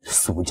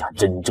苏家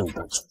真正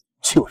的主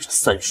就是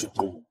30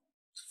公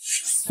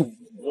苏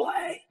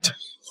怀。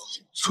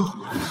苏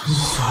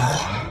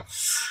怀，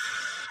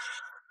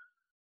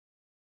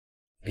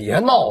别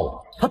闹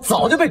了，他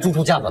早就被逐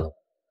出家门了。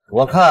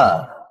我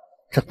看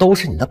这都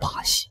是你的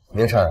把戏，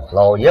没事，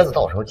老爷子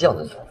到时候降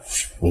的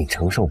你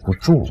承受不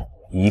住。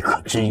你可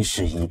真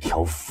是一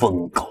条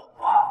疯狗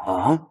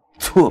啊！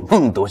做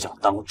梦都想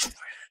当主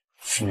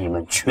人，你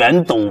们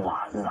全都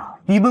完了。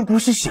你们不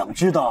是想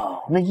知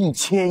道那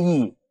1000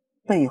亿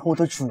背后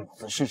的主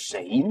子是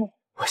谁吗？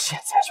我现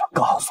在就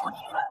告诉你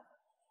们，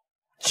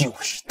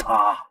就是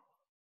他。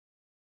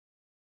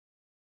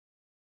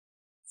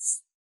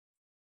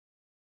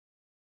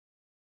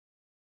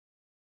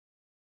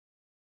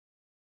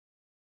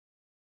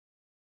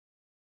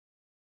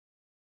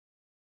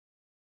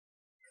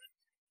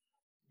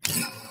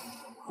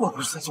我不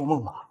是在做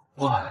梦吧？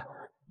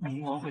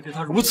冥王会对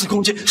他如此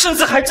攻击，甚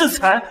至还制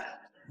裁，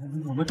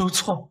我们都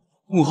错，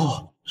幕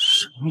后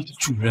神秘的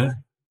主人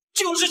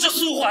就是这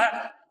苏怀。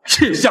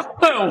这下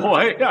恨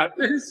我呀！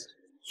真是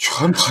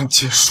全盘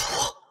皆输。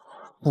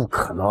不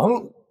可能！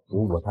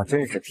如果他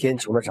真是天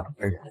穹的掌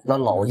门人，那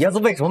老爷子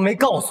为什么没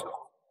告诉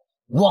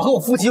我？我和我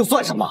父亲又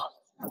算什么？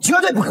绝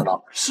对不可能！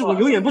是我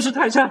有眼不识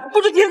泰山，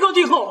不知天高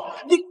地厚。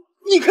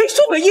你可以收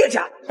回叶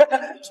家，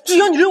只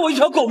要你留我一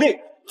条狗命。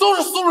都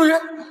是苏瑞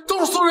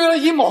渊的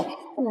阴谋，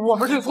我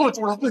们认错了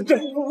主人。对，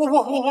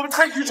我们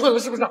太愚蠢了，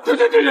是不是？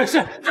对，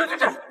是，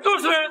都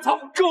是苏瑞渊操，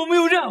跟我没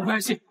有任何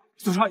关系。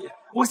苏少爷，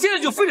我现在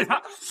就废了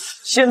他。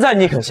现在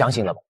你肯相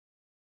信了吧？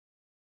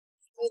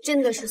你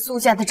真的是苏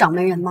家的掌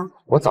门人吗？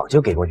我早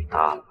就给过你答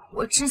案了。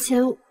我之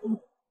前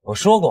我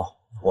说过，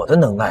我的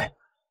能耐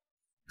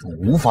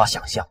你无法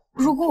想象。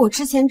如果我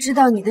之前知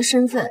道你的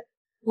身份，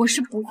我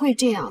是不会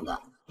这样的。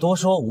多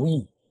说无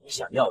益，你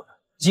想要的，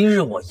今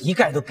日我一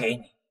概都给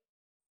你。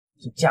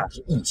这价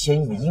值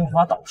1000亿的樱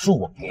花岛树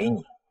我给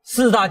你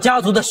，4大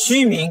家族的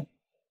虚名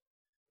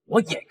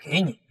我也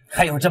给你，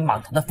还有这满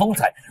堂的风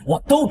采我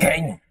都给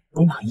你，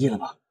你满意了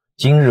吧？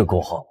今日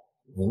过后，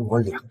你我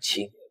两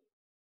清。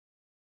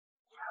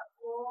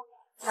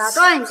打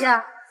断一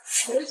下，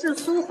谁是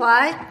苏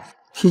怀？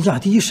天下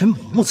第一神母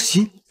木子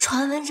欣。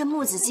传闻这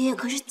木子欣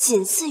可是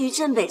仅次于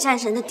镇北战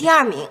神的第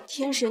2名。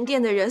天神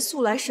殿的人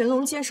素来神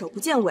龙见首不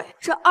见尾，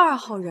这2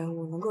号人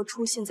物能够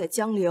出现在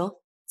江陵，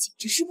简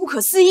直是不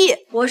可思议！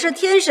我是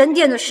天神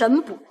殿的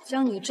神捕，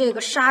将你这个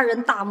杀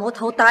人大魔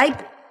头逮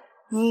捕。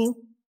你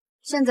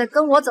现在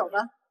跟我走吧。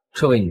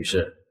这位女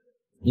士，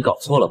你搞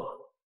错了吧？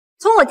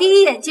从我第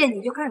一眼见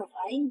你就开始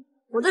怀疑你，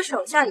我的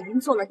手下已经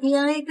做了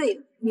DNA 对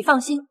比，你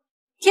放心，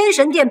天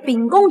神殿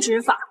秉公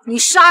执法，你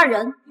杀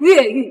人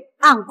越狱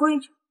按规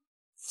矩，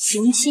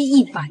刑期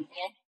100年。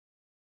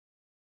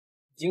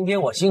今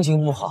天我心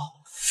情不好，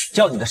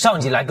叫你的上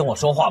级来跟我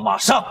说话，马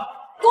上！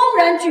公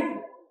然拒捕，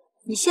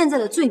你现在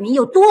的罪名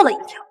又多了一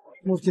条。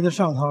木子欣的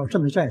上头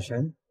镇北战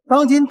神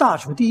当今大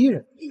楚第一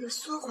人。这个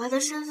苏怀的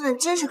身份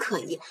真是可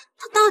疑，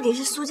他到底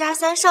是苏家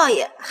三少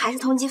爷还是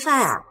通缉犯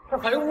啊？这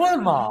还用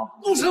问吗？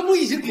陆神不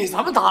已经给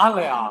咱们答案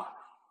了呀，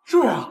是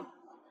不是啊？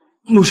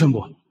陆神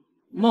伯，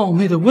冒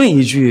昧的问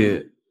一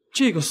句，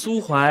这个苏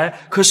怀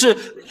可是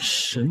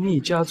神秘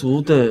家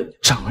族的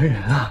掌门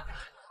人啊？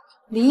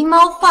狸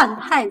猫换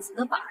太子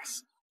的把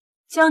戏，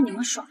将你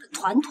们耍得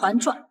团团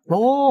转。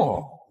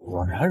哦，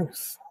果然如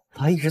此，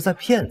他一直在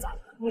骗咱们。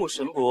陆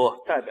神伯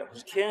代表的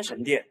是天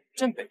神殿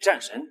镇北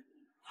战神，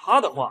他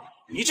的话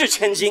一掷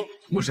千金。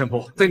陆神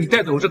伯，在你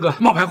带走这个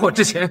冒牌货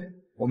之前，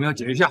我们要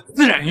解一下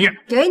自然音乐。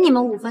给你们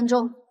5分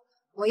钟，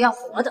我要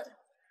活的。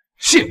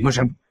谢陆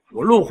神伯，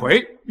我陆回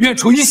愿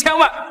出1000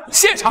万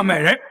现场买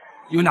人，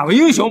有哪位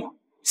英雄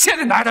现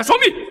在拿他双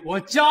臂？我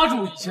家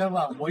住1000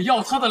万，我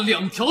要他的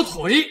2条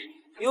腿。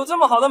有这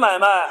么好的买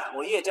卖，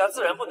我叶家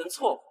自然不能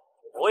错过。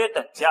我也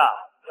等价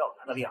要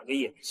他的2个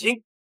眼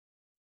睛。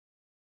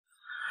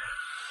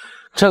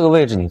这个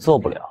位置你做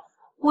不了，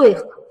为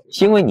何？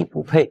因为你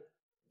不配。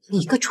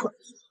你个蠢货，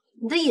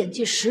你的演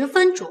技10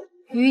分钟，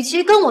与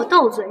其跟我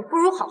斗嘴，不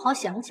如好好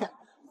想想，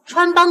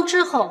穿帮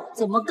之后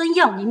怎么跟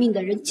要你命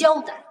的人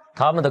交代。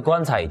他们的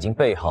棺材已经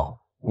备好，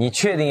你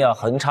确定要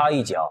横插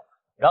一脚，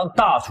让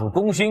大楚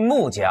功勋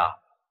穆家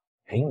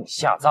陪你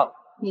下葬？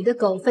你的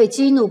狗吠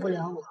激怒不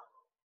了我，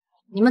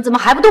你们怎么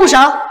还不动手？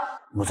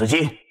穆子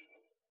基，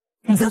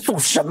你在做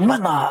什么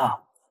呢？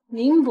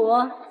宁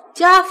伯，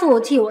家父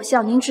替我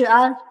向您致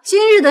安。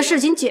今日的事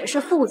情解释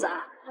复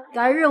杂，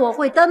改日我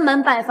会登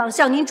门拜访，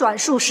向您转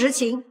述实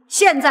情。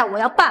现在我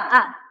要办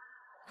案，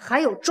还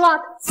有抓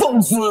的。疯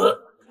子，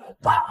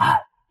办案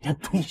连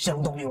对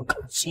象都没有搞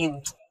清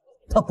楚，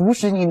他不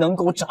是你能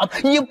够查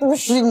的，也不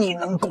是你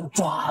能够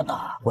抓的。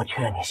我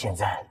劝你现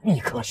在立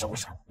刻收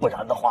手，不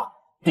然的话，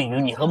对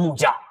于你和穆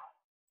家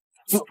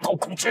自讨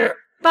苦吃。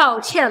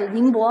抱歉了，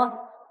宁伯，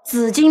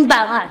紫金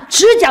办案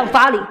只讲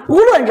法理，不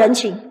论人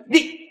情。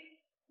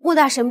穆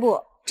大神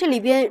伯，这里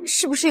边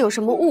是不是有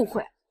什么误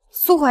会？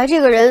苏怀这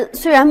个人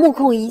虽然目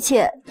空一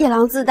切，夜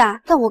郎自大，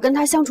但我跟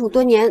他相处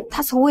多年，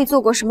他从未做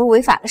过什么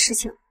违法的事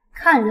情。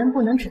看人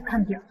不能只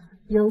看表，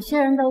有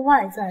些人的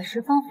外在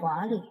十分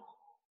华丽，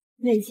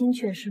内心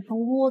却十分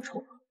龌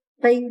龊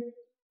卑微。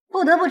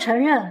不得不承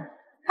认，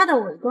他的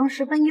伪装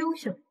十分优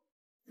秀，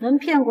能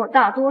骗过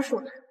大多数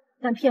人，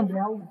但骗不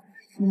了我。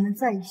你们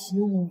在一起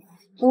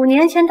5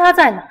年前他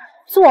在哪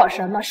做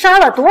什么，杀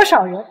了多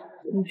少人，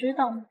你知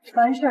道吗？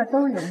凡事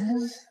都有目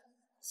的。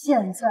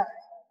现在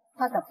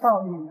他的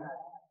报应来了。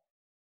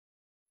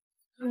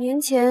5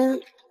年前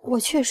我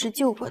确实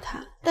救过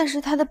他，但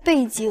是他的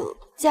背景、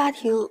家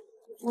庭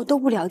我都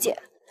不了解。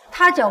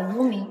他叫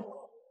无名，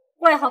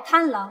外号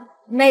贪狼，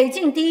美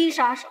境第一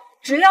杀手。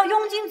只要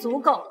佣金足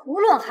够，无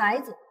论孩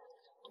子、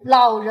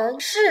老人、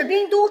士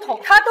兵、都统，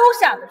他都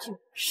下得去。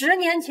10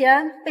年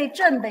前被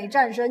镇北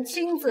战神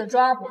亲自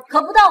抓捕，可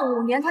不到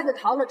5年他就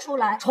逃了出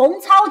来，重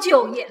操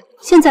旧业。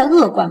现在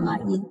恶贯满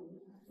盈，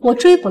我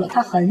追捕了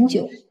他很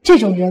久。这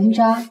种人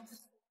渣，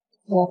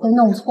我会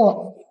弄错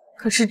了。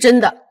可是真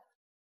的，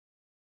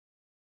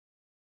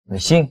你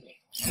信？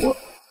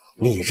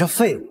你这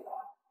废物，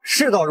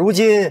事到如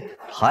今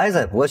还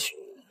在博取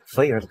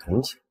菲儿的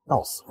同情，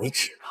到此为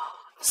止吧。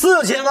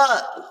4000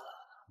万，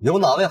有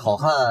哪位好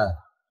汉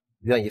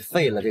愿意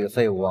废了这个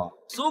废物啊？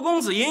苏公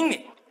子英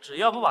明，只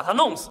要不把他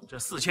弄死，这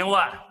4000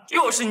万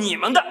就是你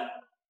们的。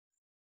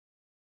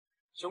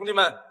兄弟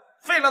们，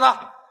废了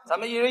他，咱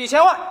们1人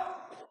1000万。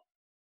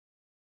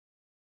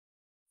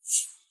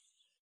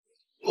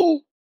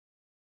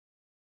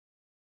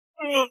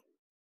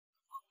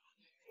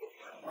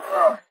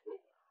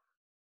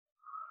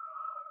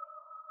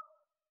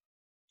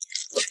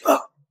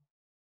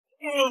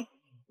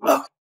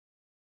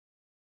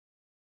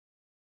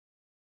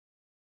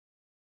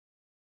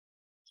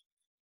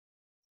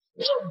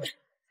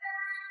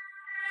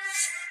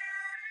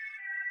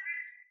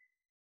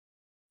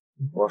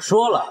我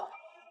说了，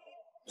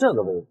这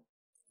个位置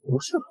不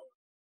适合。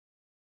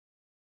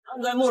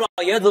看在穆老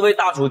爷子为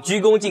大楚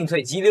鞠躬尽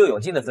瘁、急流勇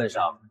进的份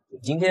上，你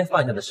今天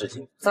犯下的事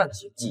情暂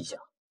且记下，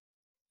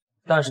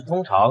但是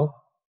通常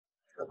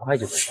很快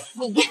就会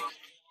还。你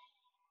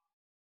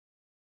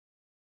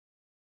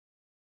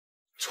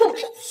畜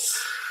生！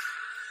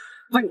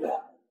废物！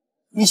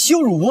你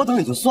羞辱我等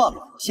也就算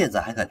了，现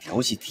在还敢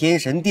调戏天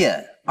神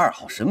殿2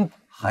号神捕，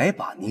还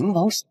把宁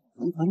王手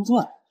团团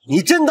转，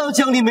你真当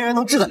江里没人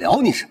能治得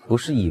了你是吗？不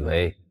是以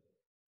为，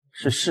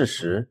是事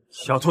实。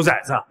小兔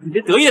崽子，你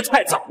别得意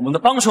太早，我们的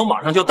帮手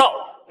马上就到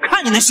了，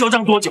看你能嚣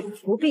张多久。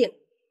不必了。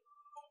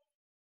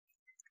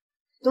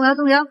动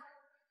摇，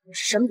我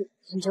是神捕，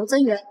请求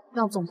增援，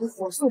让总督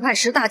火速派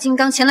10大金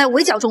刚前来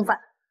围剿重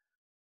犯。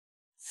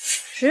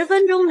10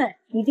分钟内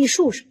一定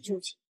束手就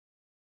擒。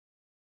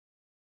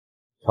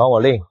传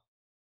我令，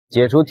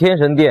解除天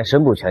神殿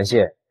神捕权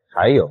限，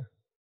还有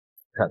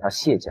让他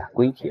卸甲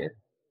归田。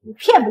你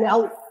骗不了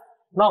我，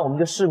那我们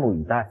就拭目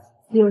以待。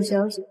柳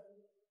小姐，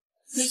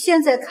你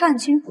现在看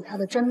清楚他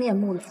的真面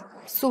目了吗？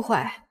苏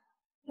怀，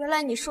原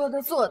来你说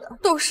的做的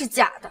都是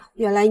假的，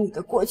原来你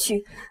的过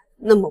去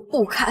那么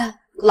不堪、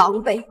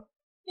狼狈，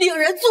令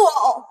人作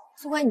呕。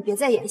苏怀，你别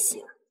再演戏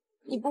了，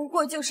你不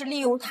过就是利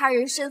用他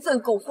人身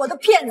份苟活的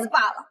骗子罢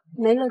了。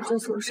没了这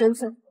层身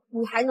份，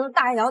你还能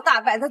大摇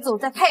大摆的走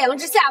在太阳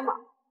之下吗？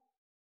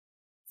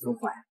苏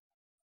怀，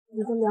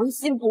你的良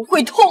心不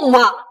会痛吗？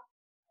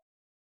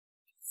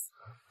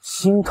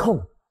心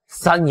痛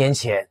？3年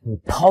前你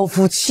抛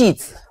夫弃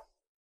子，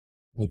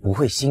你不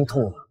会心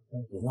痛吗？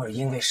偶尔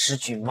因为失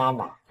去妈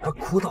妈而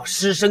哭到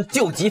失声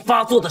救急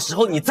发作的时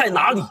候，你在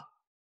哪里？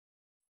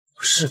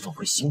我是否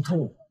会心痛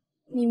呢？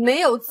你没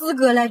有资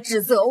格来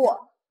指责我，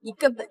你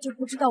根本就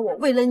不知道我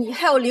为了你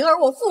还有灵儿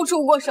我付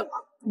出过什么，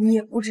你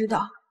也不知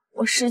道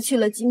我失去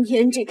了今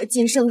天这个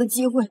晋升的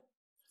机会，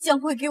将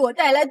会给我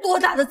带来多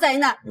大的灾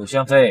难。柳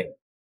香飞，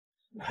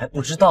你还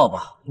不知道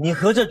吧？你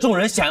和这众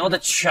人想要的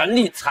权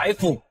力、财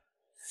富，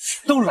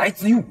都来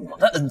自于我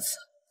的恩赐。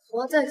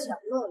活在角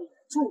落里的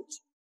住着，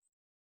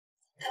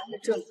在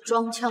这里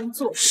装腔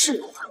作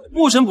势。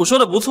木神卜说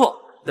的不错，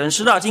等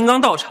10大金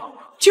刚到场，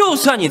就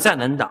算你再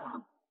能打，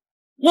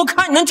我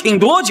看你能挺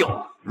多久。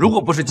如果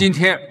不是今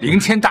天凌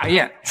天大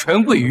宴，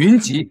权贵云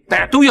集，大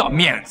家都要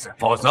面子，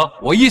否则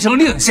我一声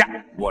令下，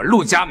我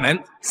陆家门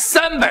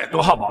300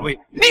多号保卫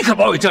立刻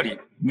保卫这里，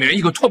每人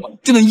一个唾沫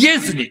就能淹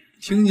死你。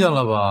听见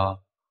了吧？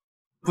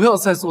不要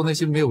再做那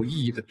些没有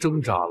意义的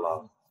挣扎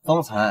了。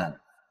方才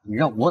你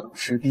让我等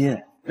尸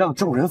鳖，让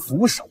众人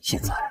俯首，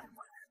现在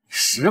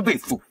10倍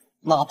富，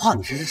哪怕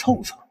你是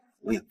臭虫，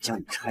我也不将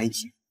你拆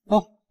解。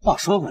哦，话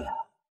说回来，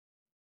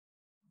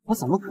我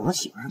怎么可能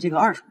喜欢上这个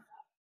二手呢？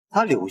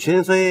他柳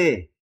宣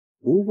飞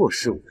不过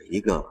是我一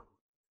个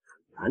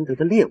难得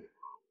的猎物。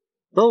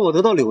等我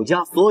得到柳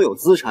家所有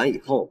资产以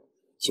后，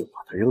就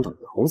把他扔到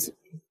窑子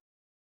里，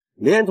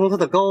连同他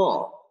的高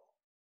傲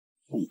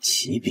一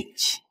起摒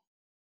弃。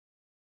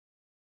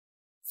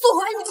苏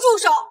怀，你住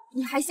手！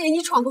你还嫌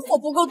你闯的祸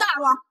不够大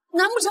吗？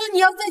难不成你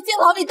要在监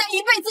牢里待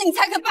一辈子，你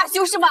才肯罢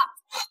休是吗？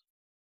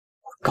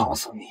我告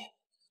诉你，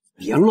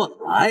别乱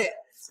来！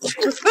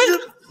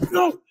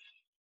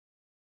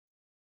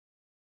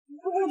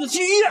公子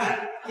去医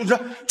院！公子，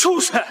畜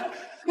生！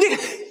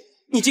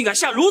你竟敢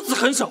下如此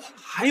狠手！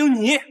还有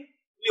你，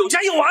柳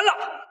家又完了！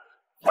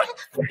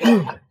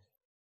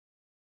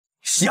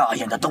下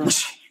眼的东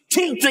西，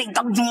听罪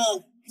当诛！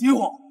爹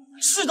王，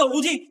事到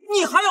如今，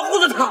你还要护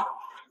着他？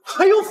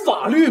还有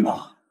法律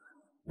吗？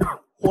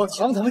我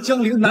堂堂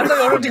江陵，难道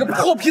要让这个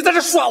破皮在这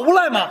耍无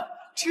赖吗？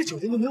这个酒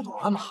店都没有保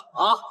安吗？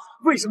啊，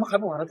为什么还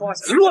不把他抓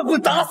起来，乱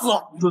棍打死？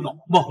尊总，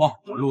不，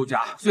我陆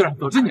家虽然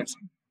得知你的事，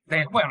但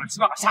也惯养了7、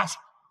8个下属，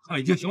他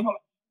们已经行动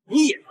了。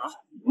你演啊，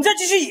你再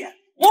继续演，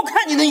我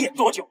看你能演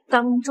多久？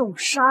当众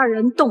杀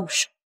人动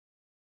手，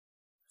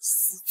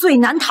死罪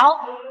难逃。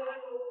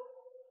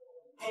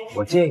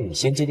我建议你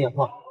先接电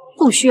话。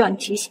不需要你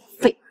提醒，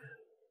废。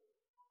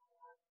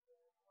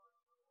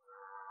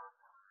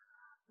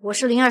我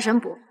是02神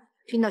捕，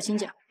听到请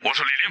讲。我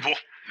是李林甫，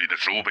你的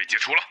职务被解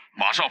除了，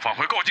马上返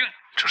回镐京，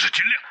这是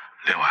军令。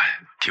另外，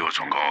替我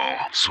转告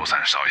苏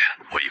三少爷，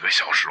我1个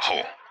小时后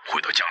回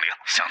到江陵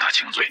向他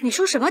请罪。你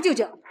说什么，舅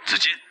舅？至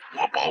今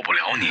我保不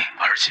了你，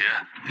而且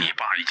你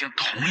爸已经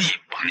同意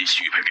把你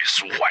许配给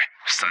苏怀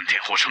，3天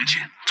后成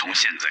亲。从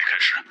现在开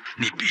始，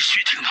你必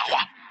须听他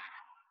话。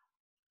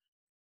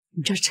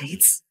你这贼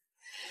子，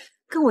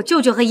跟我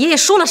舅舅和爷爷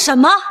说了什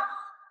么？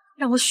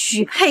让我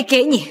许配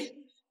给你，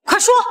快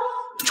说，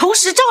从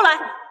实招来。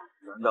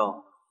难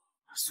道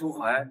苏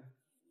怀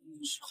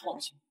是好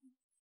奇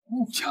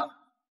穆家？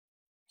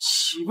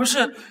岂不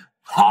是？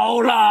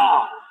好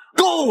了，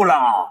够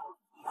了！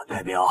我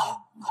代表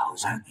唐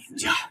山林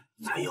家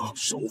还有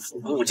首府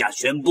穆家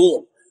宣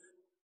布，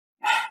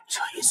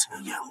这一次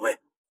的宴会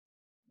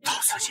到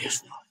此结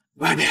束了。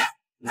外面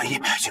那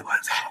100具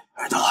棺材，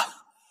耳朵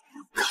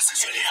各自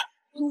去领。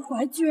苏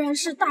怀居然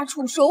是大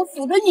楚首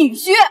府的女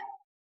婿。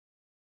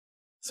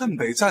镇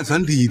北战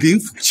神李林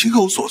甫亲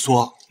口所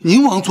说，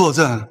宁王坐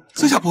镇，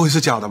这下不会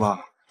是假的吧？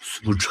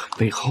苏哲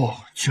背后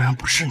居然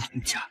不是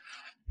宁家，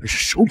而是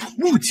首府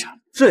穆家，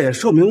这也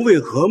说明为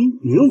何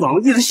宁王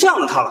一直向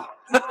着他了。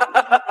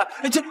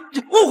这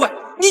误会，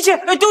一切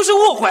都是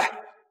误会。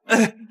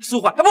苏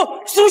怀，不，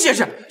苏先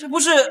生，这不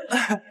是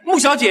穆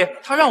小姐，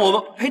她让我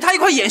们陪她一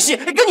块演戏，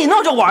跟你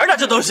闹着玩的，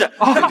这都是。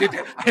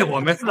对，我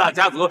们4大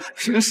家族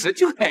平时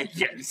就爱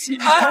演戏。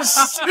是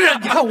啊，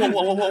你看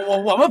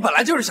我们本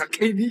来就是想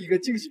给你一个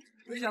惊喜，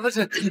没想到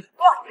是。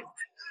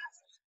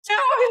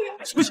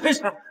苏先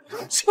生，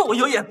这我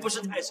有眼不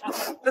识泰山，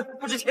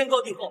不知天高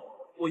地厚，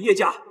我叶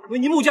家为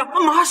你穆家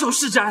马首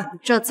是瞻。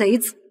这贼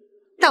子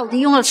到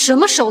底用了什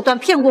么手段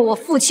骗过我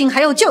父亲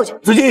还有舅舅？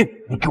子金，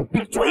你给我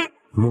闭嘴！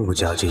穆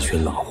家这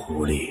群老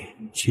狐狸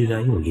居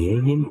然用联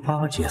姻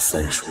巴结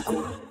三叔公，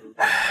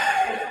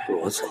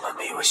我怎么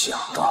没有想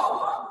到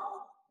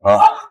啊！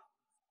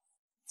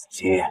子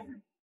金，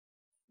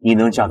你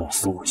能嫁到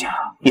苏家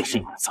也是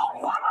你的造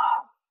化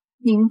了。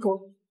宁伯，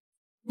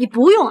你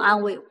不用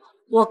安慰我。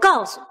我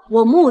告诉你，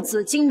我穆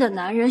子金的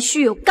男人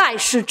须有盖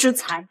世之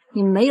才，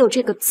你没有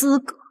这个资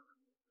格，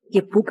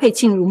也不配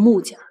进入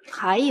穆家。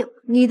还有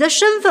你的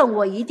身份，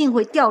我一定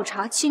会调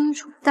查清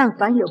楚。但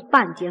凡有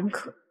半点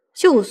可能，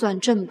就算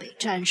镇北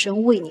战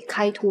神为你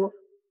开脱，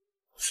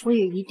我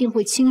也一定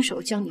会亲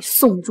手将你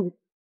送入。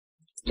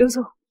刘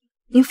总，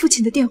您父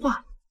亲的电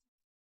话。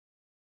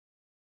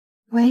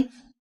喂，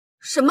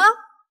什么？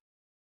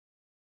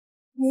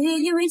爷爷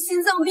因为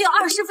心脏病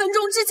20分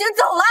钟之前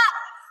走了。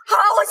好，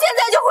我现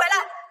在就回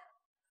来。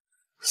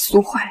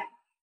苏怀，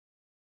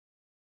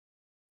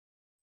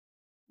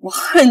我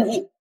恨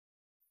你，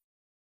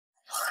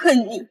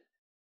恨你！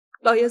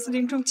老爷子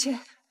临终前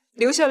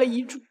留下了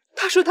遗嘱，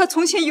他说他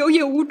从前有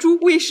眼无珠，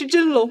未识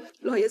真龙。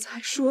老爷子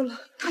还说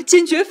了，他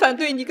坚决反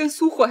对你跟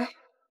苏怀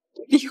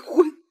离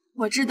婚。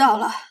我知道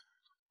了，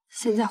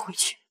现在回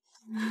去。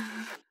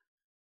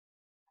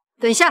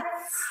等一下，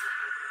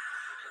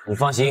你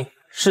放心，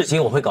事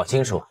情我会搞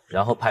清楚，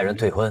然后派人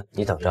退婚，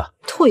你等着。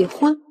退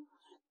婚？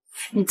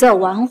你在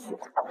玩火？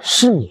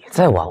是你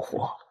在玩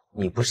火？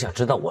你不是想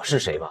知道我是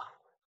谁吧？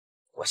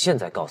我现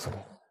在告诉你，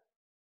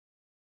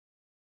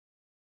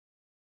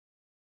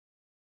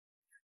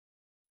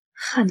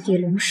旱地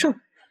龙兽。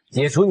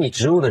解除你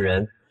职务的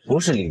人不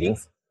是李林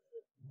甫，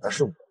而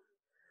是我。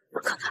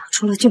可能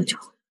除了舅舅，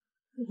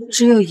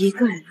只有一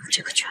个人有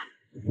这个权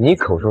利。你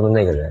口中的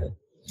那个人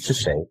是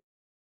谁？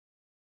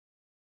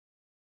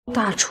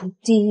大厨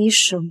第一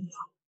神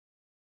王，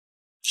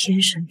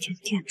天神殿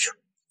殿主。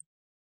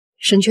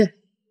神雀，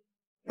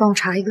帮我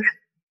查一个人。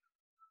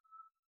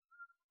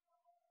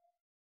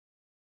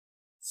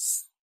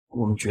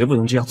我们绝不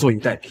能这样坐以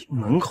待毙。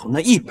门口那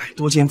100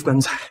多间棺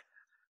材，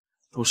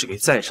都是给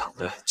在场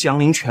的江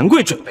陵权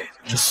贵准备的。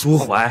这苏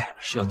怀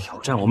是要挑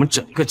战我们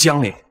整个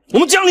江陵，我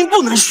们江陵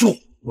不能输。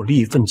我立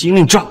一份金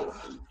令状，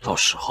到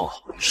时候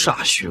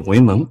歃血为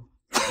盟，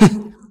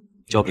哼，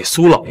交给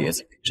苏老爷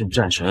子镇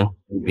战神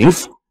武林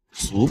府，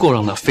足够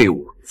让那废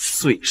物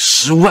碎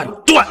尸万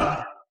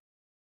段。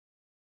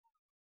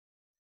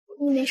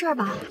你没事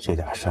吧？这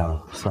点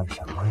伤算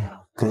什么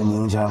呀？跟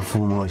宁家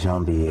覆没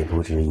相比，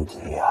不值一提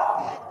呀。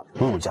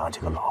穆家这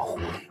个老狐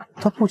狸，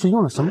他不知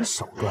用了什么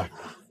手段，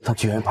他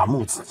居然把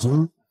穆子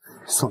英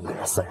送给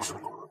了三叔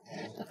公。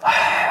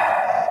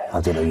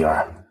哎，对了，玉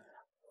儿，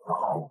以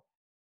后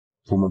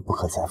我们不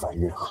可再犯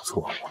任何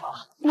错误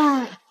了。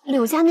那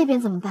柳家那边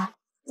怎么办？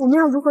我们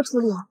要如何处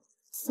理啊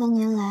？3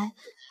年来，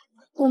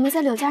我们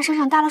在柳家身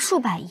上搭了数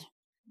百亿，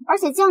而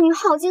且江宁、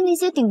镐京那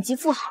些顶级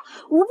富豪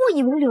无不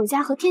以为柳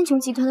家和天穹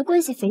集团的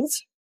关系匪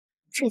浅，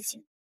这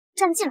次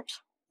占尽了便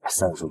宜。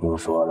三叔公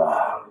说了，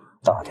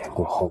大典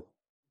过后，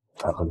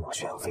他和柳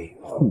玄飞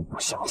互不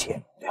相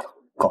欠。对了，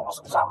告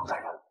诉咱们的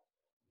人，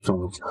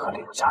终止和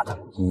柳家的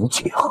一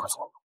切合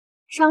作。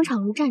商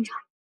场如战场，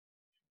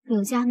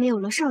柳家没有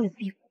了少爷的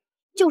庇护，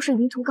就是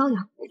驴途羔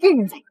羊，任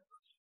人宰割。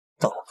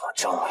都不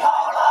重要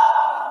了。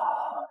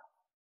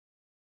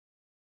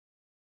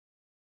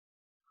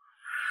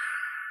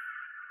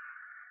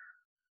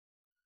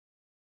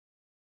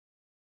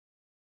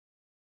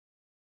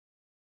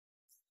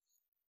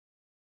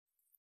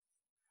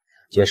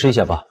解释一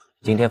下吧，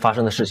今天发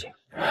生的事情。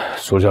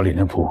说叫李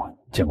天普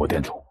见过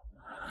店主，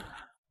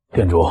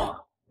店主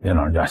您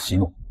老人家息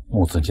怒，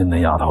穆子金那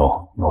丫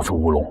头闹出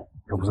乌龙，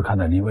这不是看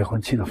在您未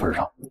婚妻的份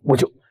上，我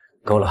就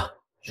够了，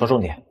说重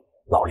点。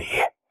老李，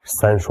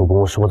三叔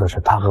公说的是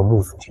他和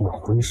穆子金的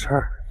婚事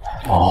儿。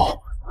哦，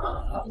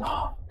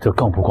这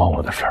更不关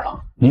我的事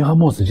了。您和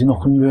穆子金的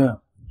婚约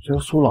是由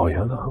苏老爷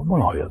子和穆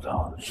老爷子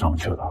商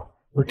榷的，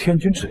不是天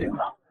君指定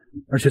的，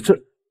而且这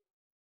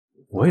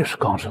我也是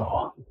刚知道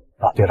啊。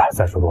对了，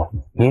三叔公，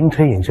您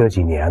推引这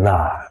几年呐，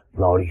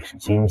老李是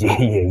兢兢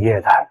业业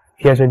的，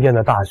天神殿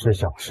的大事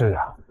小事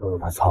啊，都由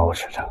他操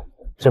持着，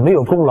这没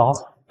有功劳，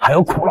还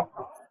有苦劳。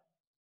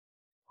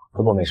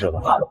婆婆没事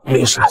吧？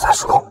没事，三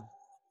叔公。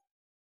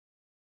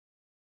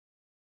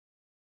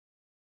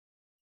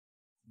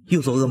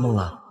又做噩梦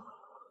了？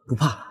不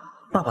怕，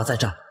爸爸在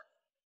这。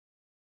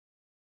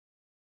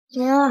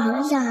爷爷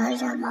好想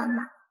妈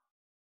妈。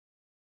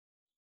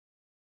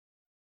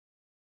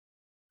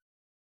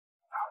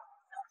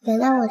原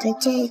谅我对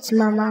这一次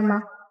妈妈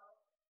吗？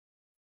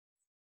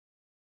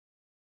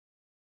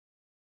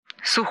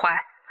苏怀，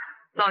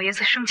老爷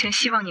子生前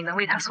希望你能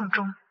为他送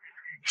终，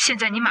现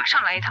在你马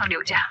上来一趟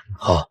柳家。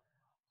好，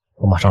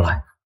我马上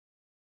来。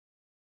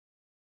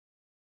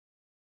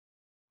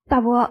大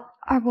伯、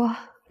二伯，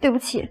对不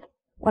起，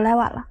我来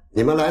晚了。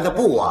你们来的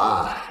不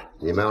晚，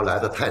你们要来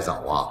的太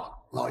早啊，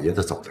老爷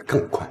子走得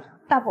更快。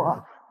大伯，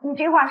你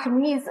这话什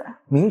么意思？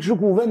明知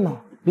故问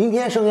呢。明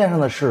天盛宴上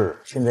的事，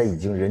现在已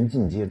经人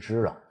尽皆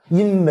知了。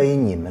因为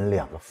你们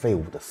2个废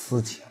物的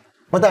私情，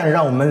不但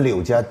让我们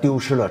柳家丢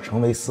失了成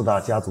为4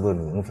大家族的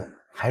名分，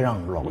还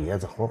让老爷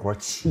子活活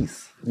气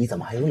死。你怎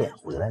么还有脸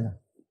回来呢？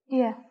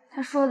爹，他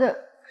说的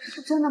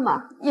是真的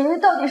吗？爷爷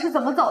到底是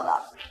怎么走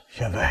的？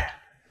玄飞，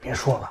别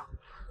说了，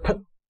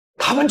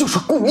他们就是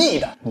故意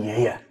的。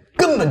爷爷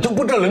根本就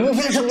不知道凌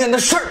天盛宴的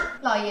事儿。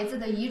老爷子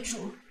的遗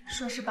嘱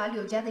说是把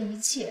柳家的一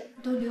切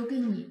都留给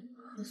你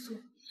和苏。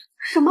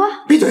什么？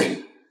闭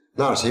嘴！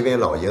那是因为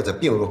老爷子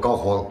病入膏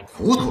肓，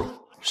糊涂了。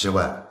试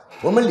问，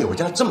我们柳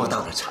家这么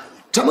大的产业，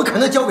怎么可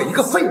能交给一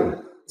个废物？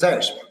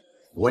再说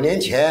，5年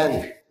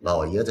前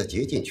老爷子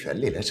竭尽全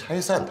力来拆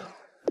散他，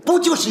不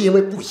就是因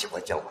为不喜欢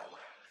姜文吗？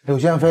柳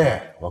玄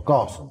飞，我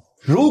告诉你，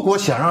如果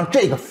想让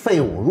这个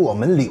废物入我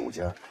们柳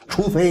家，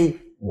除非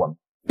我们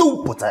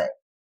都不在。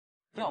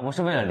要不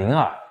是为了灵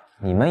儿，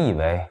你们以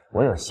为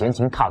我有闲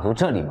情踏足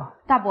这里吗？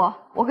大伯，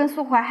我跟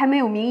苏怀还没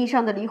有名义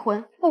上的离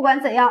婚，不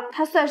管怎样，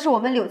他算是我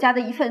们柳家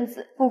的一份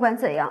子。不管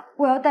怎样，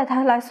我要带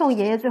他来送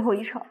爷爷最后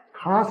一程。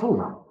他送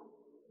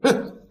他？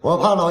哼，我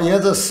怕老爷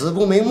子死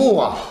不瞑目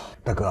啊！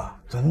大哥，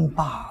咱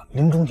爸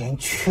临终前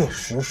确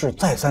实是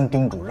再三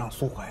叮嘱让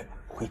苏怀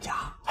回家。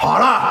好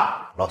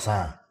了，老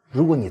三，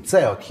如果你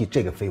再要替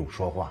这个废物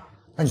说话，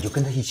那你就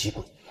跟他一起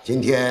滚。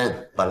今天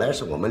本来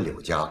是我们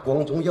柳家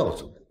光宗耀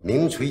祖、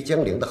名垂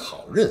江陵的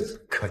好日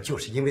子，可就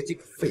是因为这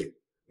个废物，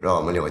让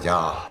我们柳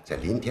家在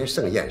临天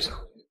盛宴上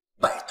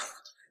败土。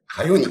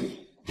还有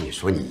你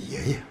说你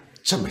爷爷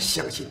这么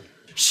相信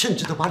你，甚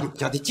至都把柳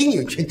家的经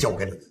营权交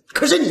给了你，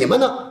可是你们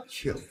呢，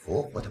却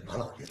活活的把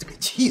老爷子给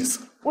气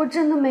死了。我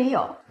真的没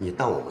有。你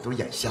当我们都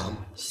眼瞎吗？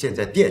现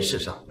在电视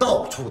上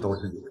到处都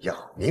是柳家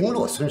名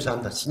落孙山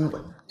的新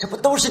闻，这不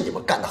都是你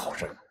们干的好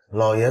事吗？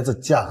老爷子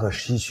驾鹤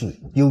西去，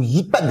有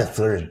一半的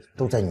责任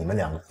都在你们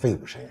两个废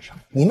物身上，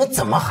你们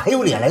怎么还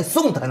有脸来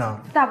送他呢？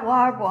大伯、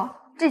二伯，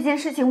这件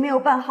事情没有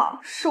办好，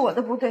是我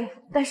的不对。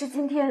但是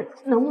今天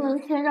能不能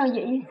先让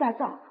爷爷下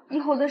葬？以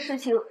后的事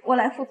情我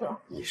来负责。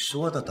你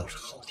说的倒是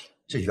好听，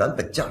这原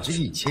本价值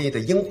1000亿的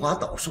樱花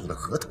岛树的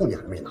合同你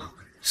还没拿回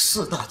来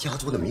，4大家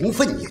族的名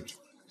分你也丢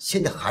了，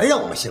现在还让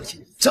我们相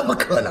信？怎么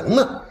可能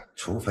呢？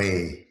除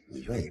非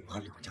你愿意把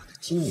柳家的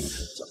经营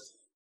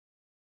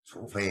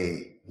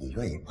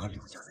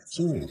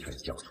权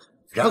交出，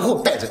然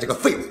后带着这个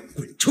废物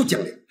滚出江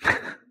陵。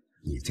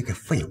你这个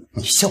废物，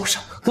你笑什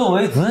么？作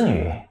为子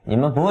女，你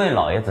们不为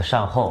老爷子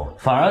善后，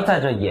反而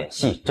在这演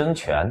戏争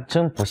权，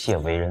真不屑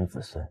为人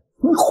子孙。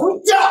你回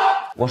家！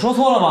我说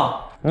错了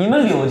吗？你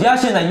们柳家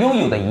现在拥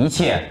有的一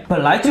切，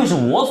本来就是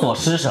我所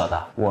施舍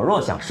的。我若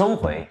想收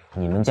回，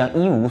你们将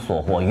一无所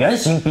获，原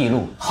形毕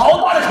露。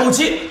好大的口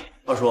气！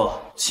二叔，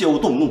切勿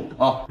动怒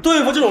啊！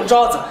对付这种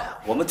渣滓，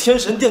我们天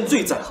神殿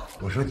最在行。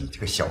我说你这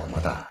个小王八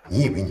蛋，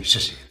你以为你是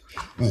谁？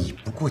你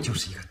不过就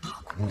是一个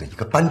打工的一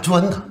个搬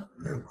砖的。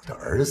而我的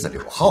儿子柳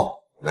浩，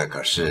那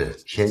可是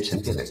天神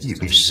殿的预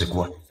备士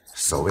官。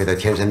所谓的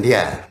天神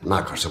殿，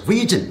那可是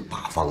威震八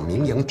方，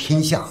名扬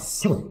天下。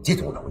就你这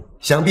种人物，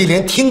想必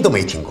连听都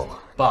没听过吧？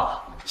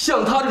爸，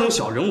像他这种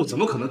小人物，怎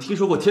么可能听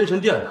说过天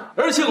神殿呢？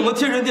而且我们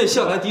天神殿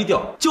向来低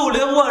调，就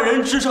连万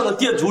人之上的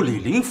殿主李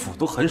林甫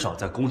都很少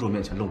在公众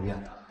面前露面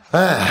的。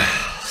哎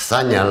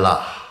，3年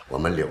了，我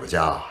们柳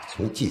家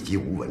从寂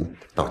寂无闻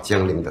到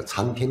江陵的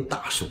参天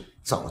大树，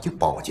早就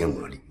饱经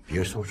磨砺。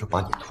别说把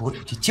你拖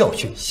出去教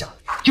训一下，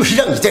就是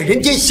让你在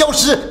人间消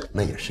失，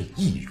那也是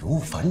易如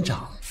反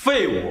掌。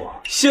废物！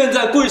现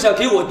在跪下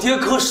给我爹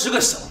磕10个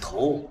响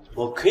头，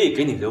我可以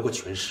给你留个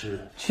全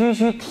尸。区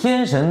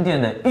天神殿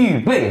的预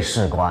备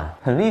士官，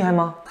很厉害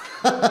吗？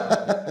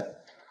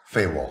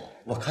废物，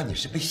我看你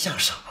是被吓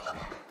傻了吧？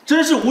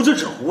真是无知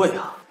者无畏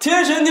啊！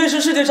天神殿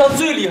是世界上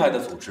最厉害的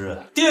组织，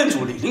殿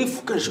主李林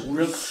甫更是无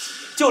人可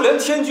及，就连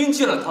天君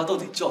见了他都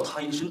得叫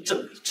他一声镇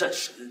北战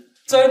神。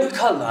在你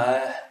看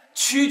来，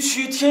区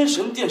天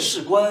神殿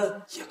士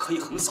官也可以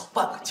横扫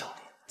半个江陵，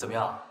怎么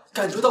样？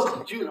感觉到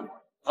恐惧了吗？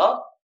啊？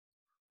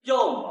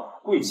要么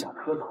跪下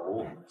磕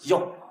头，要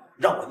么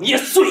让我捏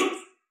碎你。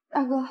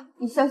大哥，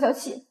你消消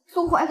气。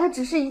苏怀他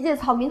只是一介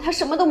草民，他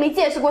什么都没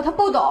见识过，他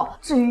不懂。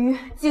至于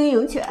经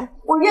营权，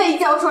我愿意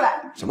交出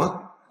来。什么？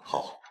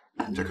好，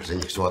这可是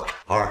你说的。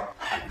豪儿，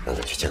让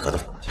他去签合同。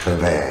菲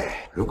菲，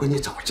如果你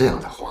早这样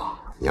的话，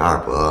你二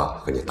伯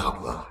和你大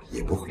伯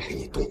也不会给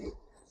你动怒。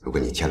如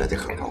果你签了这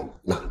合同，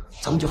那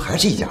咱们就还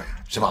是一家人，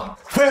是吧？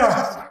菲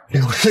儿，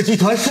柳氏集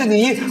团是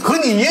你和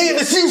你爷爷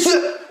的心血，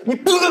你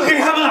不能给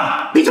他们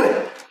了。闭嘴！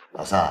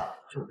老三，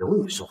就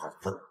有你说话的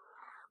份，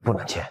不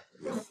能签。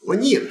活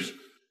腻了是吧？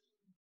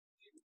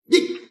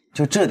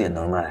就这点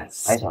能耐，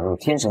还想入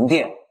天神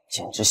殿，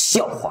简直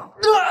笑话！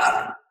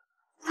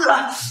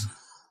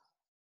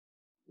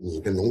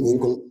你个农民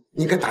工，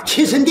你敢打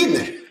天神殿的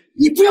人，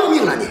你不要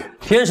命了你！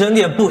天神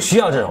殿不需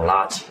要这种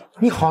垃圾。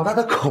你好大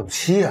的口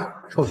气啊，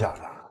臭小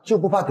子！就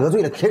不怕得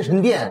罪了天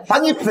神殿，把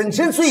你粉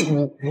身碎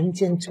骨，人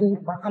间蒸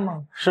发吗？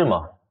是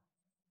吗？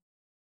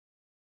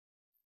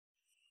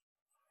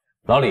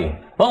老李，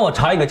帮我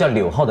查一个叫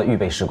柳浩的预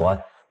备士官。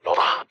老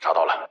大，查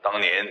到了。当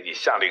年你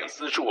下令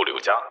资助柳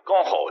家，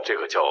刚好这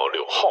个叫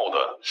柳浩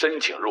的申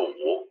请入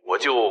伍，我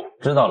就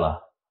知道了，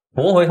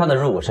驳回他的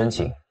入伍申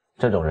请。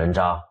这种人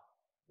渣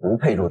不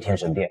配入天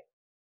神殿。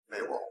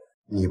废物，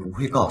你不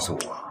会告诉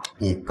我，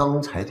你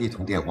刚才这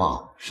通电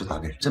话是打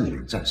给镇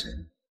北战神？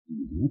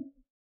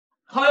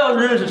他要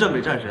是认识镇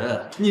北战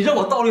神，你让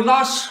我倒立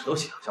拉屎都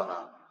行。小南，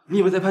你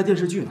以为在拍电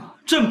视剧呢？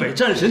镇北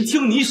战神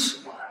听你使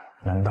唤？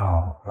难道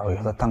老爷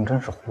子当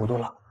真是糊涂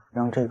了，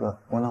让这个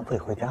窝囊废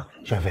回家？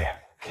薛飞，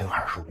听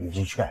二叔一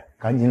句劝，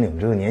赶紧领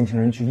这个年轻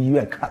人去医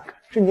院看看。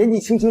这年纪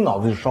轻轻脑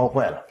子就烧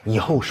坏了，以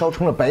后烧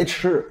成了白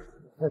痴，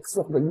那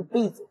伺候他一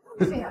辈子。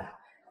菲儿，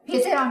别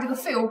再让这个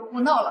废物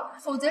胡闹了，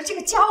否则这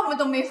个家我们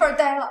都没法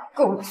待了。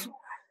够了，苏怀，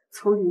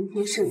从明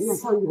天盛宴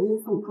到爷爷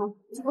送终，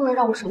就不能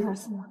让我省点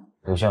心吗？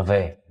柳旋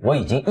飞，我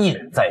已经一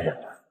忍再忍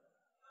了。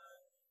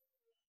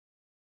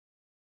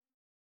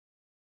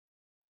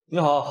你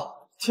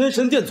好，天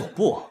神殿总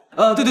部。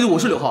对，我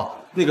是刘浩。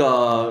那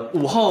个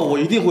5号我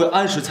一定会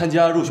按时参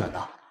加入选的。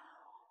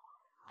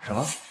什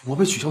么？我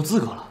被取消资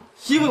格了？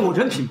因为我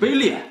人品卑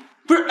劣？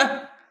不是，哎，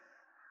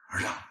儿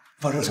子，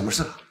发生什么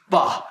事了？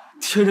爸，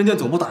天神殿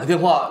总部打来电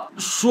话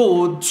说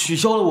我取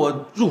消了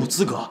我入伍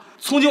资格，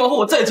从今往后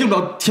我再也进不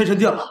了天神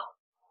殿了。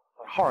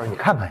浩儿，你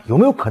看看有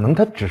没有可能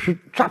他只是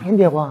诈骗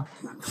电话？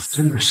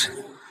真的是，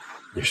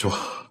你说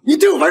你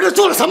对我儿子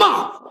做了什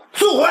么？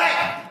苏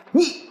怀，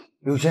你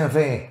刘宪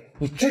飞，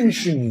你真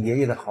是你爷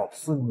爷的好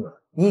孙子。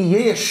你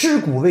爷爷尸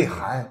骨未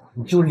寒，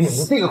你就领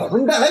着这个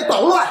混蛋来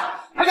捣乱，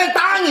还敢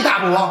打你大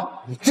伯？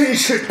你真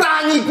是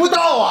大逆不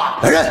道啊！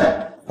来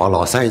人，把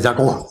老三一家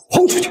给我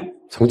轰出去！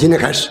从今天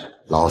开始，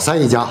老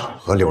三一家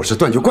和柳氏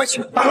断绝关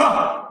系。大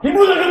哥，你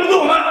不能这么对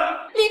我们！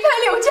离开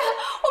柳家，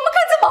我们可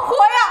怎么活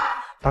呀？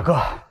大哥，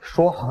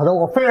说好的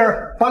我菲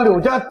儿把柳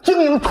家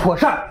经营妥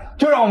善，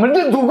就让我们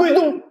认祖归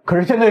宗。可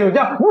是现在柳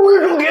家无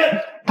日中天，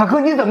大哥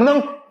你怎么能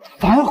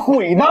反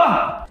悔呢？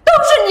都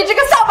是你这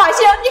个扫把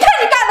星！你看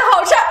你干的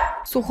好事！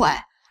苏怀，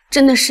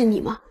真的是你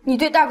吗？你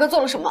对大哥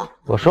做了什么？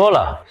我说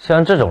了，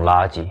像这种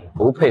垃圾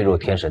不配入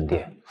天神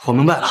殿。我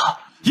明白了，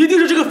一定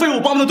是这个废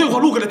物把我们的对话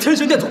录给了天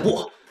神殿总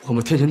部。我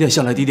们天神殿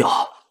向来低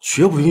调，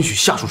绝不允许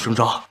下属声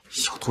张。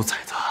小兔崽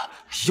子，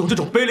用这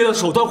种卑劣的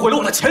手段毁了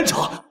我的前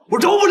程，我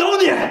饶不了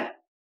你！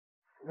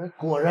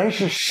果然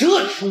是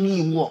蛇吃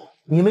蜜窝，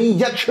你们一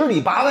家吃里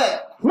扒外，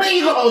没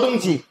一个好东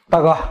西。大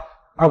哥、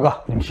二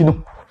哥，你们息怒。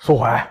苏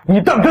怀，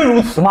你当真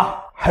如此吗？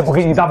还不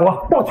给你大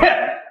伯道歉？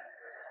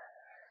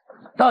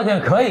道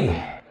歉可以，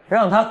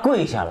让他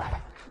跪下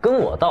来跟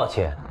我道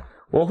歉，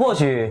我或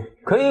许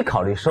可以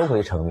考虑收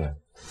回成命。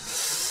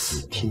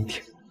你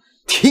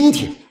听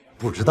听，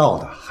不知道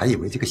的还以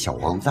为这个小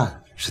王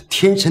蛋是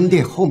天神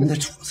殿后面的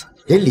主子，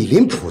连李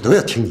林甫都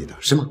要听你的，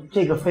是吗？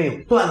这个废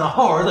物断了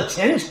浩儿的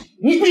前程，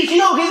你必须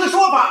要给个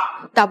说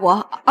法。大伯、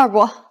二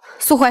伯，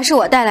苏怀是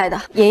我带来的，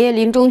爷爷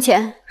临终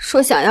前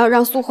说想要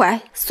让苏怀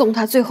送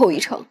他最后一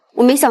程，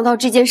我没想到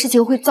这件事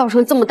情会造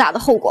成这么大的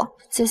后果，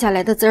接下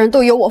来的责任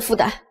都由我负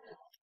担。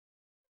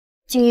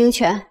经营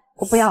权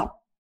我不要了。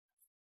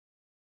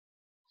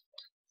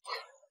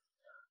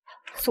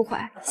苏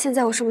怀，现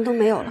在我什么都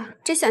没有了，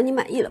这下你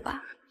满意了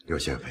吧？刘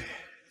宪飞，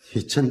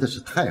你真的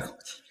是太好气了，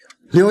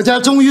柳家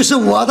终于是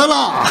我的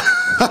了。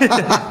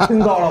听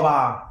到了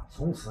吧？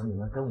从此你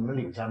们跟我们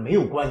柳家没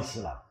有关系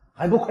了，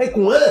还不快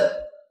滚！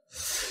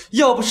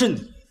要不是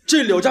你，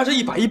这柳家这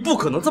100亿不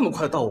可能这么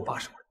快到我爸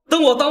手里。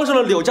等我当上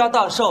了柳家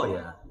大少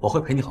爷，我会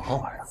陪你好好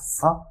玩的。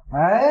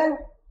哎，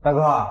大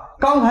哥，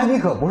刚才你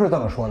可不是这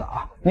么说的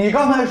啊！你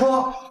刚才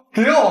说，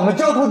只要我们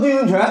交出经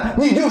营权，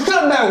你就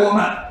善待我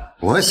们。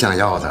我想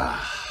要的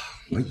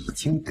我已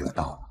经得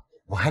到了，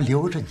我还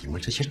留着你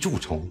们这些蛀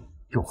虫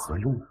有何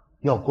用呢？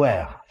要怪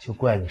啊，就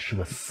怪你是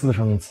个私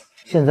生子。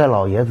现在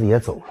老爷子也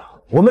走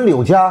了，我们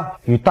柳家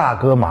与大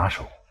哥马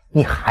首，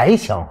你还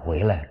想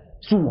回来？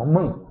做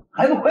梦！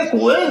还不快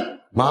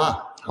滚！妈，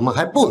他们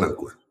还不能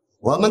滚，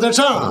我们的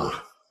账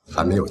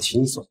还没有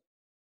清算。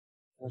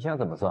你想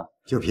怎么算？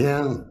就凭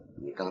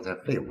你刚才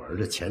废我儿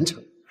的前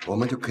程，我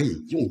们就可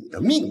以用你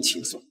的命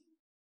清算。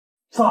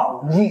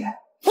造孽！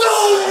造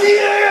孽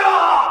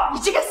呀！你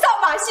这个扫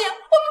把星，我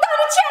们到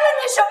底欠了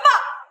你什么？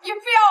你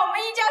非要我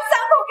们一家3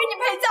口给你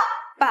陪葬？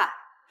爸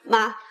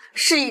妈，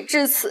事已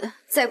至此，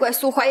再怪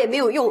苏怀也没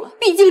有用了，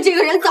毕竟这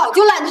个人早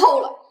就烂透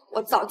了，我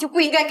早就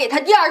不应该给他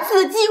第2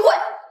次的机会。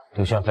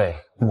刘玄飞，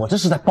我这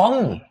是在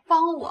帮你。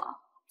帮我？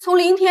从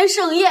临天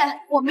盛宴，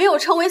我没有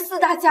成为4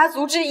大家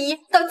族之一，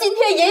到今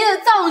天爷爷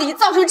的葬礼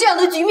造成这样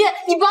的局面，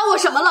你帮我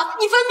什么了？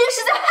你分明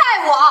是在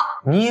害我！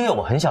你以为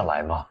我很想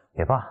来吗？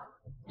也罢，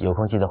有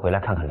空记得回来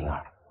看看灵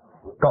儿。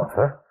告辞。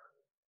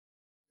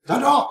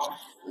站住！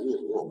你以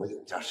为我们柳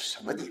家是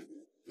什么地方？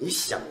你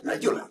想来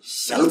就来，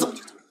想走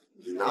就走。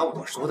你拿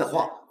我说的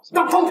话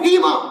当放屁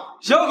吗？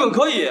想滚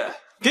可以，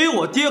给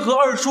我爹和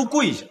二叔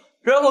跪下，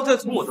然后再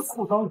从我的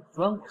裤裆里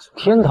钻过去。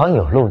天堂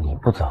有路你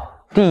不走，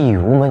地狱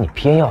无门你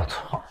偏要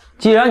闯。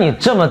既然你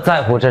这么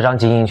在乎这张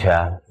经营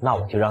权，那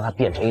我就让它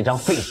变成一张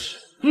废纸。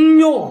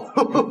又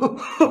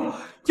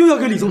要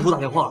给李宗图打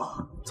电话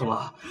了。怎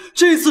么，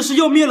这次是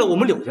要灭了我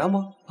们柳家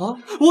吗？啊，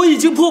我已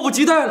经迫不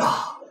及待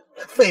了。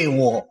废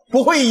物，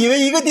不会以为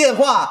一个电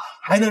话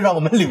还能让我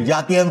们柳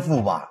家颠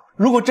覆吧？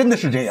如果真的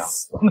是这样，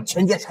我们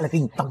全家下来给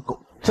你当狗。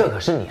这可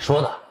是你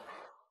说的。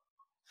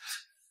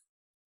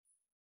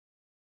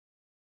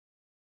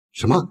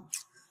什么？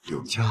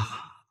柳家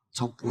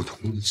遭不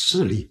同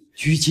势力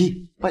狙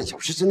击，半小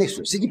时之内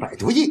损失100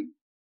多亿。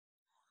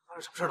发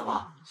生什么事了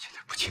吗？现在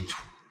不清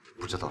楚，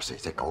不知道谁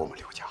在搞我们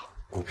柳家，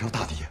股票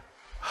大跌，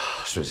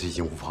损失已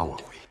经无法挽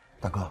回。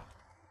大哥，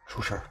出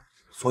事了，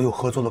所有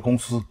合作的公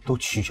司都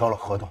取消了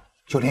合同，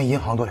就连银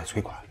行都来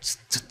催款。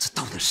这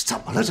到底是怎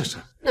么了？这是？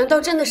难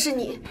道真的是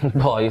你？不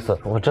好意思，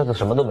我这次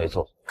什么都没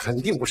做。肯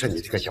定不是你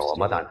这个小王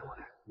八蛋做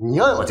的。你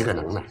要有这个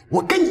能耐，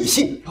我跟你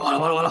姓。完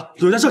了，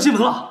柳家上新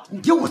闻了！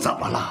又怎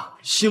么了？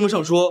新闻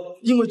上说，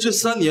因为这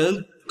3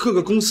年各个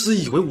公司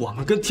以为我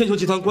们跟天穹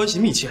集团关系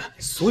密切，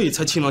所以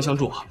才倾囊相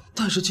助。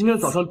但是今天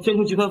早上天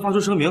穹集团发出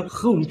声明，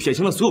和我们撇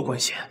清了所有关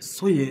系，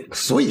所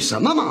以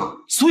什么嘛？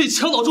所以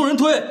墙倒众人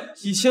推。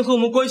以前和我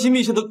们关系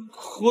密切的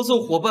合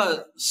作伙伴，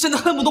现在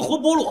恨不得活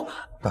剥了我们。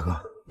大哥，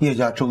叶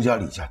家、周家、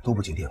李家都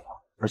不接电话，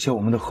而且我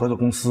们的合作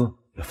公司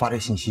也发来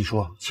信息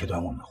说切断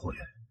我们的货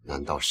源。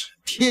难道是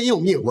天要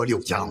灭我柳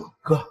家吗？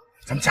哥，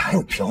咱们家还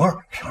有平儿，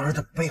平儿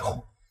的背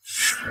后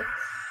是……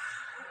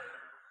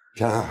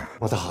平儿，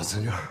我的好侄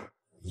女，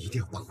你一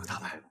定要帮帮他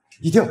们，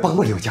一定要帮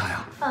帮柳家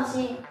呀！放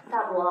心，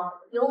大伯，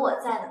有我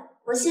在呢。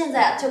我现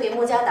在就给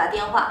穆家打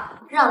电话，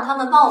让他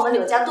们帮我们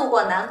柳家渡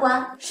过难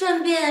关，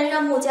顺便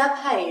让穆家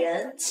派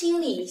人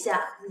清理一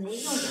下没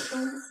用的东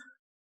西。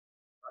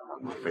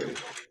废物！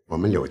我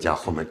们柳家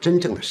后面真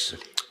正的实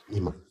力，你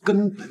们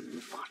根本无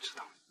法知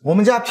道。我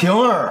们家平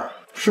儿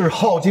是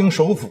镐京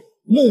首府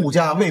穆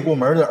家未过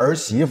门的儿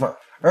媳妇，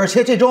而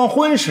且这桩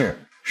婚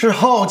事是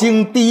镐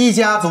京第一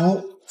家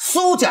族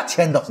苏家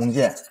牵的红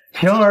线。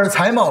平儿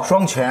才貌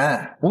双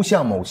全，不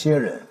像某些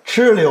人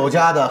吃柳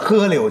家的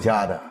喝柳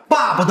家的，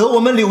巴不得我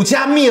们柳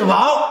家灭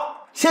亡。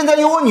现在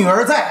有我女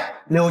儿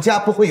在，柳家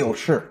不会有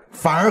事，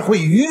反而会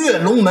鱼跃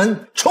龙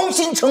门，重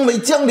新成为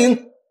江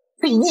陵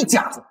第一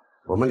家族。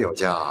我们柳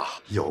家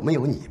有没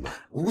有你们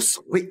无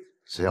所谓，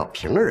只要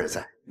平儿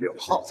在，柳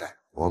浩在，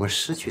我们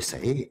失去谁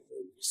也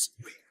无所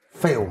谓。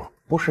废物，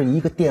不是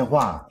一个电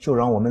话就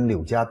让我们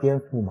柳家颠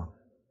覆吗？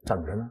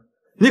等着呢。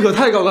你可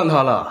太高看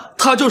他了，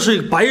他就是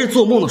一个白日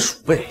做梦的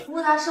鼠辈。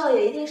穆大少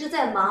爷一定是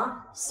在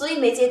忙，所以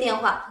没接电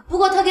话。不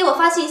过他给我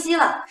发信息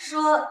了，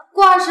说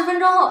过20分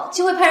钟后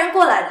就会派人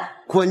过来的。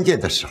关键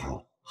的时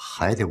候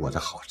还得我的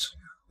好侄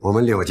女。我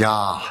们柳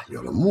家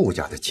有了穆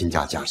家的亲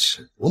家加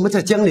持，我们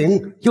在江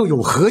陵又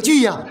有何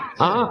惧呀？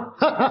啊！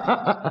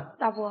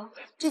大伯，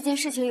这件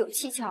事情有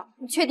蹊跷，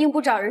你确定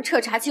不找人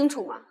彻查清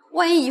楚吗？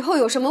万一以后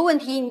有什么问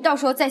题，你到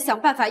时候再想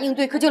办法应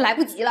对，可就来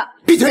不及了。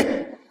闭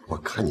嘴！我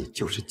看你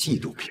就是嫉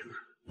妒平儿。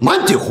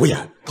满嘴胡言！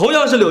同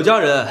样是柳家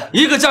人，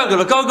一个嫁给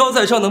了高高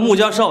在上的穆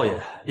家少爷，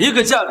一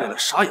个嫁给了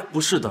啥也不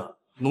是的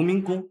农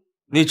民工。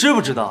你知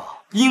不知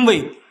道？因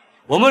为你，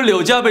我们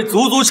柳家被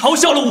足足嘲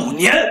笑了5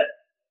年。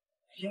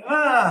请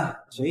问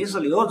谁是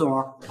刘总？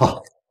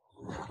哦，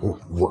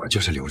我就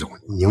是刘总。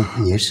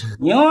您是？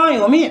宁王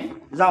有命，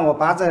让我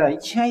把这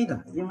1000亿的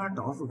银发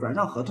导数转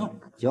账合同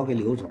交给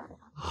刘总。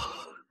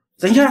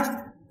真相，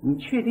你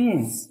确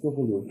定就是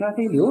柳宣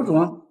飞刘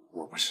总？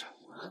我不是。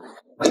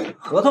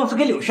合同是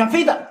给柳宣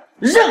飞的，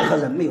任何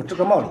人没有这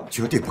个冒领。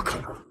绝对不可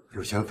能！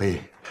柳宣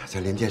飞在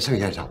临天盛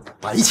宴上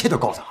把一切都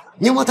搞砸了，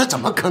宁王他怎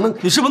么可能？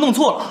你是不是弄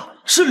错了？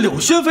是柳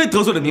宣飞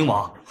得罪了宁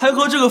王，还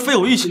和这个废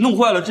物一起弄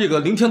坏了这个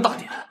凌天大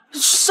典，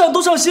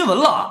都上新闻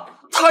了。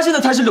他现在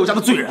才是柳家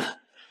的罪人。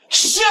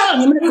瞎了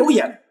你们的狗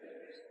眼！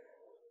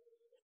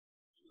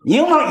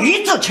宁王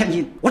一掷千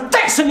金，我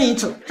再声明一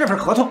次，这份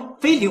合同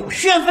非柳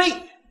宣飞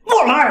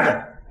莫龙2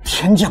人。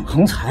天降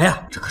横财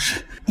啊！这可是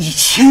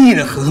1000亿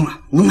的合同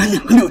啊，能买2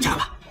个柳家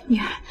吧？女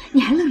儿，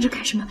你还愣着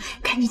干什么？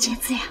赶紧签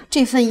字呀！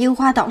这份樱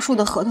花导数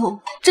的合同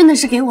真的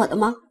是给我的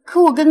吗？可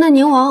我跟那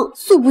宁王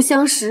素不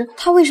相识，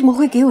他为什么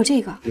会给我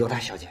这个？刘大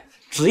小姐，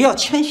只要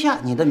签下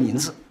你的名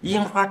字，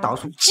樱花导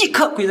数即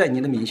刻归在你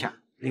的名下。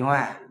另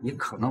外，你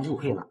可能误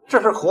会了，这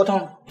份合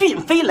同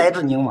并非来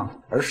自宁王，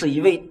而是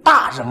一位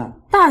大人物。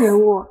大人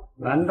物？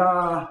难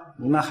道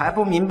你们还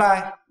不明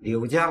白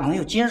柳家能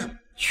有今日，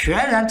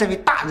全然这位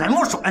大人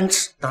物所恩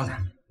赐？当然，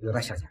刘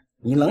大小姐，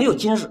你能有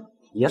今日，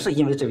也是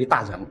因为这位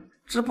大人物。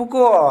只不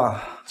过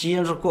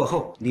今日过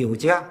后，柳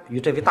家与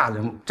这位大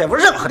人物再无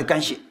任何的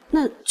干系。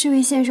那这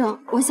位先生，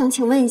我想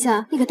请问一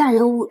下，那个大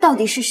人物到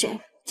底是谁？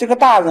这个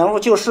大人物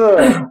就是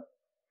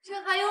这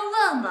还用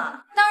问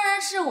吗？当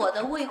然是我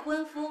的未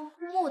婚夫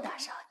穆大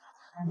少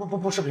爷。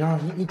不是平儿，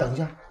你等一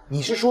下，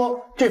你是说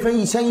这份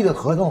1000亿的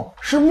合同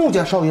是穆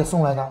家少爷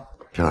送来的？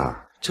平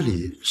儿，这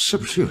里是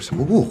不是有什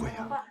么误会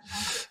啊？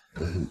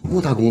穆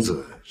大公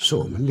子是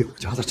我们柳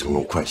家的乘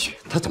龙快婿，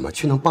他怎么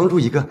去能帮助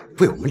一个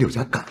被我们柳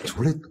家赶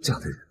出来这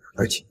样的人？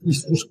而且一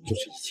松手就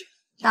是一切。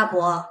大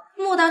伯，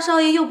穆大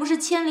少爷又不是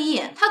千里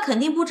眼，他肯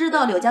定不知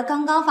道柳家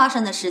刚刚发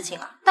生的事情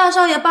啊。大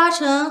少爷8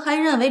成还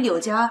认为柳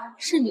家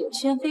是柳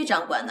宣飞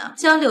掌管的，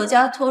将柳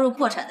家拖入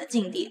破产的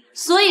境地，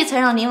所以才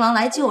让宁王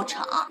来救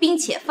场，并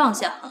且放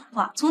下狠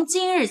话，从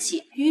今日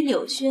起与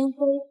柳宣飞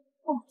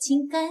划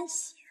清干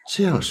系。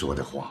这样说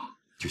的话，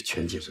就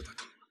全解释得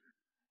通了。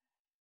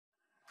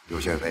柳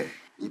宣飞，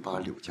你把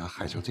柳家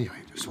害成这样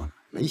也就算了，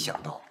没想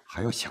到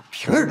还要抢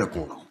平儿的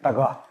功劳。大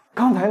哥，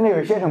刚才那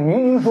位先生明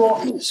明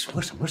说……你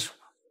说什么说？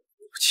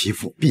有其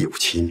父必有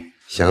其女。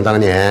想当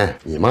年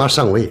你妈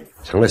上位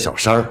成了小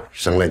三儿，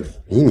生了你，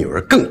你女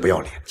儿更不要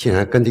脸，竟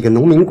然跟这个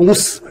农民工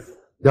私奔。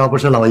要不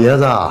是老爷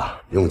子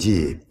用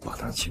计把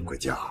她请回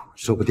家，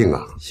说不定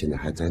现在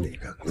还在哪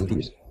个工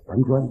地上搬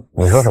砖。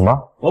你说什么？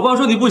我爸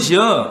说你不行，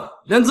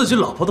连自己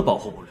老婆都保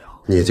护不了。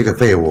你这个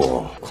废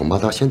物，恐怕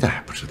到现在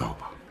还不知道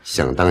吧？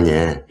想当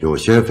年，柳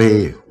宣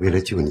飞为了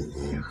救你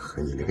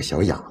和你那个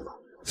小哑巴，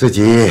自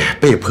己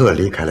被迫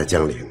离开了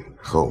江陵，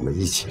和我们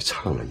一起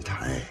唱了一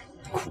台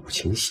苦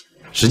情戏。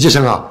实际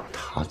上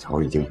他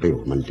早已经被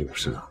我们柳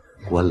氏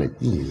关了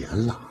1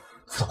年了。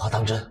此话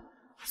当真？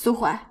苏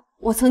怀，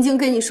我曾经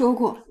跟你说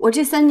过，我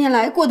这3年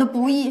来过得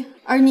不易，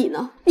而你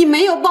呢？你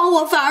没有帮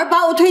我，反而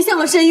把我推向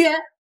了深渊。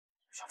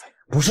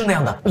不是那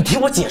样的，你听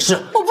我解释。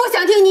我不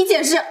想听你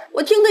解释，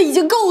我听的已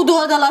经够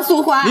多的了，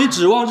苏怀。你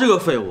指望这个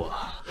废物，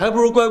还不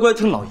如乖乖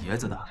听老爷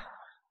子的，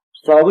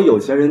找个有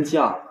钱人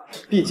嫁，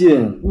毕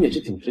竟你也是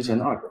挺值钱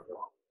的2哥哥。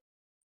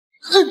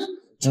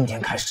今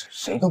天开始，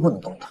谁都不能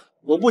动他。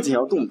我不仅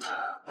要动他，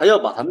还要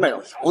把他卖到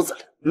窑子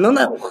里，你能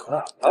奈我何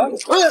啊？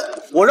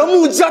我让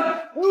穆家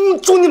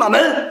出你马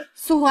门！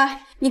苏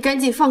怀，你赶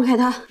紧放开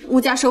他，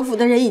穆家首府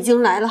的人已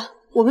经来了，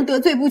我们得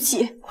罪不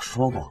起。我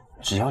说过，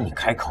只要你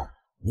开口，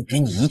我给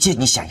你一切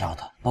你想要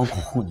的，包括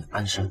护你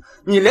安身。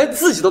你连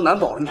自己都难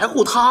保了，你还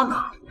护他呢？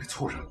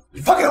畜生！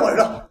你放开我儿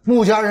子！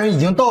穆家人已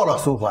经到了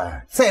苏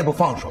怀，再不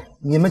放手，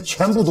你们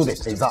全部都得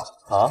陪葬。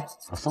啊，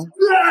老宋！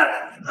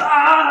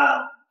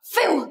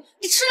废物！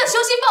你吃了修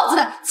心豹子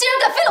的，竟然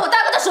敢废了我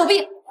大哥的手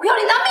臂！我要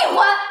你拿命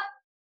还！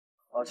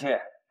抱歉，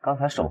刚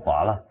才手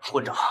滑了。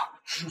混账！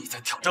你在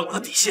挑战我的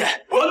底线，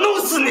我要弄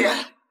死你！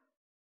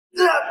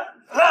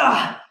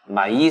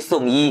买1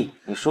送1，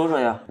你说说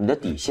呀，你的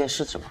底线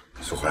是什么？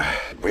苏怀，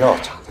不要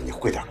仗着你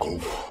会点功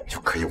夫就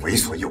可以为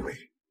所欲为，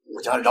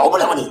穆家饶不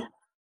了你。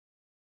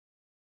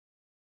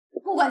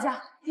穆管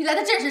家，你来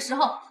的正是时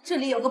候。这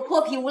里有个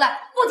泼皮无赖，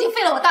不仅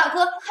废了我大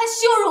哥，还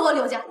羞辱我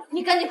柳家。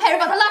你赶紧派人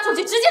把他拉出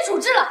去，直接处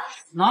置了。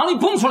哪里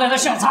蹦出来的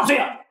小杂碎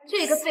啊！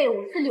这个废物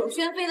是柳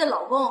宣妃的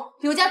老公，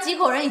柳家几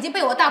口人已经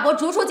被我大伯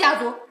逐出家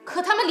族，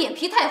可他们脸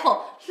皮太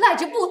厚，赖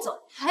着不走，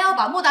还要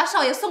把穆大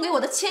少爷送给我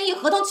的签艺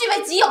合同据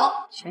为己有。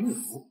签艺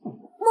合同？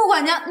穆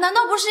管家，难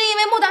道不是因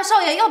为穆大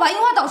少爷要把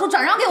樱花岛处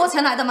转让给我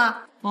前来的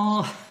吗？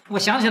哦，我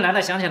想起来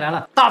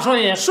了，大少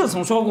爷是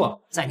曾说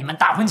过，在你们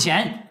大婚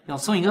前要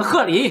送一个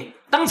贺礼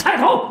当彩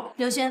头。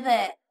柳宣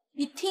妃，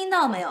你听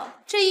到没有？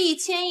这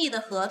1000亿的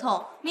合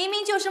同明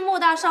明就是穆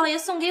大少爷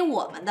送给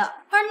我们的，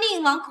而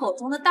宁王口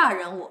中的大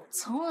人物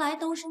从来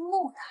都是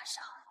穆大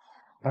少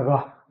爷。大哥、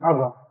二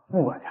哥、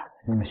穆管家，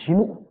你们息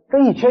怒，这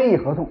1000亿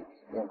合同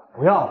我们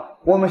不要了，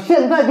我们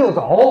现在就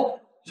走，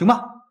行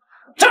吧？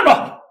站住！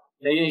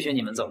谁允许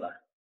你们走的？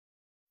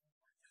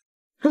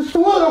这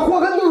所有的祸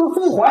根都是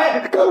苏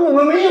怀，跟我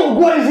们没有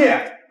关系。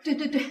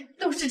对，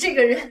都是这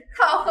个人，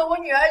他要和我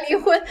女儿离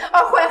婚，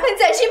而怀恨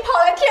在心，跑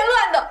来添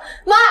乱的。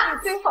妈，你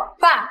最好。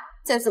爸，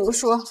再怎么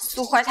说，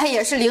苏怀他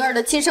也是灵儿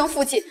的亲生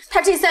父亲，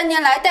他这3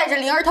年来带着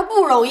灵儿，他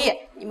不容易，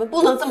你们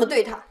不能这么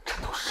对他。这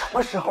都什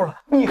么时候了，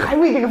你还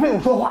为这个废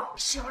物说话？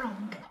是要让我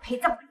们给他陪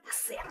葬，他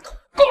死丫头！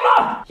够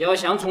了！要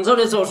想从这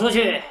里走出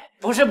去，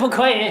不是不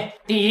可以。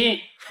第一，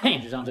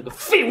让这个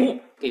废物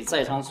给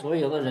在场所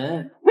有的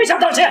人跪下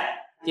道歉。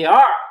第二，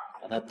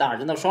把他大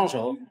人的双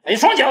手还有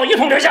双脚一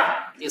同留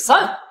下。第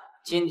三，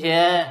今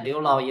天刘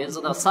老爷子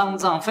的丧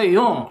葬费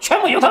用全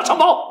部由他承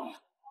包。穆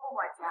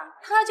管家，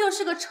他就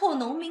是个臭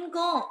农民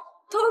工，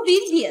头比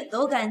脸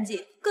都干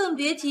净，更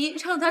别提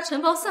让他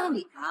承包丧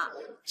礼了。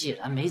既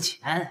然没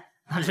钱，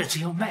那这只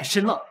有卖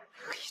身了。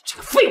这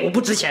个废物不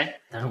值钱。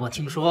但是我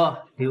听说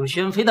柳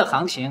宣妃的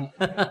行情，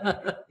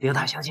刘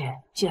大小姐，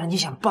既然你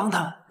想帮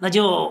他，那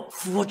就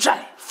夫债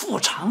妇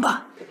偿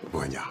吧。穆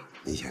管家，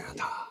你想让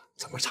他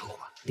怎么偿还？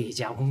李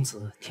家公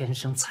子天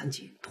生残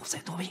疾，多灾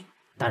多病，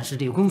但是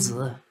柳公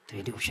子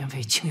对柳宣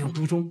妃情有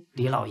独钟，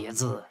李老爷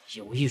子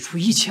有意出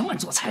1000万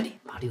做彩礼，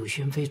把柳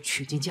宣妃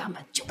娶进家门，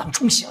就当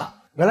冲喜了。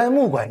原来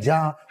穆管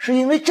家是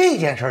因为这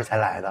件事才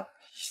来的。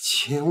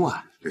1000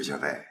万，柳宣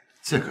妃，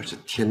这可是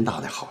天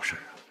大的好事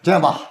啊！这样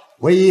吧，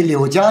我以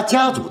柳家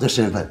家主的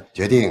身份，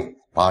决定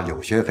把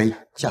柳宣妃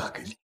嫁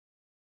给你。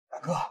大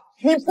哥，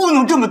你不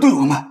能这么对我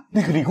们。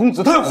那个李公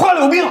子他有花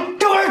柳病，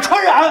这玩意儿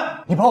传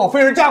染。你把我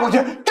妃儿嫁过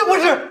去，这不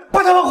是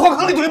把他往火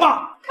坑里怼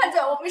吗？看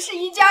在我们是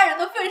一家人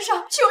的份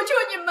上，求求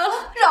你们了，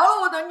饶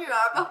了我的女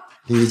儿吧。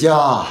李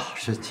家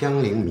是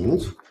江陵名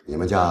族，你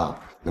们家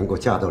能够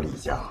嫁到李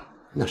家，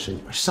那是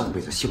你们上辈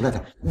子修来的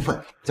福分。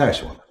再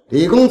说了，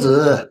李公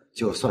子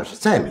就算是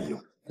再没用，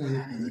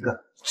一个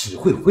只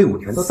会挥舞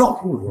拳头到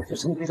处也是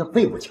身边的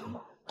废物强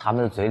盗。他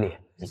们的嘴里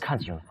你看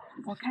清了吗？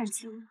我看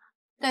清了，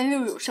但又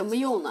有什么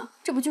用呢？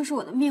这不就是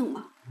我的命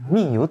吗？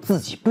命由自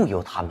己，不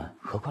由他们，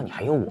何况你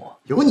还有我。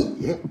有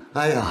你，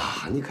哎呀，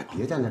你可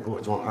别在那给我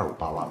装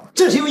258万了。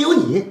正是因为有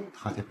你，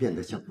他才变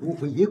得像孤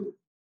魂野鬼。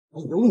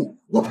有你，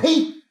我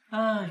呸！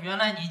原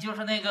来你就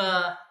是那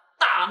个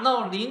大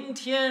闹凌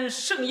天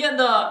盛宴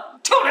的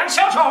跳梁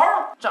小丑，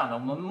仗着我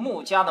们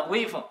穆家的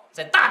威风，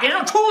在大典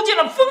上出尽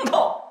了风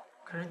头。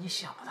可是你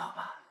想不到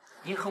吧？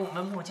你和我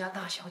们穆家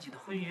大小姐的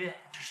婚约，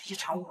这是一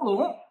场乌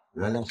龙。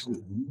原来是你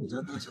和穆家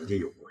大小姐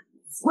有关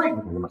系，怪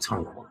不得那么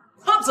猖狂。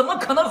他怎么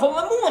可能和我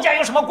们穆家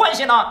有什么关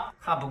系呢？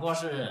他不过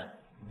是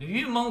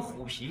驴蒙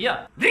虎皮呀，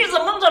驴子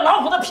蒙着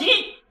老虎的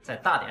皮，在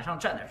大典上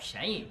占点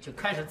便宜，就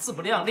开始自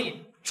不量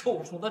力。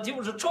臭虫的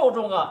就是臭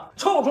虫啊，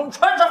臭虫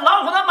穿上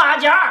老虎的马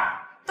甲，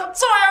他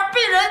照样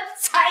被人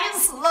踩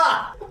死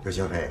了。刘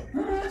小飞，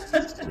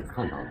你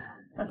看到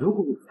了，如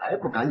果你还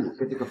不赶紧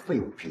跟这个废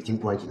物撇清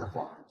关系的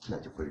话，那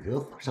就会惹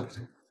火上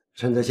身。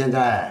趁着现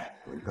在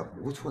有一个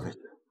不错的人，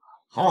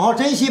好好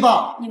珍惜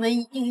吧。你们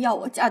一定要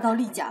我嫁到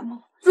厉家吗？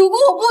如果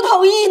我不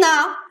同意呢？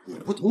你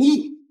不同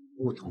意，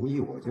不同意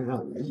我就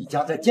让你厉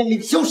家在江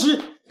里消失。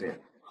对，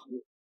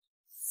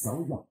想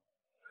想。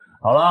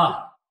好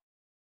了，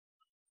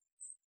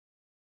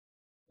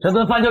这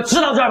顿饭就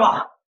吃到这儿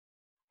吧。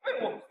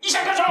一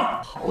下开手！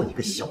好你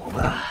个小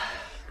子，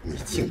你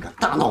竟敢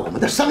大闹我们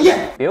的商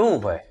宴！别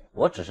误会，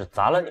我只是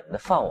砸了你们的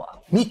饭碗。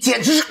你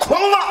简直是狂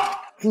妄！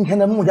今天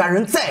的穆家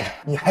人在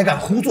这，你还敢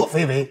胡作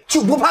非为，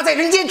就不怕在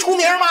人间出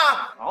名吗？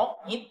好，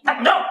你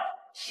等着！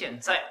现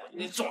在我就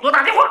给总督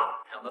打电话，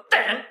让他带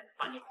人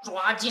把你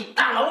抓进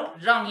大牢，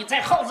让你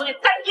在耗子里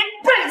待一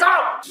辈子。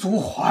苏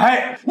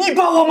怀，你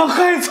把我们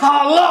害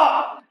惨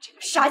了！这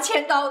个杀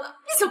千刀的，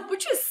你怎么不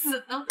去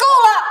死呢？够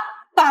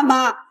了！爸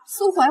妈，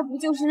苏怀不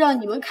就是让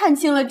你们看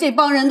清了这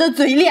帮人的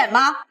嘴脸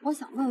吗？我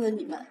想问问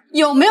你们，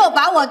有没有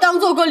把我当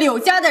做过柳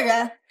家的人？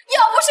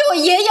要不是我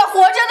爷爷活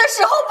着的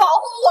时候保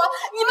护我，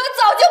你们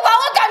早就把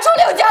我赶出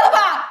柳家了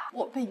吧？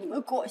我被你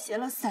们裹挟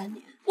了3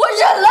年，我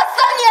忍了3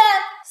年，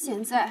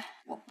现在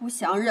我不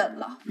想忍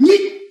了。你，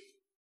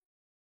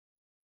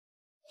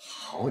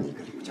好你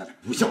个柳家的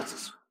不孝子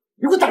孙，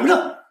你给我等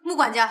着！穆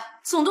管家，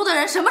总督的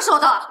人什么时候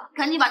到？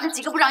赶紧把这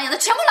几个不长眼的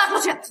全部拉出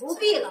去！不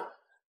必了。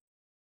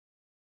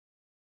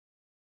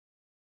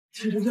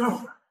天神殿，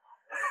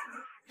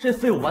这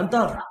废物完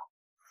蛋了！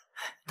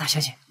大小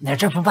姐，哪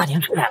阵风霸您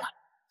出来了？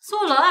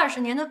做了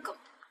20年的狗，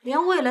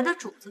连未来的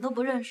主子都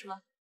不认识了。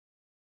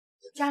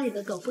家里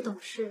的狗不懂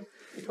事，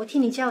我替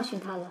你教训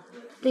它了。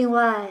另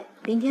外，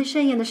明天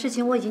盛宴的事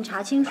情我已经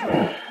查清楚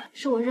了，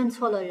是我认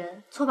错了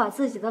人，错把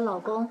自己的老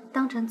公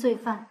当成罪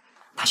犯。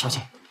大小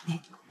姐，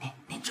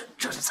您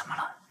这是怎么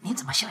了？您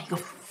怎么像一个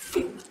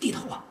废物低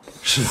头啊？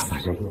是啊，大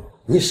小姐，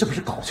你是不是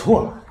搞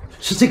错了？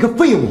是这个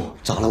废物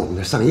砸了我们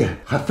的商宴，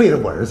还废了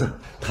我儿子，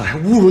他还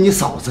侮辱你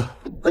嫂子。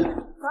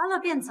砸了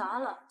便砸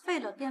了，废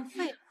了便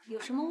废了，有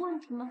什么问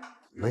题吗？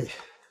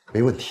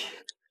没问题。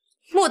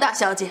穆大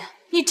小姐，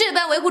你这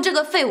般维护这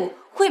个废物，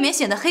未免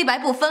显得黑白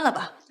不分了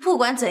吧？不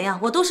管怎样，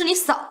我都是你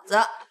嫂子，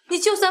你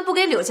就算不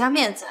给柳家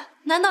面子，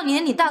难道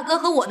连你大哥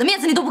和我的面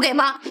子你都不给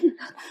吗？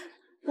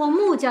我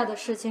穆家的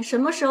事情，什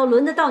么时候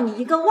轮得到你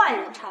一个外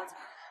人插嘴？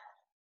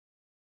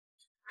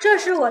这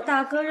是我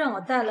大哥让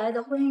我带来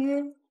的婚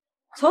约，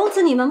从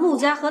此你们穆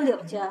家和柳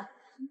家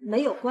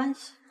没有关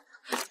系。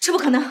这不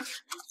可能！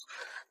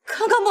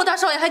刚刚莫大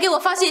少爷还给我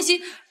发信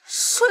息，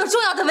说有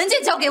重要的文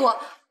件交给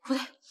我。不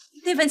对，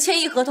那份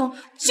签议合同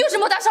就是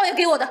莫大少爷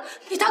给我的，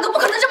你大哥不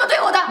可能这么对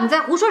我的。你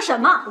在胡说什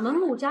么？我们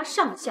穆家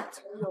上下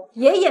从容，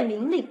爷爷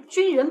明令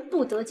军人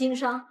不得经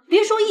商，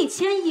别说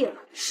1000亿了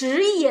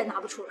，10亿也拿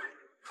不出来。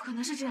不可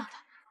能是这样的，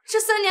这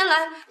3年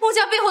来穆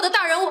家背后的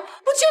大人物不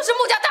就是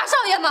穆家大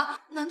少爷吗？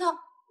难道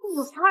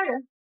有他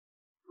人？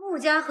穆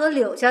家和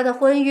柳家的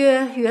婚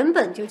约原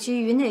本就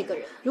基于那个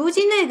人，如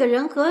今那个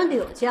人和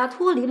柳家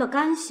脱离了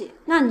干系，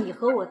那你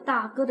和我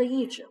大哥的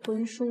一纸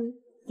婚书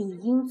理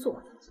应作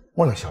废。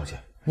莫大小姐，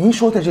您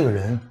说的这个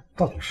人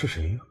到底是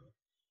谁呀？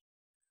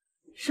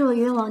是我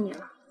冤枉你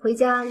了，回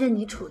家任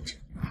你处置。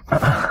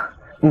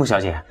穆小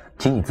姐，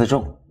请你自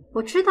重。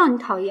我知道你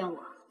讨厌我，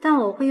但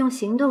我会用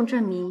行动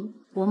证明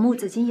我穆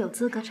子金有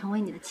资格成为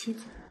你的妻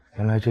子。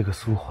原来这个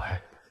苏怀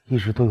一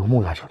直都有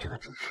穆大小姐的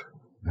支持，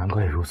难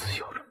怪如此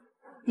有种。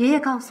爷爷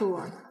告诉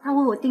我，他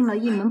为我定了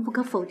一门不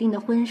可否定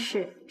的婚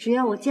事，只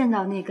要我见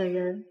到那个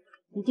人，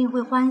一定会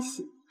欢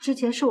喜。之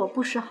前是我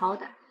不识好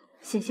歹，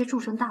险些铸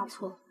成大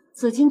错。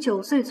子金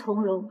9岁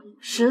从容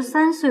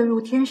，13岁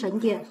入天神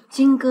殿，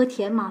金戈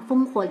铁马，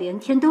烽火连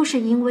天，都是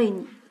因为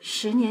你。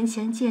10年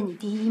前见你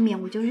第一面，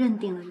我就认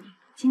定了你。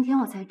今天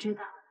我才知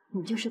道，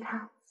你就是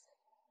他。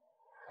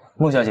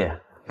穆小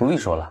姐，不必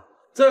说了。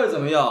再怎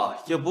么样，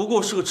也不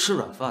过是个吃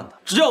软饭的。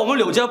只要我们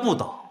柳家不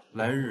倒，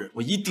来日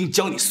我一定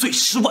将你碎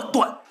尸万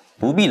段。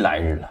不必来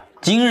日了，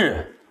今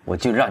日我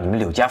就让你们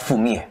柳家覆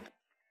灭。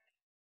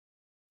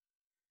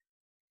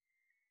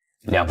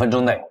2分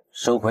钟内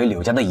收回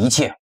柳家的一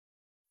切。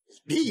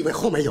别以为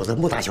后面有着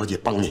穆大小姐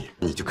帮你，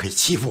你就可以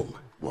欺负我们。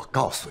我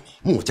告诉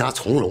你，穆家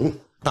从容，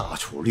大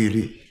楚律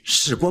律，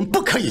士官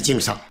不可以经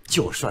商。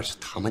就算是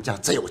他们家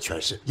再有权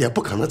势，也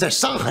不可能在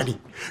商海里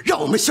让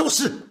我们消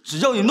失。只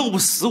要你弄不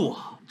死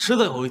我，迟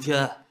早有一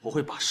天我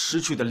会把失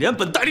去的连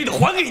本带利的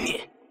还给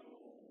你。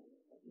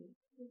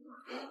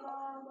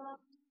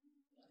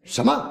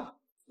什么？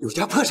柳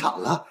家破产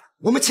了？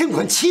我们欠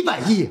款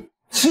700亿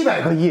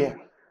，700个亿！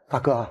大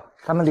哥，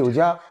咱们柳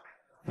家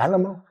完了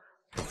吗？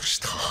都是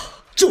他，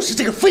就是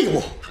这个废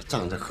物，他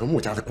仗着和穆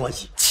家的关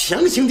系，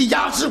强行地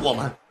压制我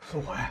们。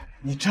苏怀，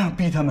你这样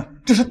逼他们，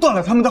这是断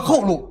了他们的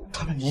后路，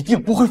他们一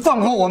定不会放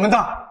过我们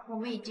的。我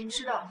们已经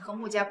知道你和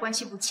穆家关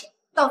系不浅，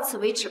到此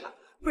为止吧，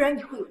不然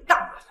你会有大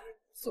麻烦。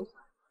苏怀，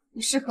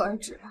你适可而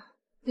止吧。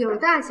柳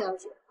大小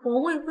姐，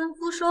我未婚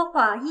夫说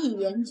话一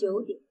言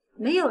9鼎，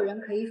没有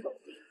人可以否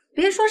定。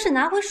别说是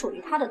拿回属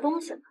于他的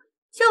东西了，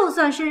就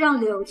算是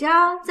让柳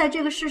家在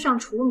这个世上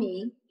除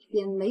名，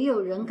也没有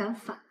人敢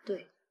反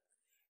对。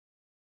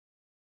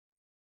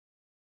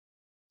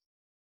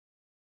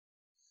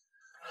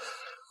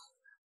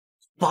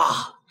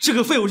爸，这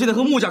个废物现在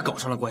和穆家搞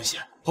上了关系，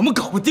我们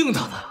搞不定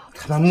他的。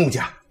他们穆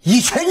家以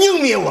权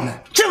硬灭我们，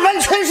这完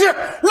全是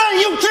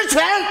滥用职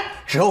权。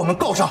只要我们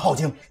告上镐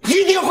京，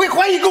一定会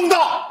还以公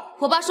道。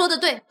我爸说的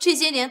对，这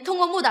些年通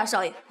过穆大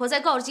少爷，我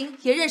在镐京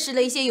也认识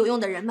了一些有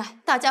用的人脉。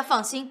大家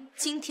放心，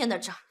今天的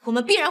账我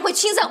们必然会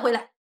清算回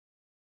来。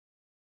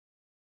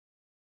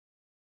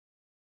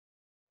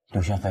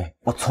柳旋飞，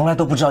我从来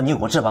都不知道你有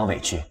过这般委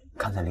屈。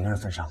看在灵儿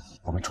份上，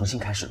我们重新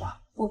开始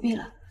吧。不必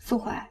了，苏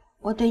怀，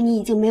我对你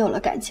已经没有了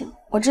感情。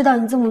我知道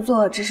你这么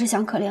做只是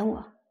想可怜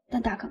我，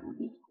但大可不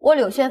必。我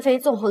柳旋飞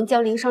纵横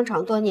江陵商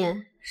场多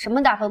年，什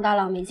么大风大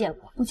浪没见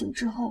过。不久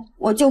之后，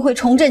我就会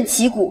重振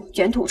旗鼓，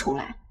卷土重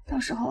来。到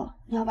时候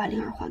你要把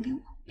灵儿还给我，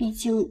毕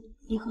竟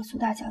你和苏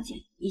大小姐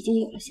已经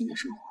有了新的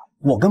生活。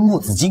我跟穆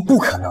子金不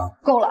可能。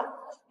够了，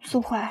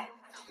苏怀，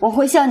我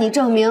会向你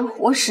证明，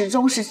我始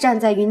终是站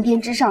在云巅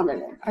之上的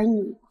人，而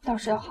你倒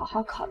是要好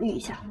好考虑一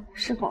下，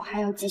是否还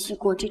要继续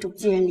过这种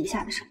寄人篱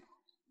下的生活。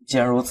既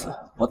然如此，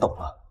我懂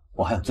了。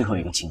我还有最后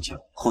一个请求，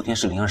后天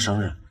是灵儿生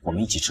日，我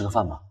们一起吃个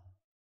饭吧。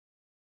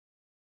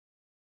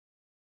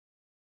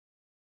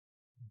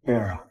贝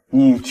儿啊，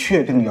你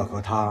确定要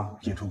和他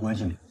解除关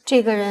系吗？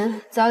这个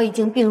人早已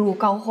经病入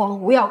膏肓，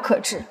无药可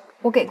治。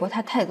我给过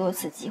他太多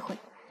次机会，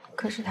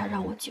可是他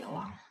让我绝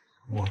望。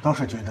我倒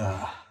是觉得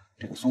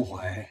这个苏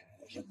怀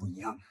有些不一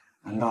样。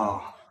难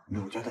道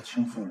柳家的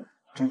倾覆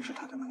真是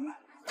他的能耐？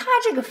他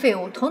这个废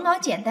物头脑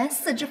简单，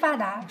四肢发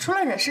达，除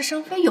了惹是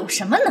生非，有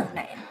什么能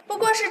耐呀？不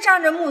过是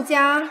仗着穆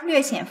家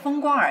略显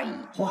风光而已。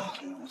话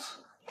虽如此，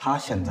他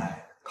现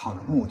在靠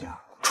着穆家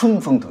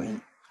春风得意，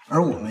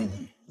而我们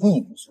已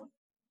一无所有。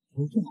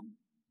不做，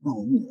那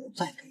我们也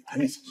再给他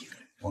一次机会。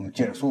我们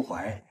借着苏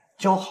怀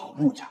教好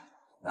穆家，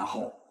然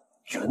后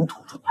卷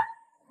土重来。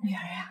女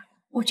儿啊，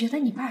我觉得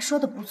你爸说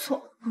的不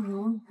错，不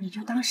如你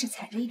就当是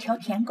踩着一条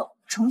舔狗，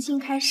重新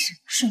开始，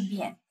顺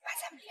便把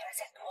咱们灵儿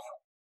再夺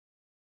回。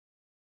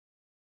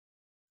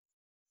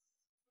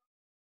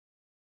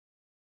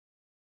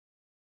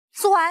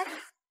苏怀，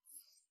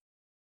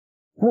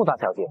穆大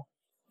小姐，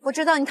我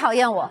知道你讨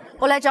厌我，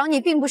我来找你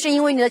并不是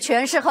因为你的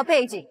权势和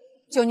背景。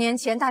9年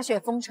前大雪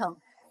封城，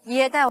爷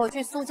爷带我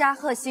去苏家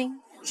贺新，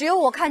只有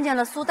我看见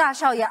了苏大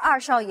少爷、二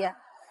少爷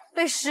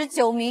被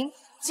19名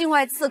境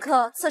外刺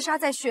客刺杀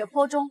在血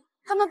泊中。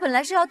他们本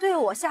来是要对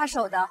我下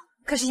手的，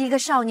可是一个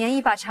少年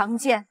一把长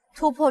剑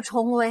突破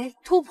重围，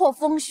突破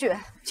风雪，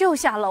救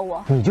下了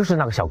我。你就是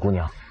那个小姑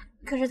娘。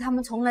可是他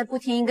们从来不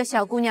听一个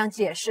小姑娘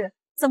解释，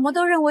怎么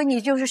都认为你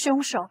就是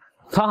凶手。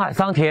沧海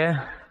桑田，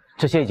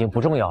这些已经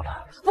不重要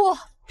了。不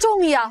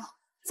重要，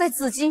在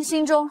紫金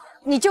心中，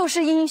你就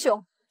是英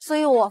雄。所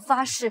以我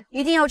发誓，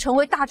一定要成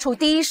为大楚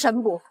第一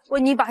神捕，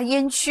为你把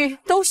冤屈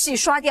都洗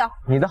刷掉。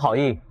你的好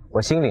意，我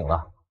心领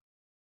了。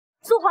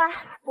苏怀，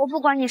我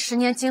不管你10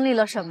年经历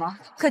了什么，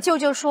可舅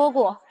舅说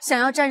过，想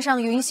要站上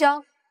云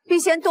霄，必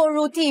先堕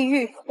入地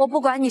狱。我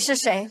不管你是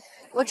谁，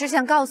我只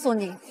想告诉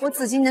你，我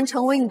紫金能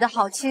成为你的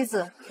好妻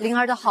子，灵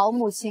儿的好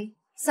母亲。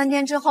3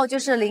天之后就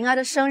是灵儿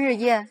的生日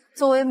宴，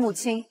作为母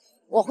亲，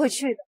我会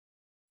去的。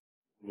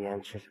你爱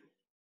吃什么？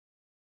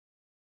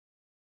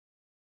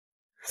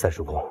三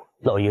叔公，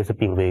老爷子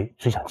病危，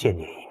只想见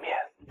您一面。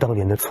当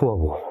年的错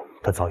误，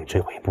他早已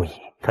追悔不已。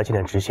他现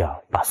在只想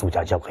把苏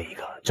家交给一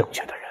个正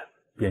确的人。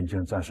边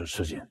境战事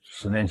吃紧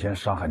，10年前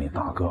杀害你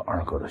大哥、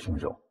二哥的凶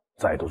手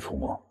再度出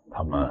没，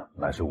他们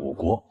来自我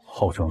国，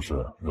号称是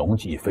龙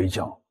骑飞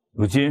将。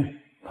如今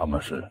他们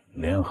是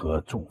联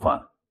合重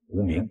犯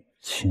无名，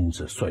亲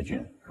自率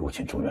军入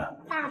侵中原。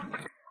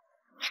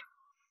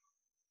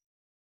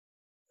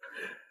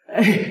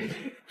哎，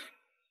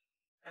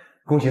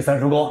恭喜三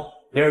叔公，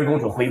灵儿公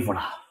主恢复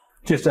了。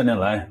这3年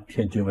来，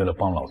天君为了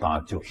帮老大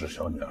救治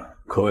小女儿，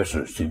可谓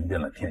是寻遍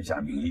了天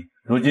下名医。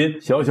如今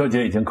小小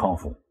姐已经康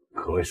复，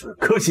可谓是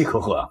可喜可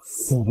贺啊！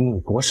父君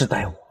以国事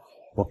待我，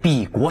我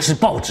必以国事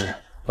报之。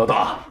老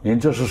大，您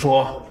这是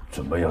说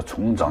准备要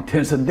重掌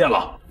天神殿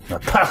了？那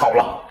太好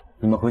了！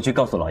你们回去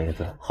告诉老爷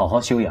子，好好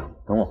休养，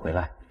等我回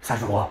来。三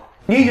叔公，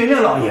您原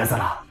谅老爷子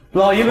了，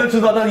老爷子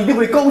知道那一定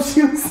会高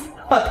兴死。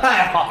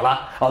太好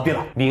了！哦，对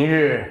了，明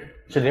日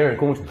是灵儿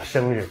公主的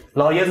生日，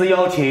老爷子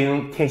邀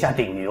请天下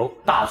顶流、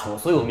大楚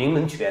所有名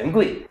门权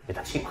贵为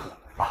她庆贺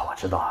啊！我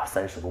知道啊，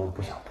三叔公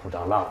不想铺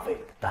张浪费，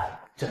但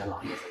这是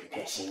老爷子一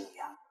片心意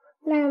啊。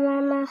那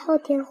妈妈后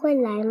天会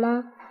来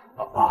吗？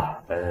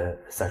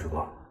三叔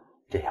公，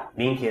这样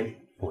明天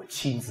我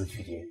亲自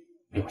去接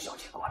六小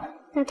姐过来。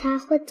那她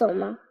会走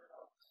吗？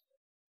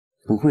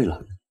不会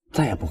了，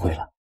再也不会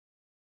了。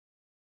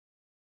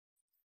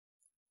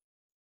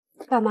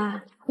爸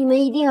妈，你们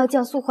一定要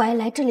叫苏怀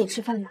来这里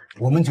吃饭吗？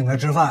我们请他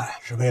吃饭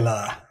是为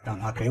了让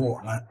他给我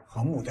们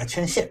和穆家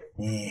牵线，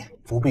你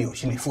不必有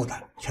心理负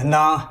担，全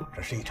当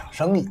这是一场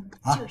生意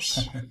啊！就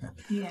是，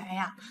女儿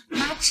呀，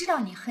妈知道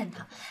你恨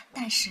他，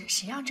但是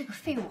谁让这个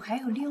废物还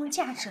有利用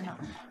价值呢？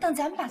等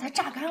咱们把他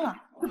榨干了，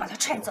又把他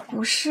踹走。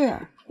不是，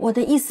我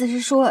的意思是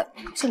说，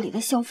这里的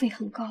消费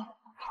很高。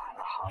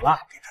好了，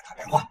给他打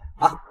电话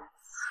啊！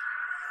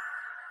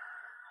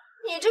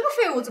你这个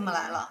废物怎么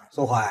来了？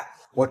苏怀，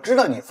我知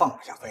道你放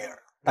不下菲儿，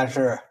但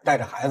是带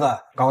着孩子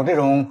搞这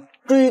种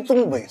追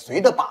踪尾随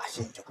的把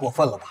戏就过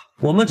分了吧？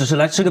我们只是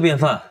来吃个便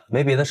饭，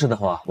没别的事的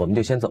话，我们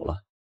就先走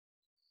了。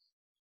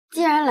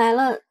既然来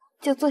了，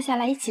就坐下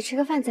来一起吃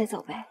个饭再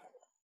走呗。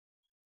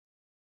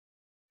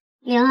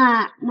灵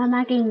儿，妈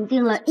妈给你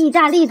订了意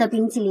大利的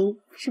冰淇淋，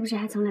是不是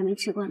还从来没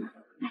吃过呢？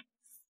来，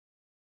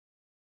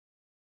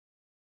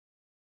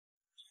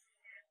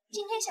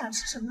今天想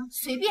吃什么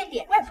随便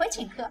点，外婆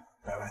请客。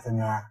乖孙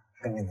女，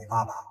跟着你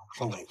爸爸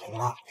受委屈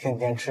了，天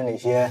天吃那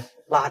些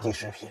垃圾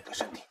食品对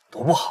身体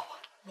多不好啊！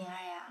灵儿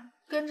呀，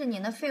跟着你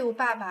那废物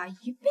爸爸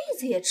一辈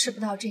子也吃不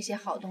到这些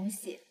好东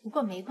西。不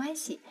过没关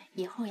系，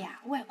以后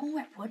呀，外公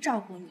外婆照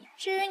顾你。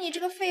至于你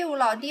这个废物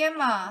老爹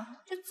嘛，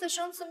就自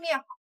生自灭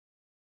好。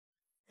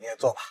你也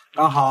坐吧，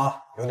刚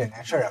好有点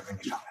事要跟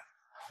你商量。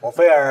我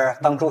菲儿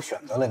当初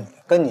选择了你，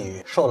跟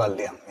你受了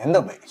2年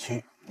的委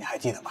屈，你还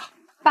记得吧？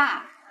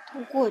爸，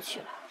都过去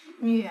了。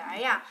女儿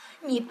呀，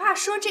你爸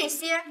说这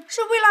些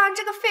是为了让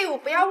这个废物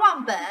不要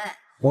忘本。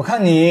我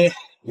看你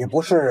也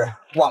不是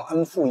忘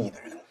恩负义的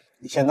人。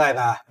你现在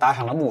呢，搭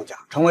上了穆家，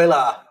成为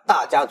了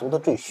大家族的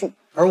赘婿，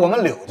而我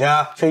们柳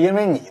家却因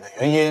为你的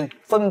原因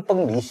分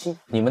崩离析。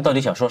你们到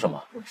底想说什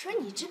么？我说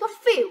你这个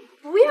废物，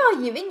不要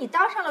以为你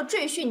当上了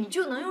赘婿，你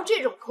就能用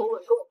这种口吻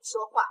跟我们说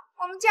话。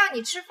我们叫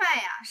你吃饭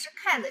呀，是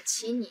看得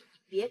起你，你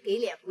别给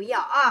脸不要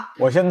啊！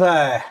我现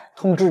在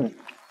通知你，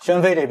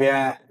宣妃这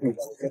边遇到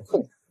一些困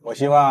难。我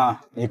希望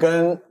你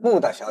跟穆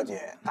大小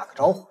姐打个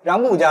招呼，让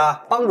穆家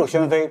帮助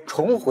宣妃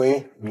重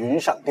回云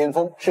上巅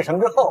峰。事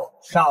成之后，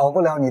少不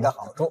了你的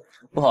好处。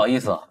不好意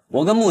思，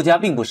我跟穆家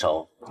并不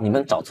熟，你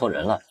们找错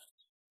人了。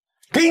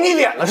给你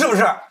脸了是不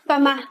是？爸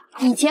妈，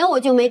以前我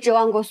就没指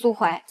望过苏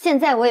怀，现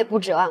在我也不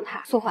指望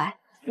他。苏怀，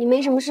你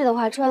没什么事的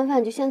话，吃完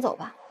饭就先走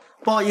吧。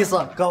不好意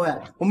思，各位，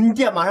我们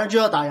店马上就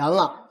要打烊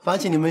了，烦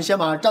请你们先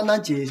把账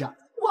单结一下。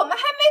我们还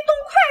没动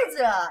筷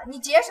子，你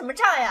结什么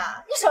账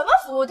呀？你什么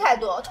服务态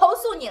度？投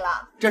诉你了！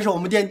这是我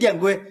们店店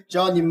规，只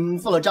要你们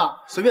付了账，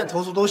随便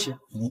投诉都行。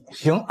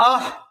行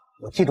啊，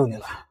我记住你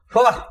了。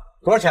说吧，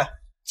多少钱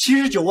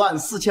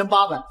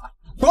？794800。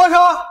多少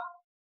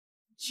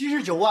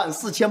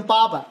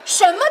？794800。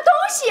什么东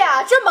西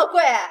啊，这么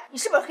贵？你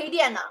是不是黑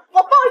店呢？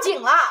我报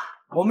警了！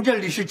我们这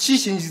里是7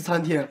星级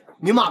餐厅，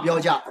明码标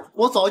价。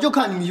我早就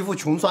看你们一副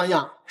穷酸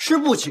样，吃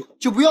不起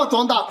就不要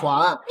装大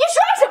款。你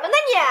说什么呢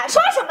你？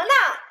说什么呢？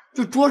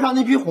就桌上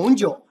那瓶红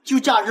酒，就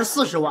价值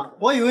40万，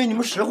我以为你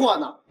们识货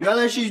呢，原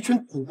来是一群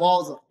土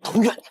包子。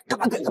同学，你干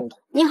嘛点这么多？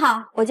你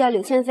好，我叫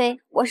柳千飞，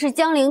我是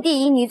江陵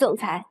第1女总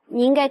裁，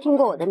你应该听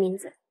过我的名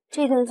字。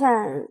这顿饭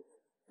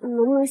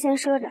能不能先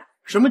赊着？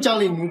什么江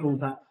陵女总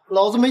裁？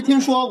老子没听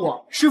说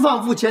过，吃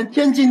饭付钱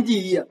天经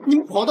地义，你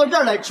们跑到这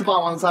儿来吃霸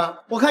王餐，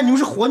我看你们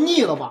是活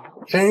腻了吧？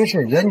真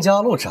是冤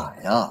家路窄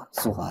呀，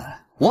苏怀，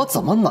我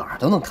怎么哪儿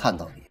都能看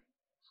到你？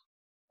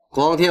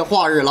光天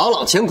化日，朗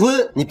朗乾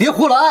坤，你别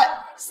胡来！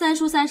三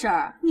叔三婶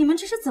儿，你们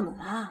这是怎么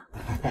了？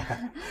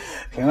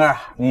平儿，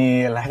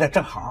你来的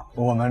正好，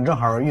我们正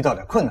好遇到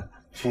点困难，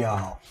需要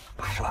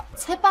80万。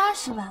才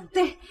80万？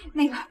对，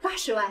那个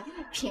80万。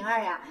平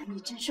儿呀，你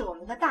真是我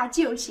们的大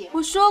救星。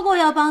我说过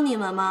要帮你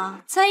们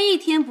吗？才1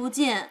天不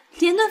见，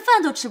连顿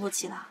饭都吃不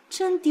起了，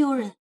真丢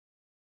人。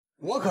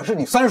我可是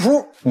你三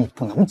叔，你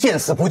不能见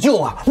死不救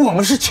啊！我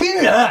们是亲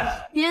人。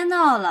别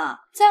闹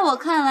了，在我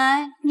看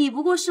来，你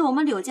不过是我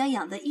们柳家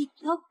养的一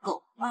条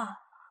狗吧？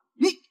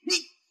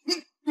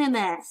妹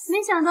妹，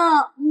没想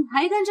到你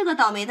还跟这个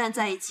倒霉蛋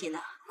在一起呢，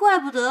怪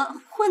不得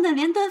混得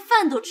连顿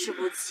饭都吃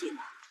不起了。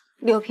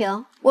柳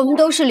平，我们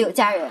都是柳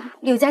家人，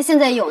柳家现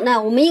在有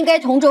难，我们应该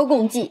同舟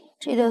共济。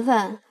这顿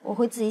饭我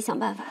会自己想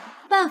办法的。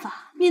办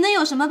法？你能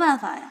有什么办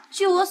法呀？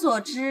据我所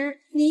知，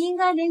你应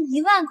该连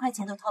1万块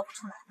钱都掏不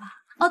出来吧？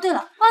哦，对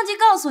了，忘记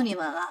告诉你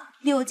们了，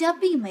柳家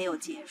并没有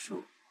结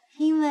束，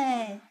因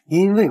为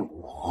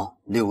我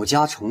柳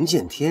家重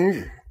见天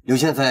日。柳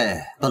宪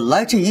飞，本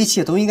来这一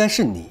切都应该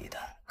是你的，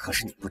可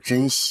是你不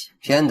珍惜，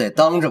偏得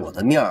当着我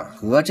的面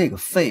和这个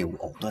废物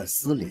藕断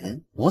丝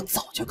连。我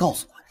早就告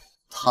诉过你，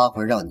他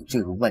会让你坠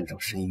入万丈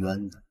深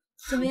渊的。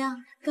怎么样，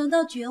感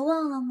到绝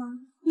望了吗？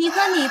你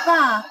和你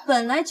爸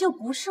本来就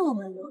不是我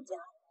们柳家，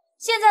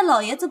现在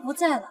老爷子不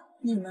在了，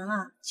你们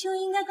啊就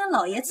应该跟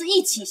老爷子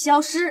一起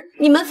消失。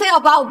你们非要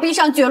把我逼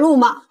上绝路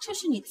吗？这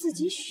是你自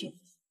己选的。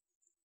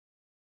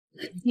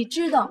你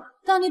知道吗？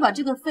当你把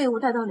这个废物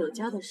带到柳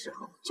家的时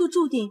候，就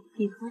注定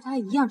你和他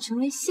一样成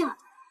为下等，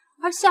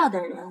而下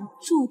等人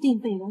注定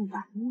被人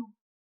玩弄。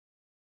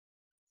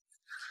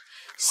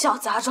小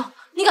杂种，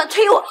你敢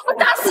推我，我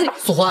打死你！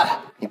苏怀，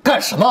你干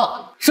什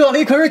么？这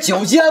里可是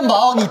9级安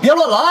保，你别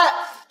乱来！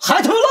还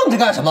他妈愣着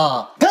干什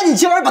么？赶紧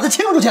叫人把他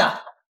清出去！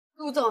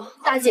陆总，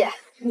大姐，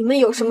你们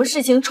有什么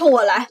事情冲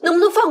我来，能不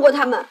能放过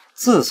他们？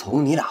自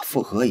从你俩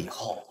复合以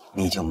后，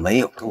你就没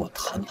有跟我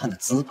谈判的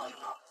资本了。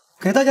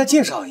给大家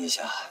介绍一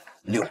下，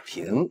柳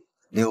平，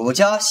柳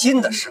家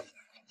新的势力，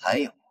还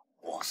有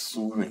我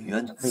苏瑞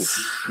渊的未婚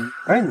妻，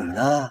而你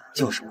呢，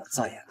就是我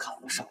再也看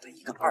不上的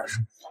一个二手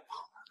货吧。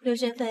柳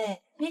玄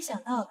飞，没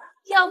想到吧？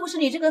要不是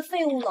你这个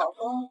废物老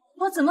公，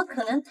我怎么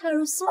可能踏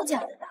入苏家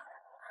的大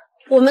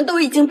门？我们都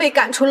已经被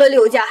赶出了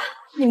柳家，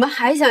你们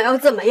还想要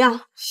怎么样？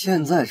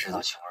现在知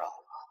道求饶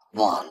了，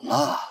晚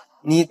了，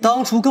你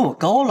当初跟我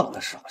高冷的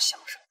时候想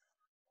什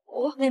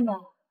么？妹妹，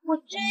我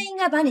真应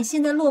该把你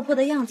现在落魄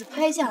的样子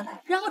拍下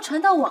来，然后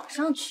传到网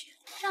上去，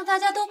让大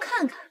家都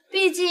看看。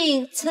毕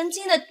竟曾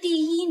经的第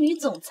一女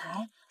总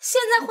裁，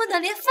现在混得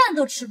连饭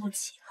都吃不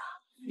起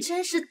了，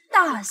真是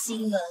大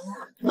新闻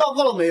啊！闹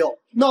够了没有？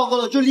闹够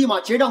了就立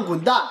马结账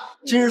滚蛋！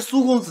今日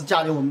苏公子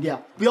驾临我们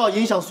店，不要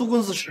影响苏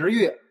公子食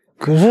欲。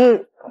可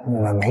是我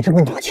们没这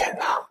么多钱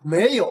呐。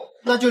没有，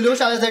那就留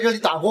下来在这里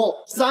打工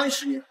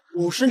30年、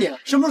50年，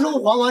什么时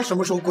候还完什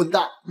么时候滚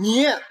蛋。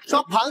你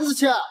刷盘子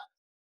去！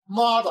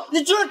妈的，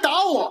你居然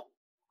打我！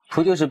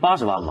不就是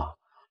80万吗？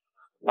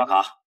刷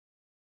卡。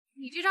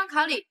你这张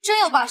卡里真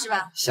有80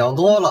万？想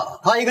多了，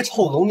他一个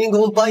臭农民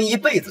工搬一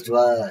辈子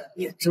砖，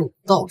也挣不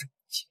到这么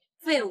钱。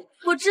废物！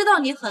我知道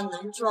你很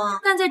能装，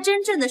但在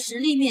真正的实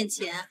力面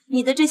前，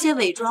你的这些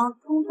伪装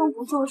通通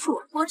不作数。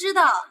我知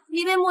道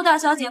你被穆大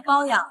小姐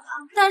包养了，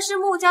但是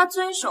穆家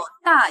遵守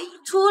大义，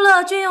除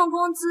了捐用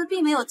工资，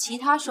并没有其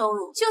他收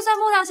入。就算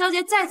穆大小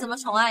姐再怎么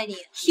宠爱你，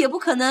也不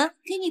可能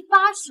给你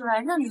80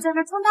万让你在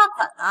这充大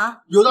款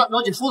啊！刘大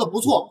小姐说的不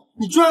错，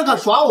你居然敢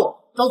耍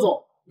我！张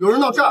总，有人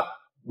闹事儿。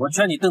我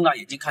劝你瞪大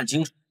眼睛看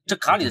清楚，这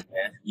卡里的钱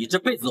你这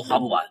辈子都花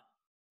不完。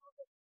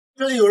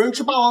这里有人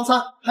吃霸王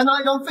餐，还拿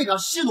一张废卡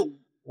戏弄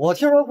我。我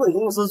听说贵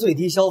公司最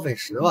低消费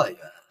10万元，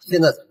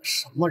现在怎么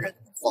什么人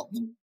都放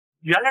纵？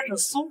原来是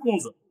苏公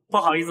子，不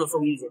好意思，苏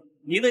公子，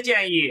您的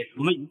建议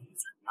我们已经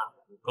采纳。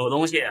狗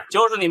东西，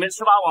就是你们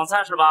吃霸王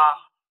餐是吧？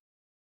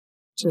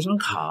这张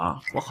卡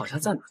我好像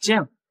在哪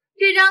见过。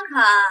这张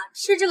卡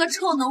是这个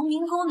臭农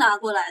民工拿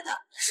过来的，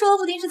说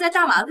不定是在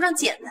大马路上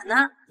捡的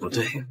呢。不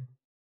对。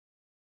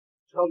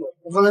张总，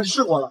我刚才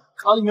试过了，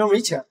卡里面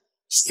没钱。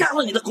瞎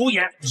了你的狗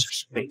眼！这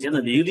是北京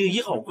的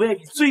001号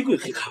VIP 最贵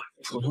黑卡，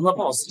普通的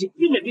BOSS 机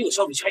根本没有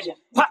消费权限。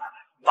快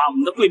把我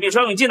们的贵宾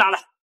专用机拿来！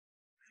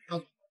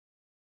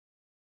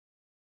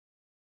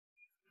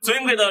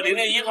尊贵的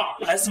001号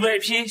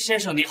SVIP 先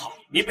生你好，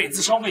你本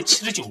次消费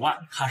79万，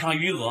卡上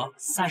余额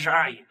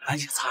32亿，赶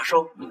紧查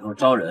收。以后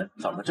招人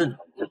找个正常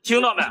的。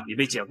听到没？你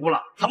被解雇了，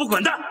还不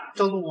滚蛋！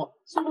张总，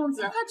苏公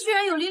子，他居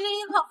然有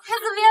001号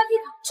SVIP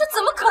卡，这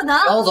怎么可能？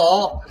张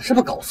总，是不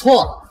是搞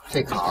错了？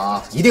这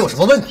卡一定有什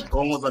么问题。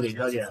公公子李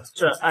小姐，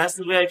这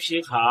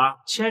SVIP 卡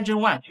千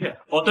真万确。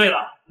哦，对了，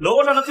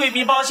楼上的贵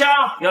宾包厢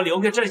要留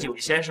给这几位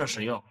先生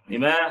使用，你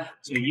们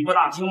就一步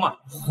大厅嘛。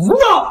胡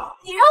闹！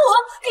你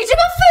这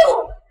个废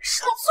物！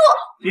少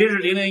做！今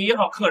日001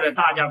号客人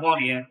大驾光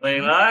临，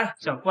本来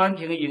想关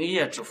停营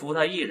业，只服务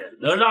他一人，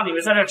能让你们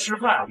在这吃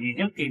饭，已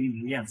经给你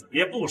们面子，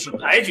也不识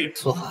抬举。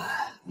苏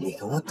海，你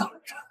给我等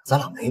着，咱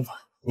俩没完。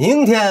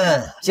明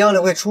天将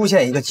来会出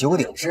现一个9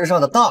鼎之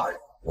上的大人，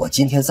我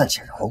今天暂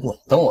且饶过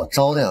你，等我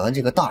招待完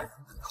这个大人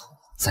以后，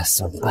再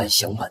送你安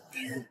享晚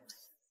年。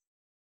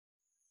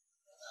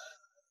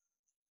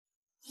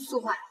苏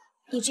怀，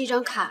你这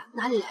张卡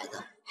哪里来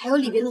的？还有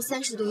里边的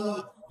30多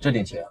亿。这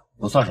点钱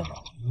不算什么，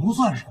不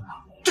算什么，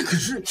这可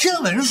是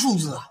天文数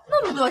字啊！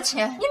那么多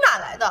钱，你哪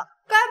来的？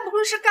该不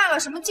会是干了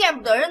什么见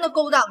不得人的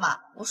勾当吧？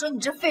我说你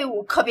这废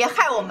物，可别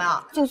害我们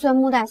啊！就算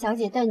穆大小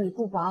姐待你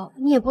不薄，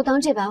你也不当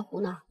这般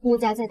胡闹。穆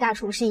家在大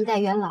楚是一代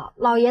元老，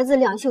老爷子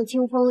两袖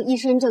清风，一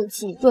身正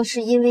气。若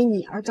是因为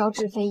你而招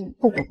致非议，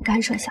不管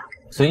干涉小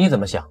人。随你怎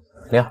么想。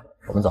灵儿，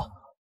我们走。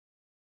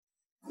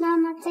妈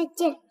妈再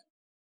见。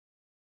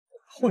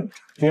混账，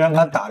居然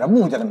敢打着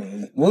穆家的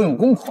名义挪用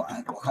公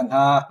款，我看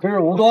他知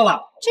无多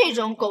了。这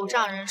种狗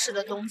仗人势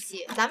的东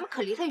西，咱们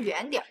可离他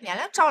远点，免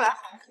得招来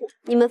横祸。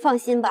你们放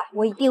心吧，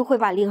我一定会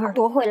把灵儿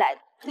夺回来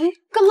的。哎，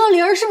刚刚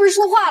灵儿是不是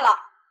说话了？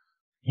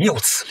又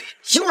自恋，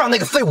又让那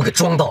个废物给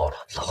装到了，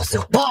老子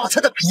要扒了他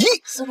的皮！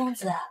苏公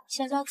子，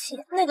消消气，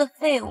那个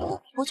废物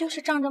不就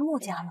是仗着穆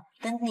家吗？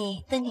等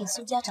你登顶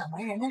苏家掌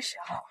门人的时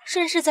候，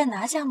顺势再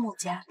拿下穆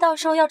家，到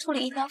时候要处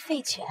理一条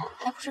废犬，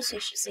还不是随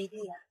时随地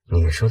啊？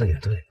你说的也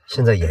对，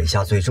现在眼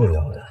下最重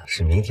要的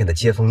是明天的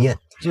接风宴。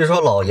据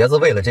说老爷子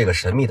为了这个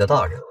神秘的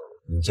大人，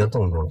已经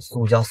动用了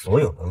苏家所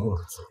有能用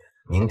的资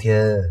源。明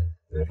天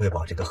我会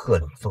把这个贺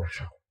礼奉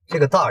上，这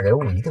个大人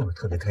物一定会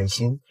特别开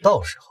心。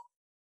到时候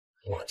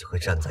我就会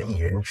站在一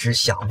人之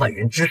下万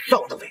人之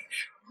上的位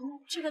置。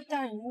这个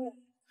大人物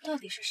到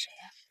底是谁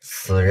啊？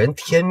此人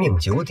天命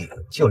9鼎，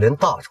就连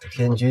大楚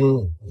天君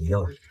也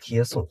要以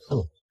贴送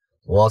贺。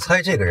我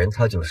猜这个人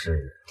他就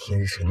是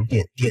天神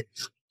殿殿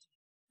主。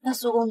那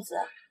苏公子，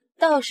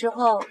到时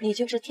候你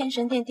就是天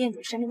神殿殿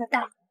主身边的大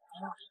伙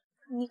了，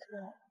你可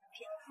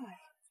别怕呀。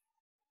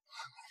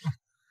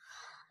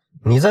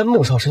你在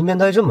穆少身边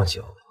待这么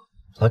久，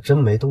他真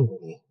没动过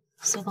你。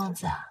苏公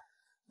子，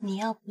你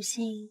要不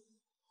信，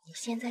你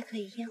现在可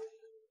以验我。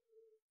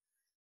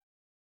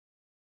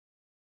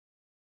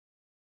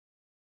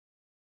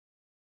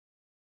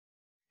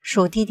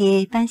鼠弟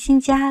弟搬新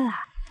家了，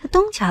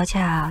东瞧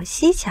瞧，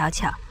西瞧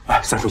瞧。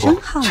哎，三叔公，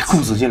这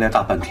公子进来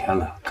大半天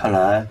了，看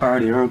来二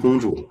灵儿公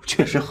主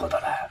确实合得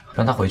来，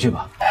让她回去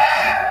吧。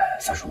哎，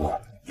三叔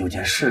公，有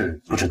件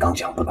事不知当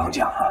讲不当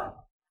讲啊。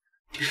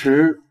其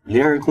实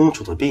灵儿公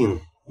主的病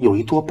有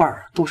一多半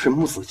都是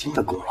穆子金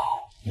的功劳。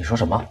你说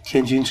什么？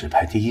天君指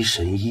派第一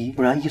神医，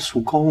不然医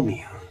术高明，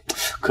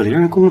可灵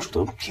儿公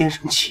主的天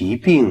生奇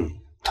病，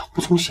她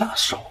无从下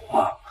手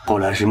啊。后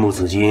来是木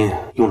子金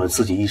用了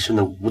自己一身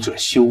的武者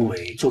修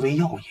为作为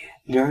药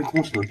引，灵儿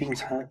公主的病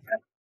才……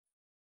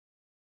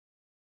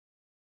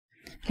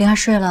灵儿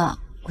睡了，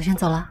我先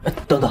走了。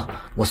等等，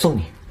我送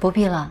你。不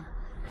必了，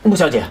穆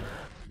小姐，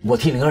我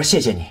替灵儿谢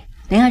谢你。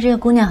灵儿这个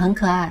姑娘很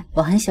可爱，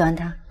我很喜欢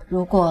她。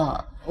如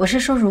果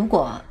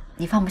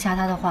你放不下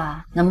她的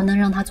话，能不能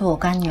让她做我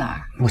干女儿？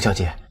穆小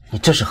姐，你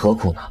这是何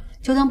苦呢？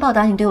就当报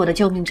答你对我的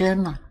救命之恩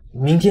嘛。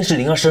明天是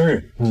灵儿生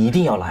日，你一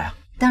定要来啊！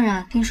当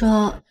然，听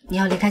说你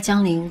要离开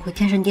江陵回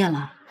天神殿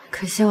了，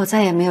可惜我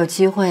再也没有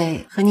机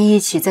会和你一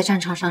起在战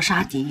场上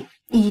杀敌。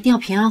你一定要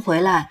平安回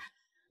来，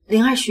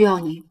灵儿需要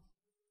你。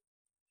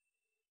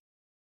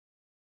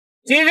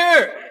今日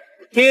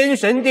天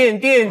神殿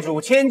殿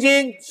主千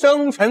金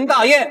生辰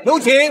大宴，有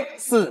请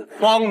四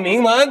方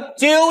名门、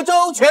九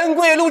州权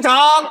贵入场。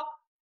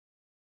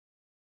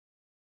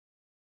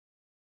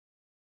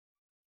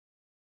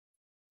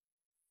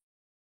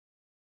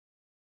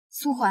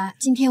苏淮，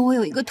今天我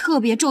有一个特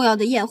别重要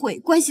的宴会，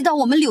关系到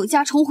我们柳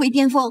家重回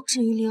巅峰。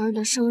至于灵儿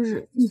的生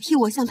日，你替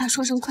我向她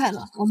说声快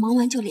乐，我忙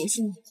完就联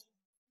系你。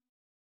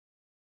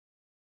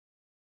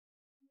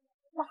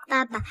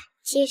爸爸，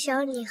只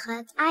求你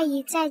和阿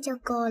姨在就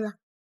够了。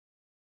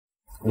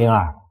灵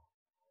儿，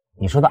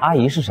你说的阿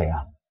姨是谁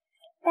啊？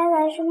当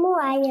然是穆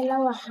阿姨了，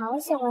我好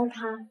喜欢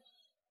她。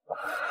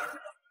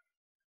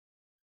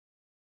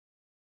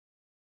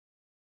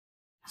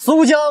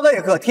苏家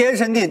为贺天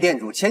神殿殿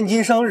主千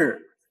金生日，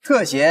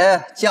特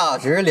写价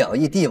值2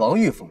亿帝王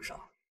玉封赏。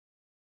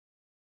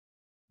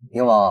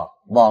宁王，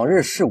往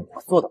日是我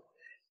做的，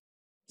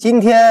今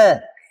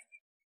天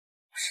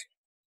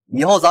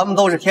以后咱们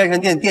都是天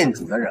神殿殿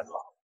主的人了，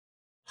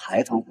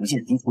抬头不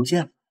见低头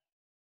见了。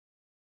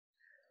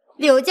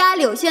柳家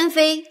柳宣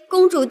妃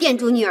恭祝殿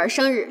主女儿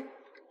生日，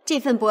这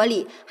份薄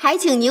礼还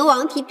请宁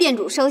王替殿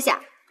主收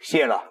下。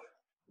谢了。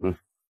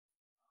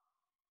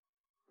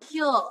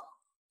哟，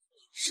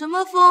什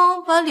么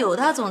风把柳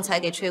大总裁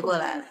给吹过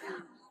来了呀？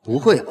不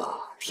会吧？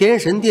天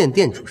神殿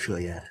殿主设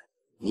宴，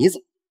你怎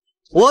么？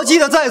我记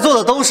得在座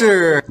的都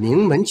是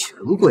名门权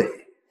贵，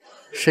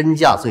身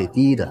价最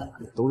低的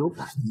也都有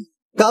100亿。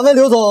敢问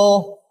刘总，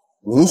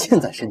您现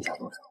在身价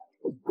多少？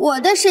我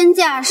的身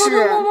价是……偷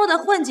偷摸摸的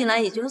混进来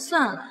也就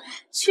算了，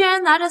居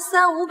然拿着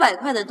300、500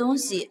块的东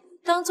西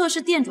当做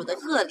是店主的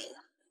贺礼。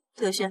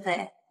柳宣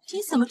妃，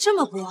你怎么这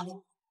么不要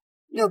脸？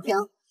柳平，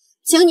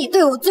请你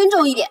对我尊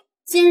重一点。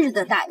今日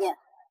的大宴，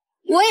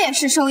我也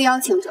是受邀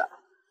请者。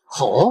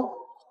哦，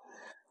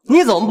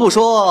你怎么不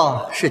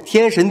说是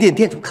天神殿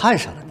殿主看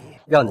上了你，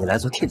让你来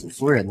做店主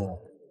夫人呢？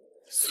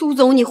苏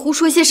总，你胡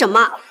说些什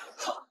么？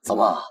怎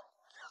么，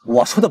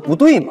我说的不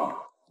对吗？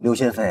刘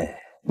宣妃，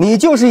你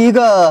就是一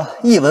个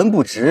一文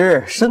不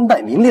值、身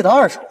败名裂的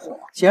二手货，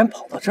既然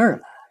跑到这儿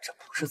来，这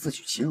不是自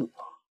取其辱吗？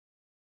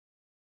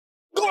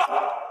够了！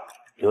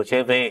柳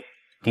千妃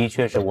的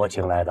确是我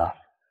请来的。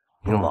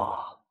宁王，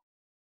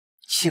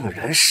竟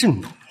然是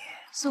你！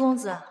苏公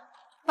子，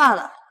罢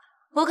了，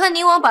我看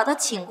宁王把他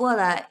请过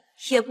来，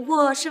也不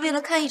过是为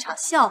了看一场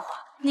笑话。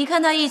你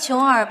看他一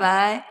穷二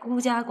白、孤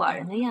家寡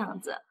人的样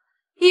子，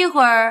一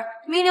会儿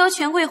名流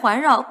权贵环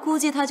绕，估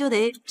计他就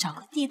得找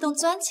个地洞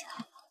钻起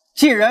来。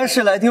既然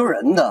是来丢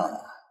人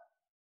的，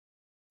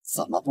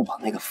怎么不把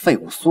那个废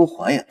物苏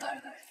淮也带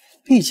来？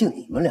毕竟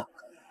你们两个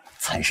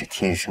才是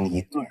天生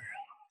一对啊！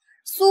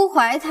苏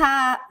淮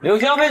他……柳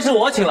香妃是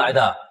我请来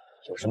的，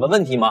有什么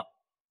问题吗？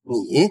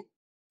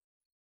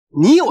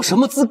你有什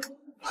么资格？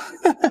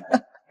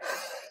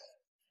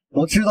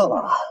我知道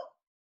了，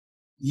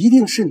一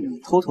定是你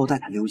偷偷带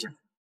他溜下来。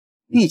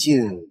毕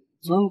竟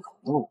钻狗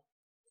洞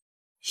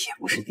也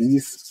不是第一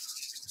次。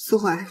苏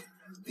淮，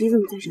你怎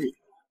么在这里？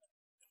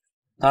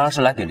当然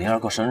是来给灵儿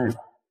过生日的。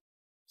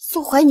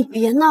苏淮，你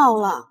别闹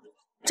了，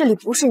这里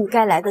不是你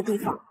该来的地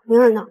方。灵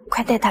儿呢？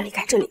快带她离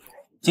开这里。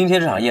今天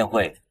这场宴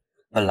会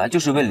本来就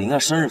是为灵儿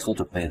生日所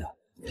准备的，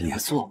别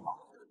做梦，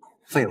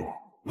废物！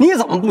你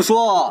怎么不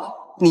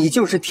说你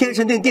就是天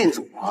神殿殿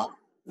主啊？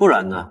不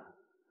然呢？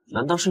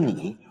难道是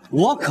你？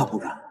我可不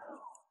敢。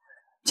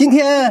今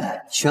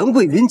天权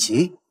贵云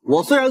集，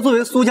我虽然作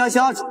为苏家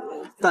家主，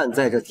但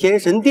在这天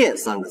神殿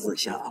3个字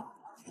下，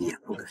也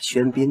不敢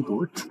喧宾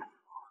夺主。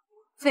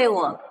废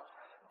物！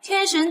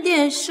天神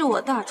殿是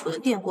我大楚的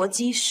殿国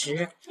基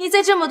石，你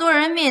在这么多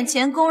人面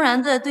前公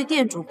然的对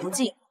殿主不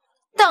敬，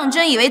当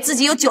真以为自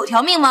己有9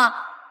条命吗？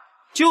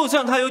就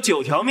算他有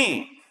9条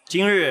命，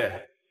今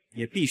日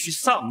也必须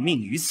丧命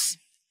于此。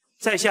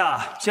在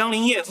下江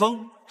陵叶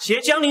枫，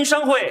携江陵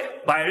商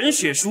会100人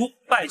血书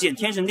拜见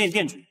天神殿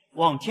殿主，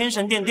望天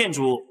神殿殿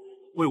主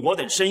为我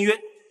等伸冤，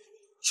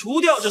除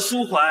掉这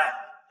苏淮，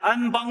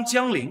安邦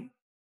江陵。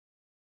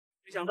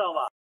没想到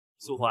吧，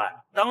苏淮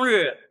当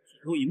日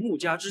如以穆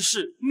家之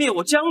势灭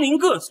我江陵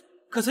各族，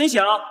可曾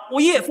想我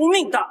叶枫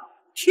命大，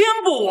天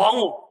不亡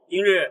我。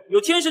今日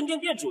有天神殿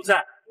殿主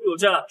在，有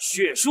这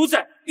血书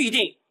在，必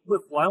定会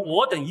还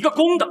我等一个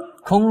公道。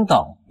公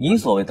道？你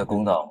所谓的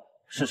公道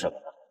是什么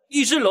呢？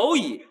一只蝼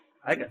蚁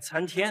还敢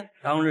参天？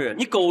当日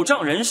你狗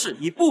仗人势，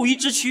以布衣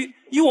之躯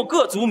与我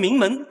各族名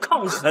门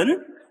抗衡，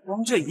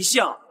光这一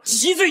项，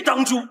其罪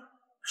当诛。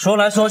说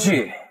来说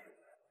去，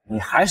你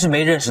还是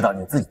没认识到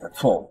你自己的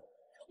错误。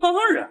当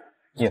然，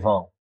叶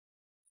枫，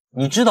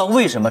你知道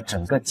为什么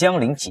整个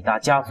江陵几大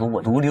家族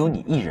我独留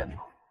你一人吗？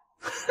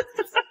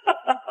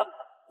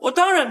我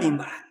当然明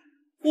白，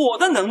我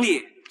的能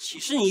力岂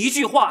是你一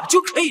句话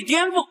就可以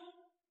颠覆？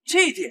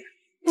这一点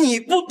你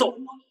不懂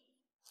吗？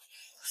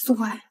苏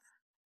怀，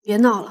别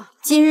闹了，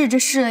今日这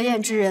试了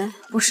验之人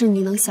不是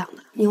你能想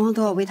的，宁王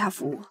都要为他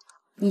服务，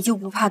你就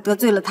不怕得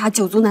罪了他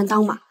九族难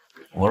当吗？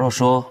我若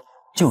说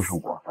就是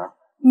我的，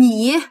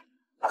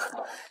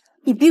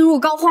你病入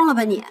膏肓了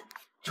吧你？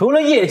除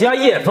了叶家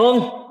叶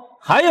枫，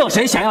还有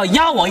谁想要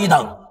压我一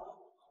等？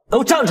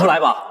都站出来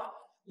吧！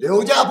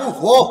柳家不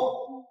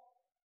服，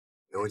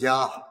柳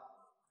家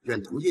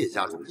愿同叶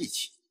家族一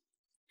起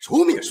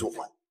除灭舒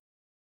缓。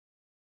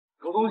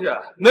狗东西，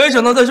没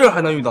想到在这儿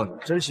还能遇到你，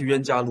真是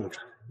冤家路窄。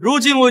如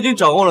今我已经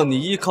掌握了你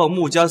依靠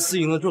穆家私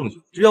营的证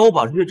据，只要我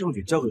把这些证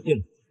据交给店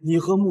主，你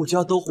和穆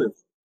家都会。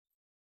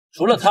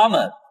除了他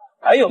们，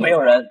还有没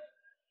有人？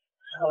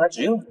看来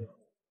只有你。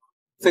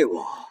废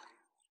物，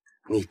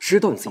你知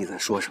道你自己在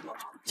说什么吗？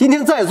今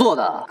天在座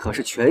的可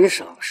是全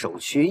省首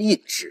屈一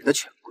指的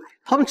权贵，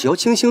他们只要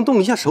轻轻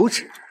动一下手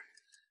指，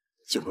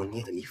就能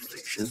捏得你粉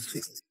身碎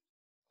骨。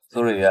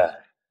苏瑞渊，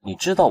你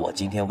知道我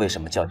今天为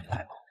什么叫你来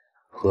吗？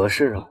合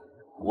适啊。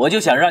我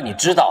就想让你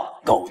知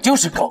道，狗就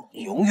是狗，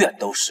永远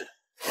都是。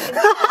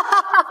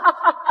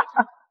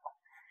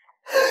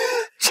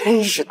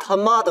真是他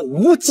妈的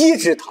无稽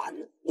之谈！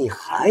你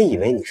还以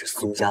为你是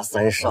苏家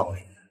三少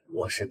爷？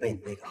我是被你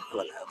那个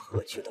喝来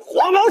喝去的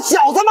黄毛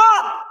小子吗？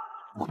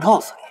我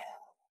告诉你，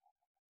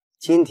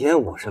今天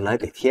我是来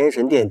给天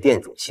神殿殿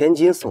主千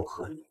金送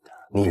贺礼的。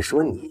你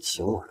说你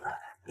请我来，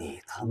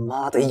你他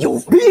妈的有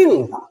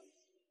病吧？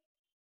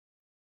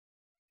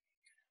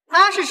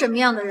他是什么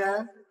样的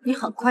人，你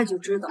很快就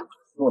知道了。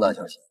穆大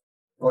小姐，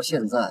到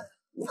现在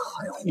你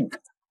还护着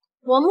他？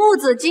我穆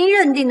子金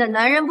认定的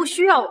男人不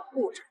需要我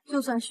护着，就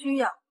算需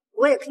要，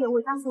我也可以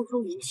为他付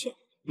出一切。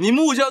你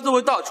穆家作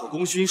为大楚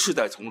功勋，世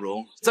代从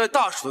容，在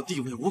大楚的地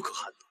位无可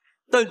撼动。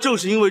但正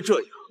是因为这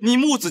样，你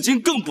穆子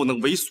金更不能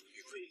为所欲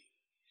为。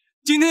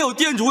今天有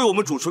店主为我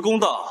们主持公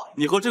道，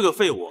你和这个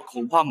废物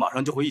恐怕马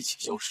上就会一起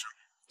消失。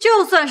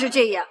就算是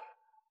这样，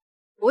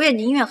我也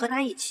宁愿和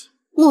他一起。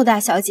穆大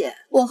小姐，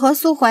我和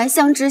苏怀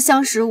相知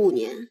相识5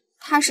年，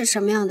他是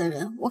什么样的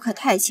人，我可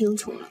太清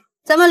楚了。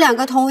咱们2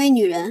个同为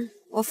女人，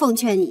我奉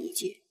劝你一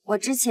句，我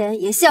之前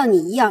也像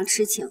你一样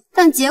痴情，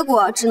但结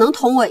果只能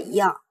同我一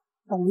样，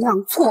同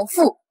样错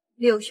付。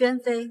柳宣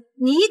妃，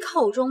你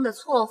口中的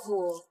错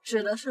付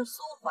指的是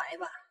苏怀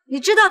吧？你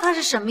知道他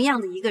是什么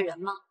样的一个人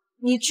吗？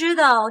你知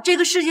道这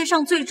个世界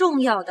上最重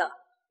要的，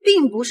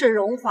并不是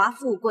荣华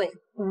富贵。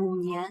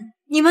5年，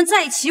你们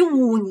在一起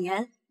5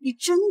年，你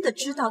真的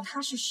知道他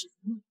是谁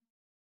吗？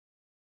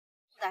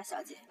大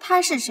小姐，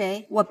他是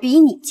谁，我比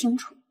你清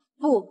楚。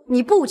不，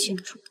你不清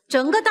楚。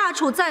整个大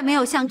楚再没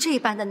有像这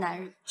般的男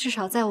人，至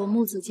少在我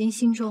穆子金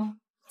心中，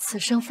此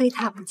生非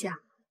他不嫁。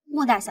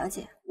穆大小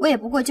姐，我也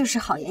不过就是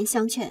好言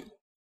相劝，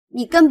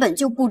你根本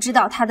就不知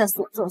道他的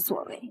所作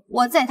所为。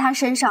我在他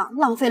身上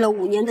浪费了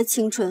5年的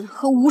青春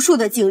和无数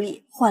的精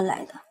力，换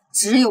来的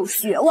只有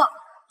绝望。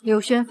柳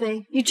宣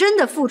妃，你真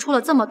的付出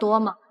了这么多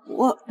吗？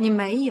你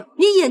没有，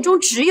你眼中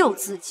只有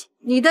自己。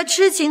你的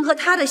痴情和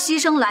他的牺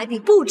牲来比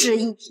不值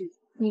一提，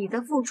你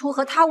的付出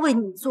和他为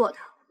你做的，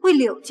为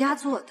柳家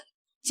做的，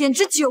简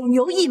直九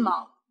牛一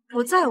毛。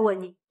我再问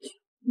你，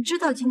你知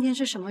道今天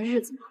是什么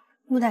日子吗？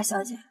穆大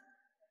小姐，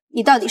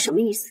你到底什么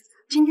意思？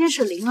今天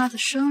是灵儿的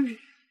生日，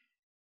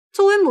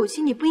作为母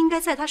亲，你不应该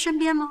在她身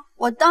边吗？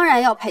我当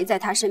然要陪在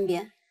她身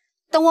边。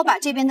等我把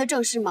这边的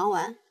正事忙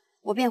完，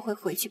我便会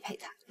回去陪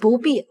她。不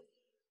必，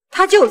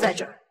她就在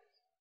这儿。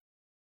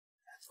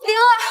灵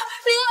儿，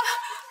灵儿，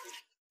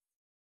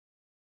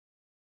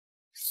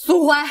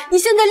苏怀，你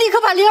现在立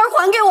刻把灵儿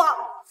还给我，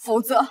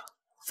否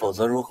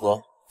则如何？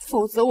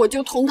否则我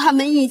就同他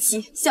们一起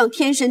向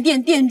天神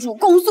殿殿主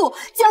公诉，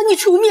将你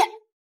除灭。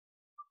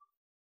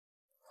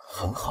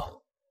很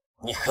好，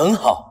你很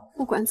好。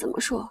不管怎么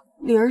说，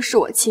灵儿是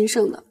我亲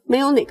生的，没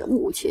有哪个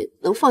母亲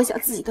能放下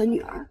自己的女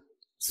儿。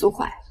苏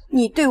怀，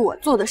你对我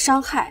做的伤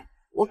害，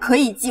我可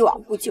以既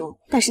往不咎，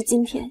但是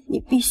今天你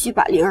必须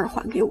把灵儿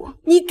还给我。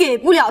你给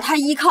不了她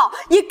依靠，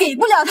也给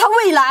不了她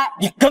未来。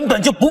你根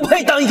本就不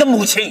配当一个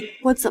母亲。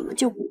我怎么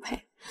就不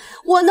配？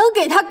我能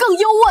给她更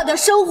优渥的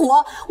生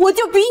活，我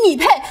就比你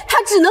配。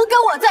她只能跟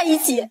我在一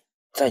起。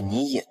在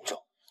你眼中，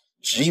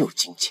只有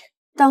金钱。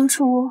当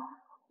初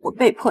我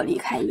被迫离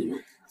开你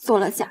们，做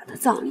了假的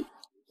葬礼，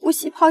不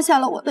惜抛下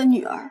了我的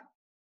女儿。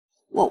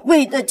我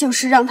为的就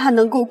是让她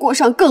能够过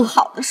上更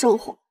好的生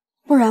活。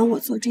不然我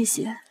做这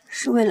些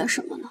是为了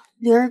什么呢？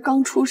灵儿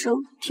刚出生，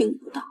听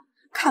不到，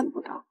看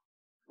不到，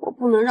我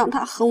不能让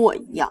她和我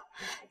一样，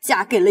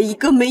嫁给了一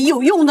个没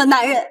有用的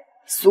男人。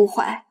苏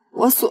怀，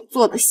我所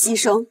做的牺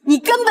牲，你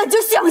根本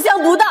就想象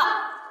不到。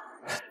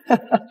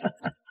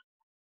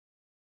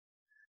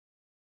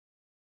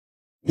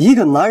一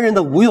个男人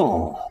的无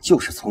用，就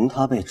是从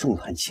他被众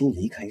叛亲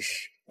离开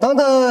始。当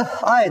他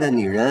爱的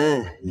女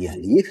人也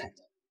离开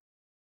他，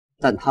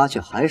但他却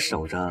还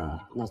守着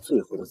那最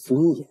后的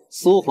尊严。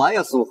苏怀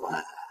呀，苏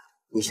怀，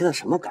你现在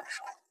什么感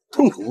受？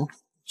痛苦、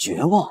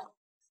绝望，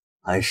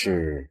还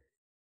是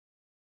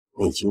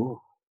内疚？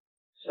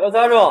小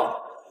杂种，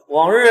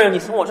往日你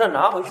从我这儿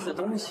拿回去的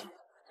东西，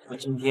我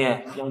今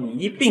天要你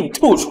一并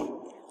吐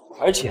出，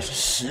而且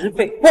是10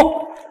倍、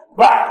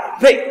100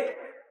倍。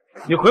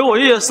你毁我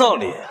爷爷丧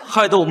礼，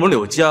害得我们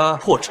柳家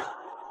破产，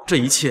这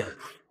一切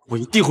我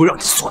一定会让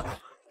你算。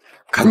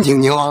恳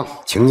请宁王，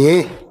请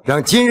您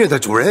让今日的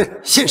主人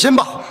现身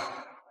吧。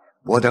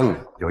我等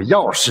有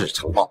要事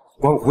呈报，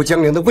关乎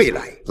江陵的未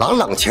来，朗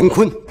朗乾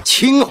坤，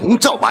青红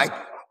皂白。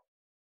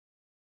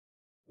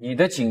你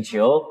的请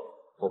求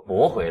我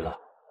驳回了。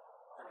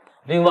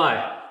另外，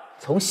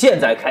从现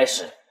在开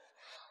始，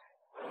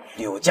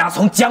柳家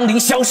从江陵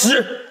消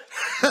失。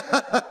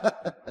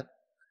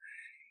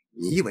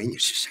你以为你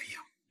是谁呀？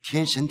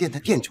天神殿的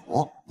店主，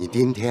你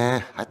今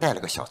天还带了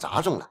个小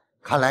杂种呢，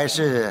看来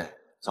是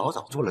早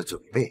早做了准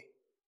备，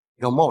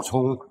要冒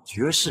充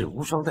绝世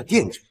无双的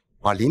店主，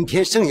把临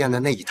天盛宴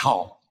的那一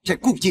套再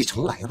故伎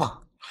重来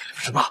吧。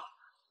是吧？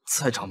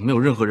在场没有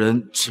任何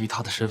人质疑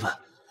他的身份，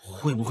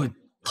会不会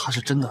他是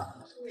真的？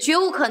绝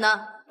无可能，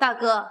大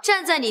哥，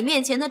站在你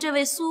面前的这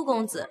位苏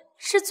公子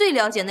是最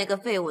了解那个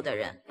废物的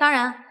人，当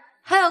然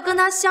还有跟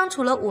他相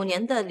处了5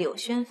年的柳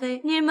宣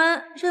妃。你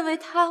们认为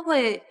他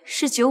会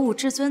是95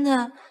至尊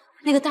的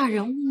那个大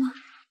人物吗？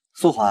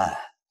苏怀，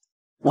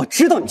我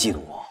知道你嫉妒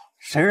我，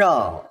谁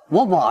让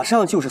我马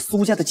上就是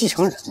苏家的继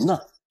承人呢？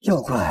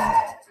要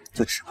怪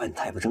就只怪你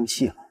太不争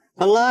气了。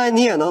本来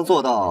你也能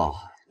做到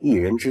一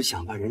人之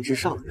下万人之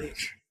上的位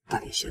置，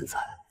但你现在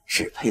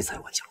只配在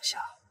我脚下。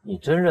你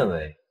真认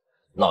为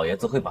老爷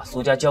子会把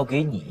苏家交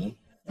给你？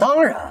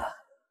当然，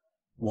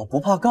我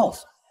不怕告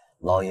诉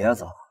你，老爷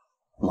子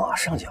马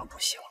上就要不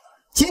行了。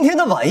今天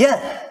的晚宴，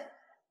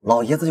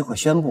老爷子就会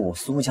宣布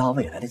苏家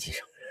未来的继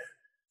承人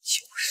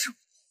就是我。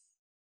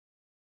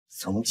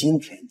从今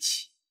天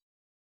起，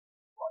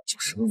我就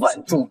是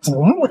万众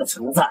瞩目的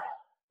存在，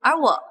而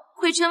我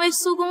会成为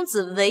苏公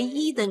子唯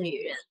一的女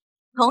人，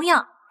同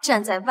样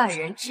站在万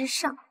人之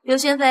上。柳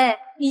宣妃，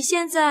你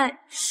现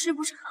在是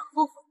不是很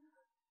后悔？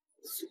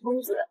苏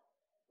公子，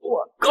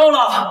我够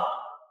了，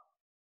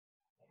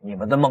你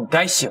们的梦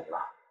该醒了。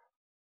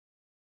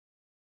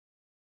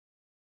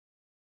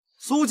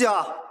苏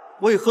家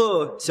为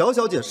贺小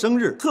小姐生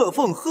日，特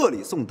奉贺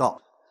礼送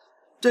到。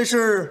这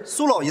是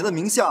苏老爷子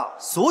名下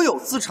所有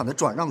资产的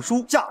转让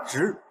书，价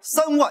值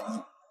3万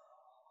亿。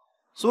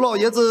苏老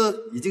爷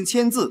子已经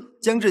签字，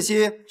将这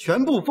些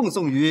全部奉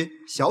送于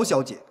小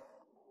小姐。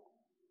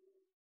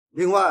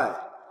另外，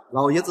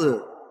老爷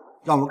子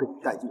让我给你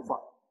带句话。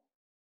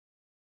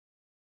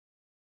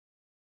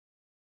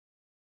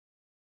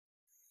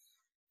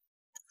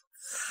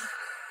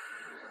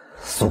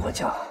苏管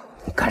家，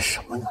你干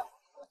什么呢？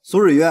苏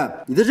瑞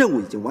渊，你的任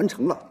务已经完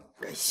成了，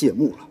该谢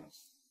幕了。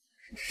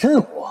任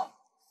务？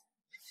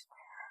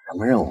什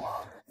么任务？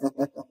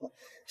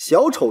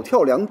小丑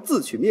跳梁，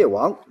自取灭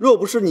亡。若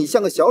不是你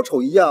像个小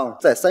丑一样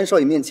在三少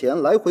爷面前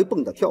来回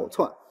蹦跶跳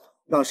窜，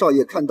让少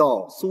爷看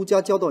到苏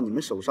家交到你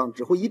们手上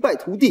只会一败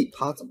涂地，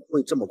他怎么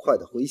会这么快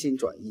的回心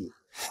转意？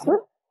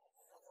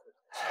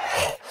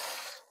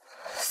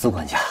苏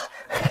管家，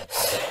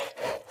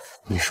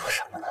你说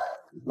什么呢？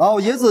老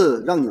爷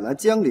子让你来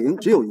江陵，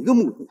只有一个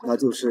目的，那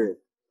就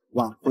是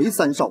挽回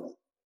三少爷。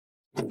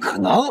不可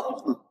能！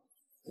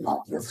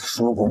老爷子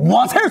说过，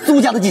我才是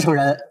苏家的继承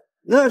人。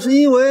那是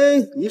因为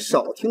你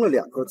少听了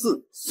2个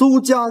字：苏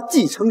家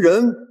继承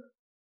人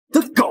的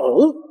狗。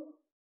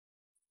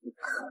不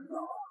可能！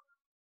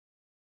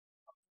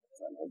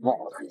咱们忘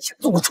了他以前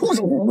做过畜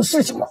生无能的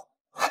事情吗？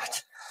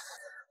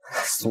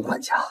苏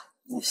管家，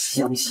你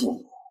相信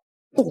我，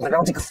不能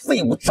让这个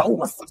废物掌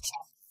我苏家。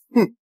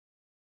哼！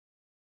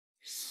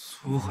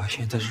苏怀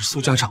现在是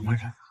苏家掌门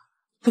人，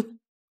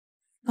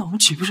那我们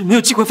岂不是没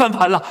有机会翻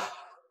盘了？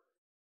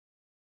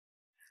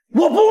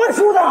我不会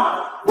输的，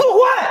不会！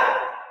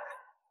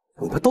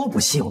你们都不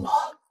信我，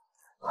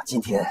那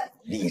今天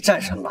李战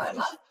神来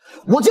了，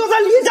我就在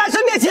李战神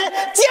面前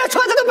揭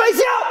穿他的本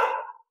性。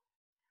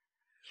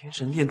天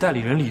神殿代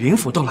理人李林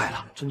甫都来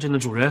了，真正的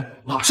主人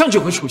马上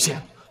就会出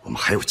现。我们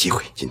还有机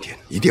会，今天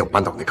一定要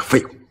扳倒那个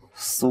废物。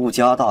苏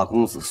家大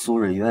公子苏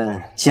瑞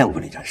渊见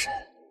过李战神，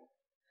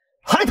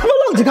还他妈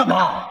愣着干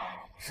嘛？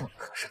这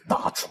可是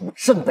大楚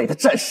镇北的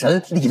战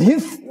神李林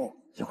甫，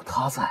有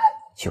他在，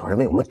就有人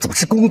为我们主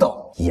持公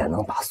道，也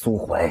能把苏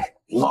怀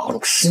拉入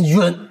深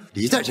渊。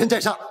李战神在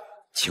上，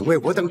请为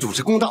我等主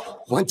持公道，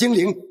还精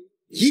灵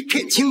一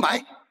片清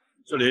白。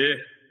这里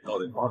到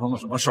底发生了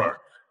什么事儿？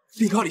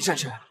禀告李战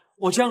神，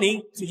我江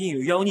陵最近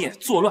有妖孽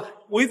作乱，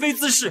为非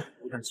滋事，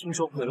不但亲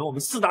手毁了我们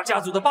4大家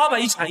族的800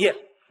亿产业，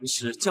还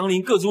使江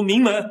陵各族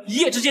名门一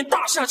夜之间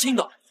大杀倾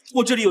倒。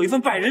我这里有一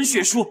份100人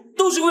血书，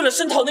都是为了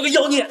声讨那个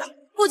妖孽的。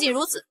不仅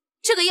如此，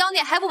这个妖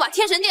孽还不把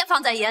天神殿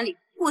放在眼里，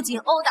不仅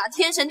殴打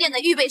天神殿的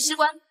预备士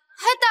官，还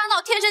大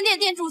闹天神殿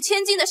殿主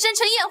千金的生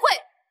辰宴会。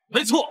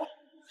没错，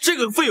这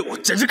个废物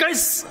真是该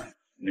死！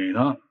你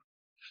呢？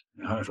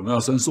你还有什么要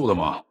申诉的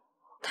吗？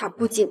他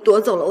不仅夺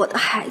走了我的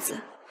孩子，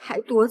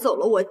还夺走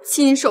了我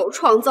亲手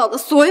创造的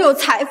所有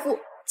财富。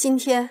今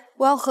天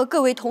我要和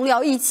各位同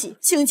僚一起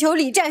请求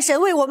李战神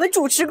为我们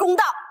主持公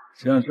道。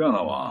既然这样的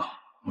话，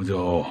我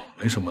就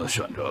没什么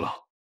选择了。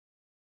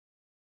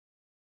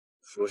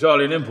属下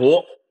李林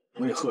甫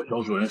为贺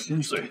萧主任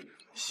心碎，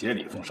协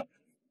理奉上。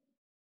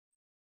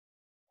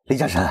李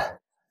战神，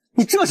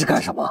你这是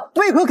干什么？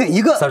为何给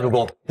一个？三叔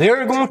公，灵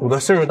儿公主的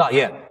生日大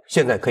宴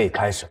现在可以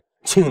开始，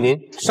请您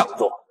上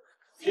座。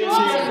谢谢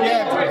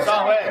殿主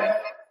上位。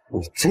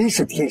你真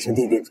是天神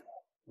殿殿主，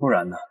不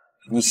然呢？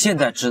你现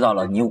在知道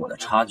了你我的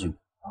差距。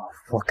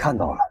我看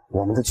到了，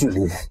我们的距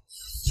离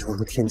犹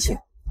如天堑，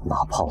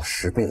哪怕我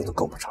10辈子都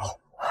够不着。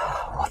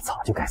我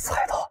早就该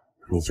猜到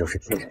你就是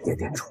天神殿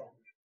殿主。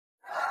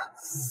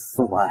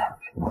苏安，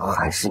我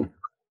还是你，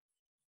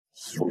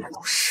永远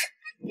都是。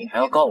你还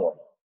要告我？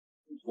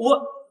我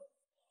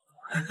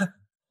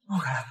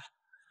OK，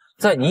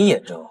在你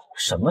眼中，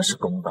什么是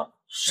公道？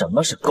什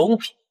么是公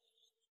平？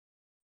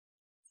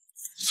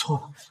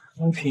错，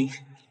公平、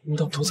公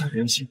道都在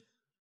人心，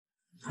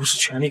不是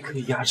权力可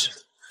以压制的。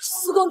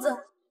苏公子，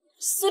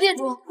苏店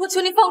主，我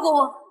求你放过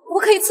我，我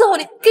可以伺候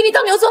你，给你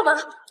当牛做马。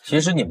其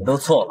实你们都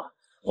错了，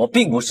我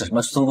并不是什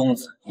么苏公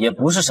子，也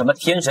不是什么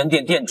天神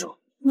殿殿主。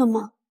那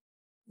么，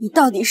你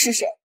到底是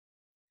谁？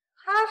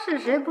他是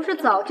谁？不是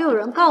早就有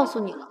人告诉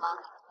你了吗？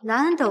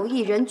南斗一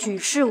人，举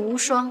世无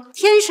双，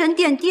天神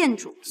殿殿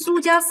主苏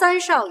家3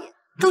少爷，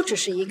都只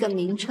是一个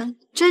名称，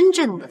真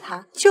正的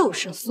他就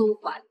是苏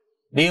怀。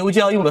柳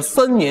家用了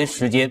3年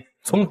时间，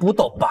从不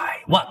到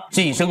100万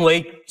晋升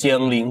为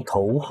江陵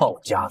头号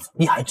家族，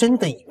你还真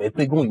的以为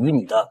归功于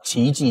你的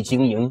奇迹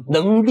经营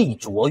能力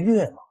卓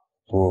越吗？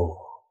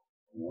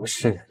不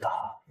是的，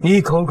你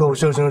口口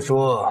声声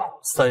说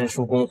三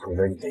叔公给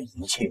了你的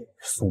一切，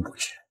殊不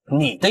知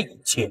你的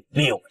一切，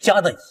柳家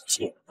的一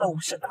切都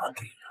是他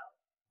给的，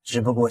只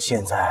不过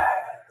现在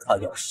他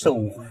要收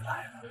回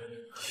来了。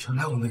原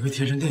来我没被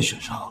天神殿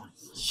选上，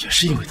也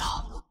是因为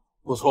他。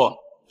不错，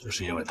就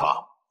是因为他。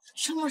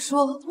这么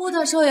说，穆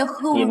大少爷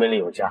和我……你们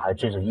柳家还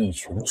真是一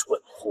群蠢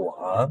货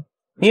啊！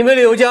你们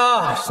柳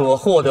家所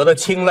获得的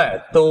青睐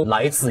都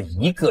来自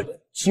一个人，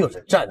就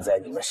是站在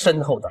你们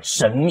身后的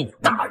神秘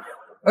大人物，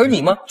而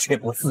你们却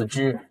不自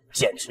知，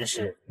简直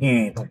是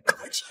愚不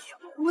可及呀！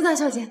穆大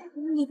小姐，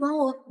你帮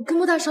我跟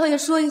穆大少爷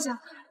说一下，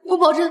我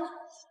保证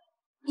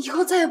以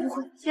后再也不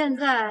会。现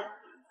在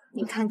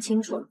你看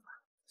清楚了吗？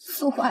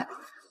苏怀，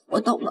我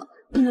懂了，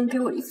你能给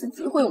我一次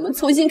机会，我们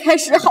重新开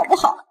始好不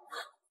好？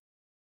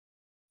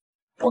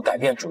我改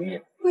变主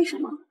意。为什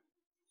么？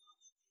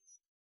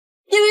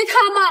因为他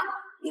嘛！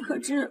你可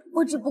知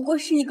我只不过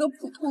是一个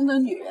普通的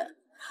女人。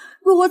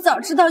若我早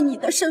知道你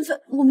的身份，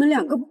我们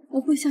两个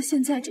不会像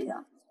现在这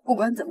样。不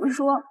管怎么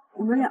说，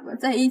我们两个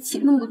在一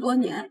起那么多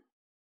年，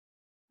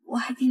我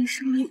还给你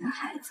生了一个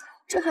孩子，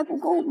这还不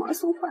够吗，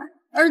苏怀？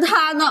而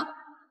他呢？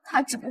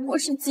他只不过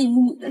是觊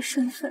觎你的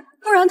身份，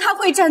不然他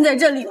会站在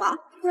这里吗？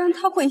不然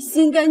他会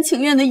心甘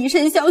情愿的以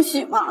身相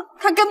许吗？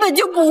他根本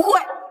就不会。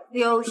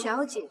柳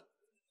小姐，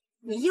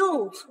你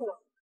又错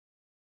了。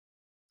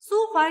苏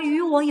怀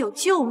与我有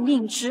救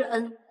命之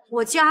恩，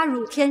我加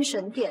入天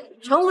神殿，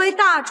成为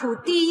大楚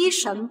第一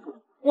神捕，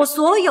我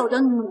所有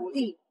的努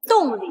力、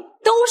动力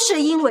都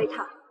是因为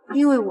他，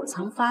因为我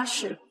曾发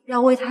誓要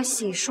为他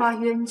洗刷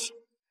冤情。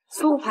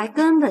苏怀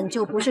根本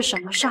就不是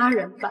什么杀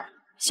人犯，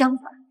相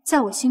反，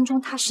在我心中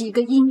他是一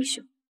个英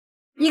雄，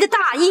一个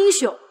大英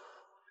雄。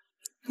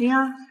灵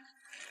儿，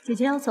姐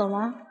姐要走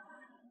了。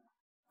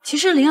其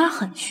实灵儿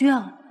很需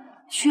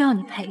要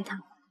你陪她。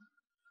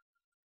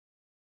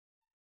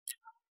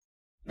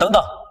等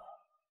等，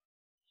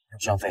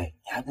张飞，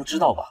你还不知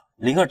道吧？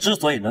灵儿之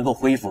所以能够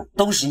恢复，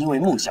都是因为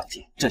穆小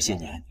姐。这些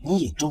年，你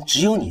眼中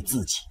只有你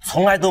自己，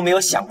从来都没有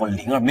想过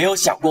灵儿，没有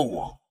想过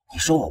我。你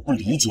说我不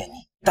理解你，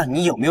但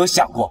你有没有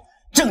想过，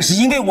正是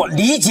因为我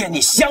理解你、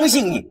相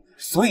信你，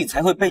所以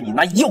才会被你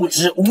那幼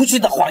稚无趣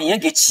的谎言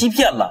给欺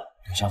骗了。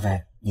张飞，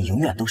你永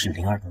远都是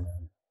灵儿的女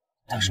人，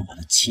但是我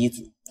的妻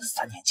子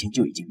3年前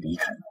就已经离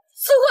开了。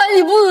苏怀，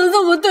你不能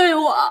这么对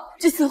我！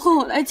这次换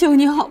我来救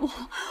你好不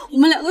好？我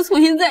们两个重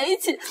新在一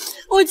起，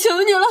我求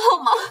你了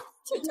好吗？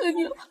求求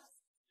你了！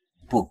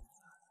不，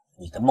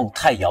你的梦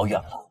太遥远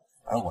了，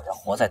而我要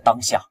活在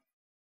当下。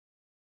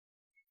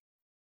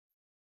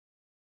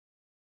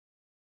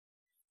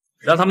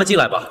让他们进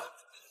来吧。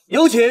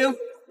有请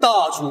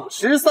大楚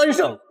13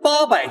省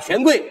800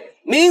权贵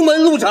名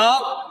门入场，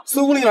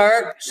苏灵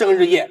儿生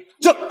日宴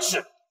正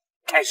式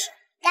开始。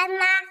干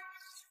妈，